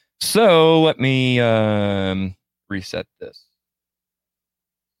us. So let me reset this.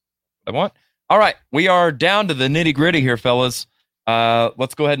 I want. All right. We are down to the nitty gritty here, fellas.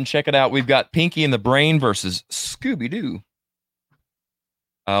 Let's go ahead and check it out. We've got Pinky and the Brain versus Scooby-Doo.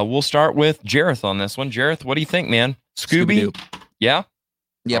 We'll start with Jareth on this one. Jareth, what do you think, man? Scooby? Yeah?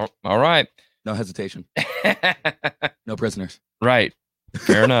 Yep. All right. No hesitation. No prisoners. Right.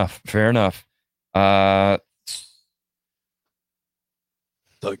 Fair enough. Fair enough. Like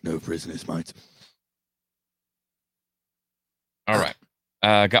no prisoners, mate. All right.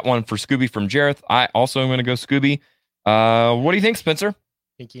 Got one for Scooby from Jareth. I also am going to go Scooby. What do you think, Spencer?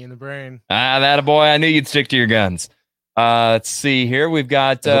 Pinky in the Brain. That a boy. I knew you'd stick to your guns. Let's see here. We've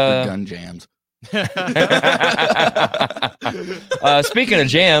got gun jams. Speaking of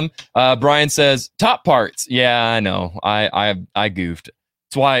jam, Brian says top parts. Yeah, I know. I goofed.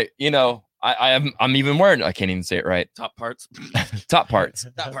 That's why, I'm even wearing. I can't even say it right. Top parts. Top parts.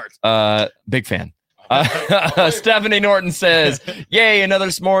 Top parts. Big fan. Stephanie Norton says, "Yay, another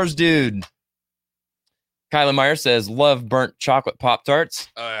s'mores dude." Kyla Meyer says, "Love burnt chocolate Pop-Tarts."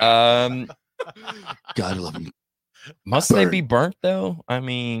 Gotta love them. Must they be burnt though? I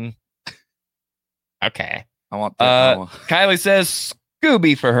mean, okay. I want that. Kylie says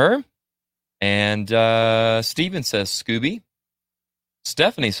Scooby for her. And Steven says Scooby.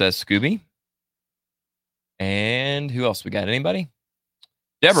 Stephanie says Scooby. And who else we got? Anybody?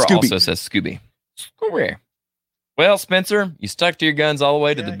 Deborah Scooby. also says Scooby. Scooby. Well, Spencer, you stuck to your guns all the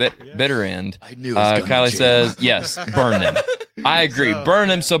way to the bitter end. I knew it was gonna Kylie jam. says, yes, burn them. I agree. Burn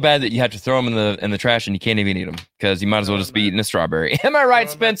them so bad that you have to throw them in the trash and you can't even eat them because you might as well just be eating a strawberry. Am I right,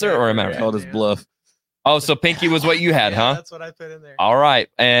 Spencer, or am I right? Called his bluff. Oh, so Pinky was what you had, huh? That's what I put in there. All right,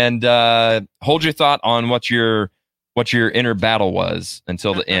 and hold your thought on what your inner battle was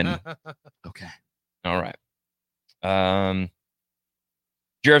until the end. Okay. All right.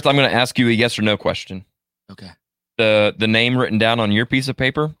 Jareth, I'm going to ask you a yes or no question. Okay. The name written down on your piece of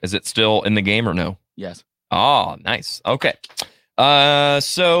paper, is it still in the game or no? Yes. Oh, nice. Okay.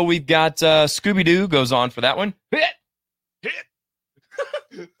 So we've got Scooby-Doo goes on for that one.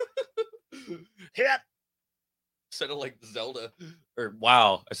 Hit. Sounded like Zelda. Or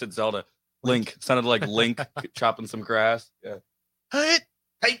wow, I said Zelda. Link. Sounded like Link chopping some grass. Yeah. Hit.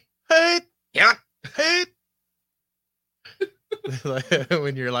 Yeah. Hit.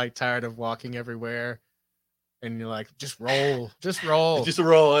 When you're like tired of walking everywhere and you're like, just roll. Just roll,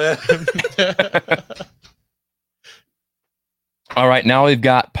 yeah. All right, now we've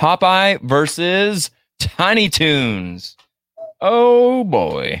got Popeye versus Tiny Toons. Oh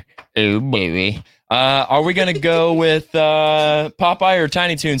boy. Oh baby. Are we gonna go with Popeye or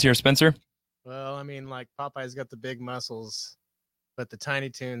Tiny Toons here, Spencer? Well, I mean, like Popeye's got the big muscles, but the Tiny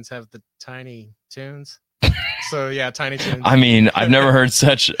Toons have the tiny tunes. So yeah, Tiny Toons. I mean, I've never heard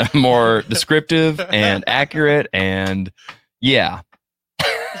such a more descriptive and accurate and yeah.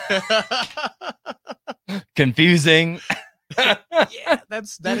 Confusing. Yeah,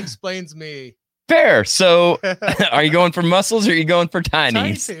 that explains me. Fair. So are you going for muscles or are you going for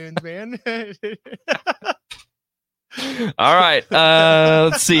Tiny tinies? Toons, man. All right.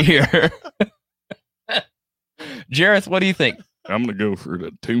 Let's see here. Jareth, what do you think? I'm gonna go for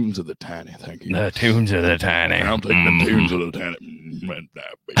the tunes of the tiny. Thank you. The tunes of the tiny. I'll take the tunes of the tiny.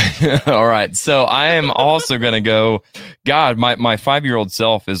 All right. So I am also going to go. God, my 5-year-old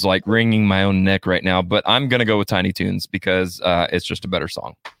self is like wringing my own neck right now, but I'm going to go with Tiny Toons because it's just a better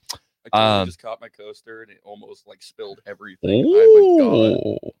song. I totally just caught my coaster and it almost like spilled everything.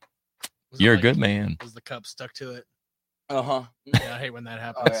 Oh, you're a good man. Was the cup stuck to it? Uh-huh. Yeah, I hate when that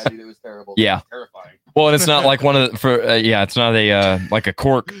happens. Oh, yeah, dude, it was terrible. Yeah. It was terrifying. Well, and it's not like one of the, it's not a like a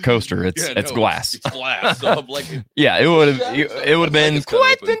cork coaster. It's glass. It's glass. So I'm like, yeah, it would have been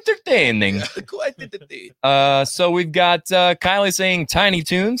quite entertaining. Quite entertaining. So we've got Kylie saying Tiny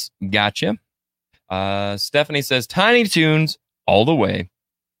Toons. Gotcha. Stephanie says Tiny Toons all the way.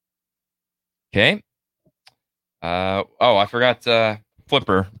 Okay. I forgot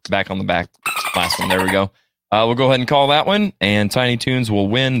Flipper back on the back. Last one. There we go. We'll go ahead and call that one, and Tiny Toons will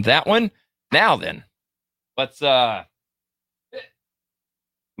win that one. Now then, let's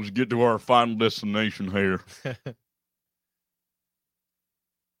get to our final destination here.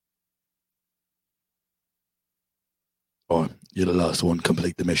 Oh, you're the last one.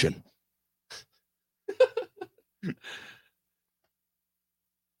 Complete the mission.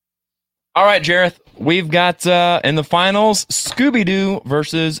 All right, Jareth. We've got in the finals Scooby-Doo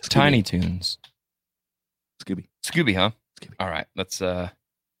versus Tiny Toons. Scooby, huh? Scooby. All right, let's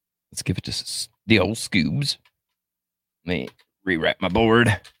give it to the old Scoobs. Let me rewrite my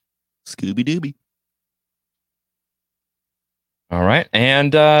board. Scooby Dooby. All right,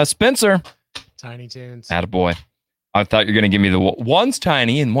 and Spencer. Tiny Toons. Attaboy. I thought you were going to give me the one's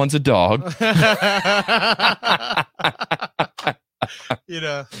tiny and one's a dog. You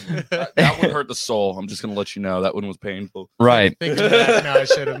know, that one hurt the soul. I'm just going to let you know that one was painful. Right. Thinking back now, I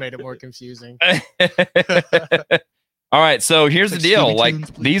should have made it more confusing. All right, so here's the deal. Like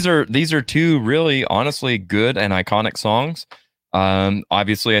these are two really, honestly good and iconic songs.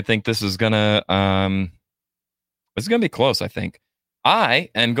 Obviously, I think this is gonna be close. I think I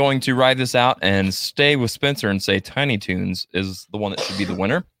am going to ride this out and stay with Spencer and say Tiny Toons is the one that should be the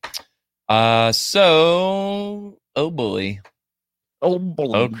winner. So oh boy.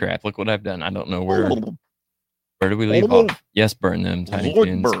 Oh crap! Look what I've done. I don't know where do we leave off? Yes, burn them. Tiny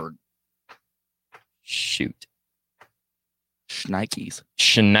Toons. Shoot. Shnikes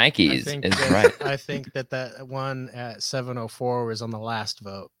is right. I think that one at 704 was on the last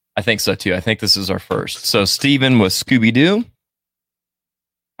vote. I think so too. I think this is our first. So Steven was Scooby-Doo.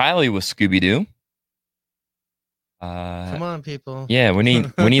 Kylie was Scooby-Doo. Come on, people. Yeah, we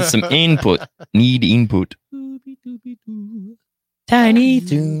need some input. Need input. Tiny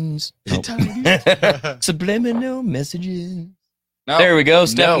Toons. Nope. Subliminal messages. No, There we go. no.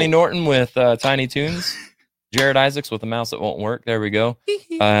 Stephanie Norton with Tiny Toons. Jared Isaacs with a mouse that won't work. There we go.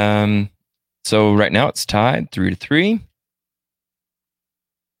 So right now it's tied 3-3.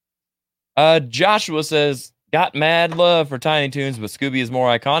 Joshua says, got mad love for Tiny Toons, but Scooby is more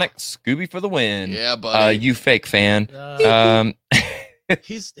iconic. Scooby for the win. Yeah, buddy. You fake fan.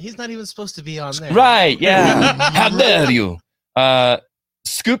 He's not even supposed to be on there. Right, yeah. How dare you?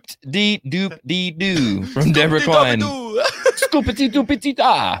 Scooped dee doop dee doo from Deborah Klein. Scoopity doopity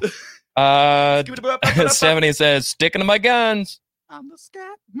da. 70 says, sticking to my guns. I'm the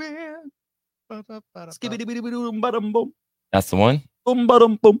scat man. That's the one.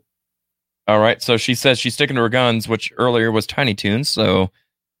 Boom. All right, so she says she's sticking to her guns, which earlier was Tiny Toons. So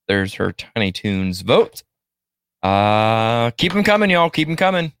there's her Tiny Toons vote. Keep them coming, y'all. Keep them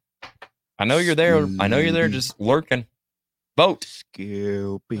coming. I know you're there. I know you're there just lurking. Vote.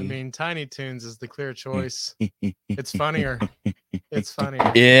 Scooby. I mean, Tiny Toons is the clear choice. It's funnier. It's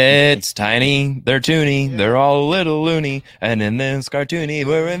funnier. It's tiny. They're toony. Yeah. They're all a little loony. And in this cartoony,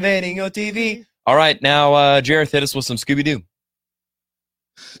 we're invading your TV. All right, now, Jareth, hit us with some Scooby-Doo.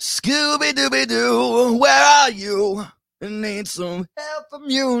 Scooby-Dooby-Doo, where are you? I need some help from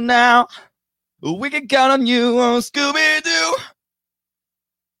you now. We can count on you, oh, Scooby-Doo.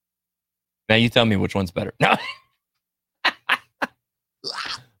 Now you tell me which one's better. No.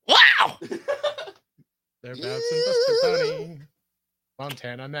 Wow! They're bouncing Buster Bunny.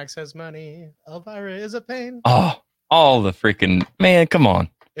 Montana Max has money. Elvira is a pain. Oh, all the freaking... Man, come on.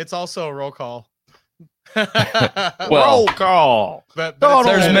 It's also a roll call. Roll call. But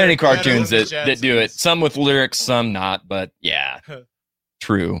there's many cartoons that do it. Some with lyrics, some not. But yeah,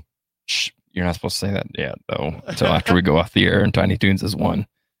 true. Shh, you're not supposed to say that yet, though, until after we go off the air and Tiny Toons is one.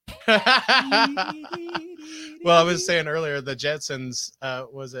 Well, I was saying earlier, the Jetsons,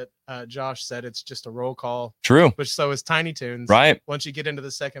 Josh said it's just a roll call. True. Which so is Tiny Toons. Right. Once you get into the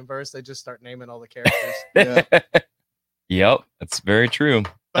second verse, they just start naming all the characters. Yep, that's very true.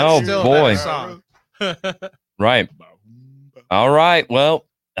 But oh boy. Right. All right. Well,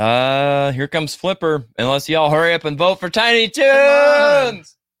 here comes Flipper. Unless y'all hurry up and vote for Tiny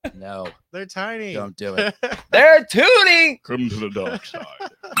Toons. No. They're tiny. Don't do it. They're toony. Come to the dark side.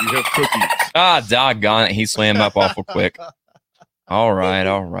 You have cookies. Ah, doggone it. He slammed up awful quick. All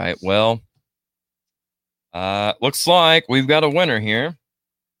right. Well, looks like we've got a winner here.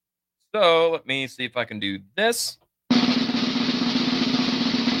 So let me see if I can do this.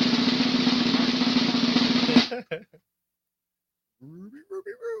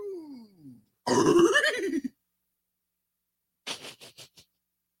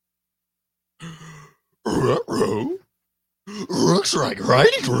 Looks like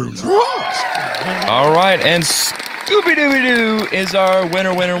writing rooms rocks. All right, and Scooby-Dooby-Doo is our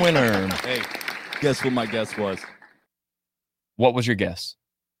winner. Hey, guess what my guess was? What was your guess?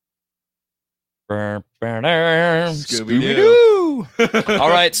 Scooby-Doo. All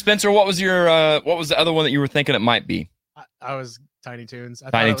right, Spencer, what was the other one that you were thinking it might be? I was Tiny Toons. I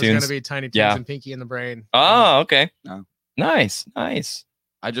Tiny thought it was going Toons. to be Tiny Toons Yeah. and Pinky in the Brain. Oh, okay. No. Nice. I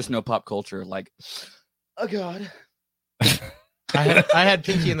just know pop culture. Like, oh god. I had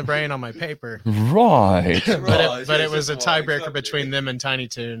Pinky in the Brain on my paper. Right. But it was a tiebreaker between them and Tiny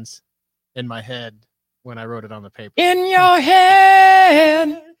Toons in my head when I wrote it on the paper. In your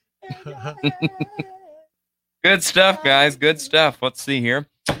head. Good stuff, guys. Good stuff. Let's see here.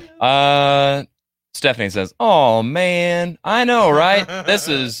 Stephanie says, "Oh man, I know, right? This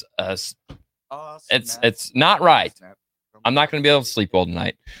is it's not right. I'm not going to be able to sleep all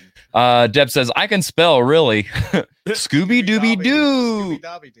tonight." Deb says, "I can spell really." Scooby Dooby Doo.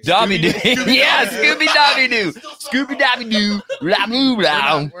 Dobby Doo. Yeah, Scooby Dobby Doo. Scooby Dobby Doo. La blue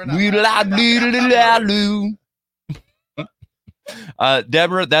la. La blue la blue.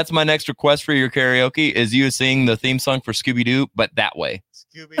 Deborah, that's my next request for your karaoke is you sing the theme song for Scooby Doo, but that way.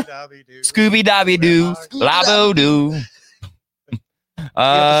 Scooby Dobby Doo. Scooby Dobby Doo. Labo Doo.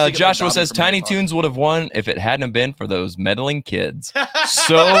 Joshua says Tiny Toons would have won if it hadn't been for those meddling kids.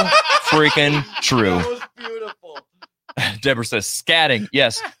 So freaking true. That was beautiful. Deborah says scatting.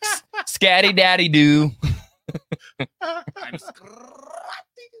 Yes. Scatty daddy doo.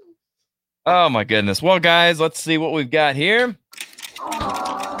 Oh my goodness. Well, guys, let's see what we've got here.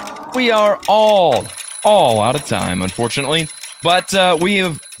 We are all out of time, unfortunately. But we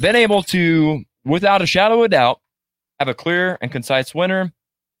have been able to, without a shadow of a doubt, have a clear and concise winner.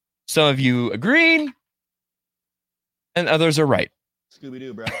 Some of you agreed, and others are right.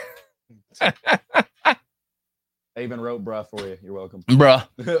 Scooby-Doo, bro. I even wrote bruh for you. You're welcome. Bruh.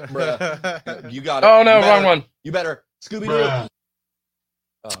 Bruh. You got it. Oh, no, wrong one. You better. Scooby-Doo.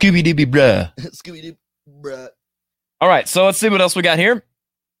 Scooby-Dooby bruh. Scooby-Doo, bruh. All right, so let's see what else we got here.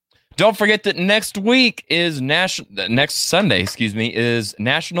 Don't forget that next Sunday, is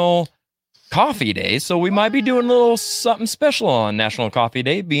National Coffee Day. So we might be doing a little something special on National Coffee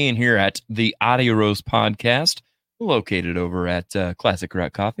Day, being here at the Audio Roast Podcast, located over at Classic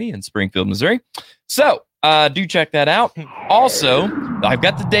Rock Coffee in Springfield, Missouri. So do check that out. Also, I've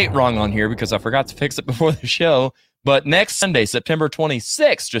got the date wrong on here because I forgot to fix it before the show. But next Sunday, September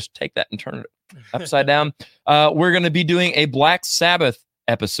 26th, just take that and turn it upside down. We're going to be doing a Black Sabbath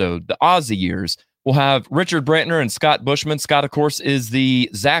episode, the Ozzy years. We'll have Richard Brantner and Scott Bushman. Scott, of course, is the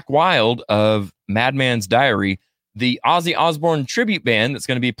Zakk Wylde of Madman's Diary, the Ozzy Osbourne tribute band that's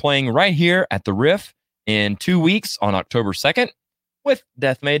going to be playing right here at the Riff in 2 weeks on October 2nd with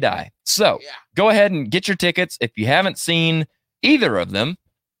Death May Die. So go ahead and get your tickets. If you haven't seen either of them,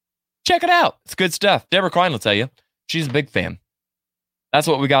 check it out. It's good stuff. Deborah Klein will tell you. She's a big fan. That's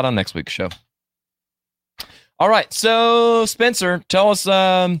what we got on next week's show. All right. So, Spencer, tell us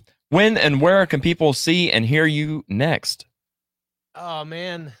when and where can people see and hear you next? Oh,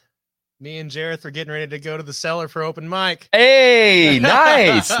 man. Me and Jareth are getting ready to go to the cellar for open mic. Hey,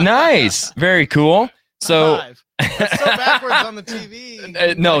 nice. Nice. Very cool. So, it's so backwards on the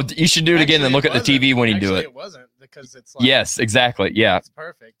TV. No, you should do it again and look at the TV when you do it. It wasn't because it's like, yes, exactly. Yeah. It's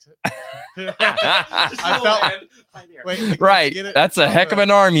perfect. I felt wait, right. That's a heck of an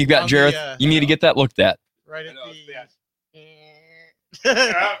arm you've got, Jareth. You need to get that looked at. Right at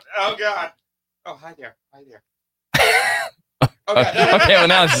Oh God. Oh, hi there. Okay, well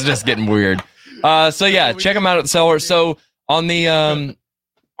now this is just getting weird. So yeah, check them out at the cellar. So on the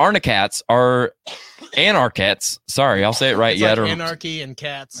Arnicats are Anarchets. Sorry, I'll say it right. It's yet like or anarchy and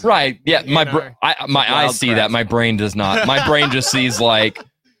cats. Right. Yeah. My eyes see that. My brain does not. My brain just sees like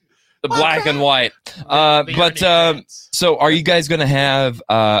the black and white. So are you guys going to have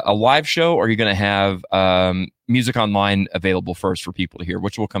a live show, or are you going to have music online available first for people to hear?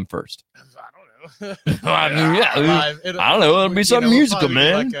 Which will come first? I don't know. It'll be something musical,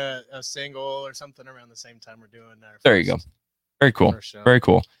 man. Like a single or something around the same time we're doing that. There you go. Very cool. Very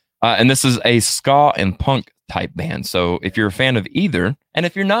cool. And this is a ska and punk type band. So if you're a fan of either, and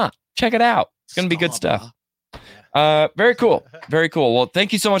if you're not, check it out. It's going to be good stuff. Very cool. Very cool. Well,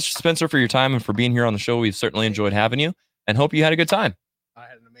 thank you so much, Spencer, for your time and for being here on the show. We've certainly enjoyed having you and hope you had a good time. I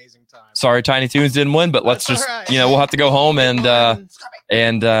had an amazing time. Sorry, Tiny Toons didn't win, but let's just, we'll have to go home and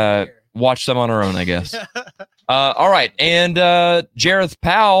watch some on our own, I guess. All right. And Jareth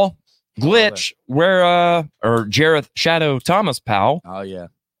Powell, Glitch, or Jareth Shadow Thomas Powell. Oh, yeah.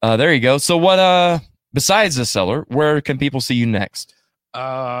 There you go. So what, besides the cellar, where can people see you next?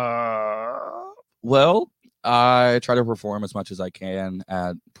 Well, I try to perform as much as I can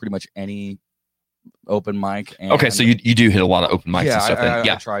at pretty much any open mic. And okay, so you do hit a lot of open mics and stuff.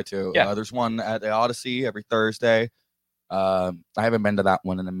 I try to. Yeah. There's one at the Odyssey every Thursday. I haven't been to that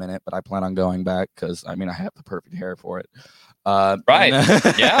one in a minute, but I plan on going back because I have the perfect hair for it. Right.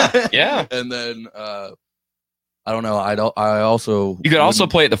 Yeah. And then I don't know. I also. You could also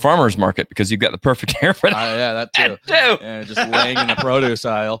play at the farmers market because you've got the perfect hair for that. Yeah, that too. And just laying in the produce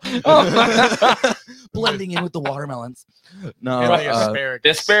aisle, blending in with the watermelons. No,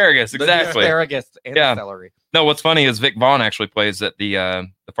 asparagus. Exactly. Asparagus and celery. No, what's funny is Vic Vaughn actually plays at the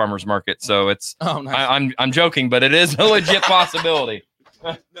farmers market. So it's. Oh, nice. I'm joking, but it is a legit possibility.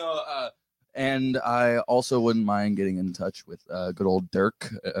 No. And I also wouldn't mind getting in touch with good old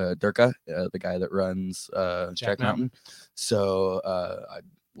Durka, the guy that runs Jack Mountain. So I'd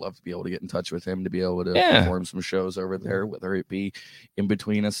love to be able to get in touch with him to be able to perform some shows over there, whether it be in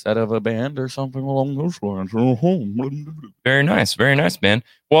between a set of a band or something along those lines. Very nice, man.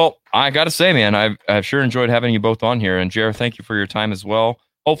 Well, I got to say, man, I've sure enjoyed having you both on here. And Jareth, thank you for your time as well.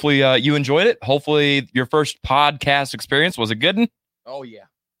 Hopefully you enjoyed it. Hopefully your first podcast experience was a good one. Oh, yeah.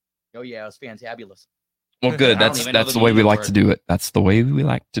 Oh, yeah, it was fantabulous. Well, good. That's the way we like to do it. That's the way we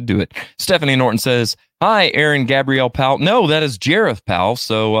like to do it. Stephanie Norton says, hi, Aaron Gabrielle Powell. No, that is Jareth Powell.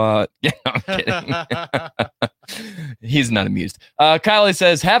 So, yeah, I'm kidding. He's not amused. Kylie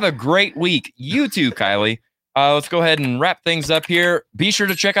says, have a great week. You too, Kylie. Let's go ahead and wrap things up here. Be sure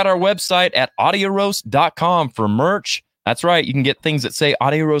to check out our website at audioroast.com for merch. That's right. You can get things that say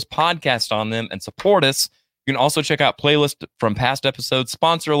Audio Roast Podcast on them and support us. You can also check out playlists from past episodes,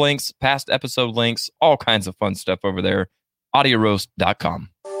 sponsor links, past episode links, all kinds of fun stuff over there. audioroast.com.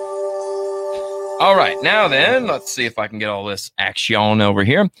 All right, now then, let's see if I can get all this action over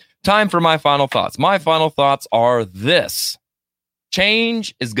here. Time for my final thoughts. My final thoughts are this.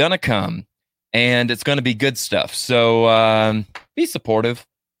 Change is going to come. and it's going to be good stuff. So be supportive.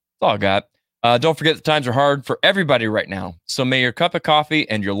 That's all I got. Don't forget the times are hard for everybody right now. So may your cup of coffee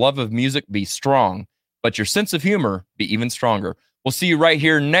and your love of music be strong, but your sense of humor be even stronger. We'll see you right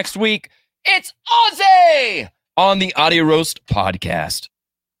here next week. It's Ozzy on the Audio Roast Podcast.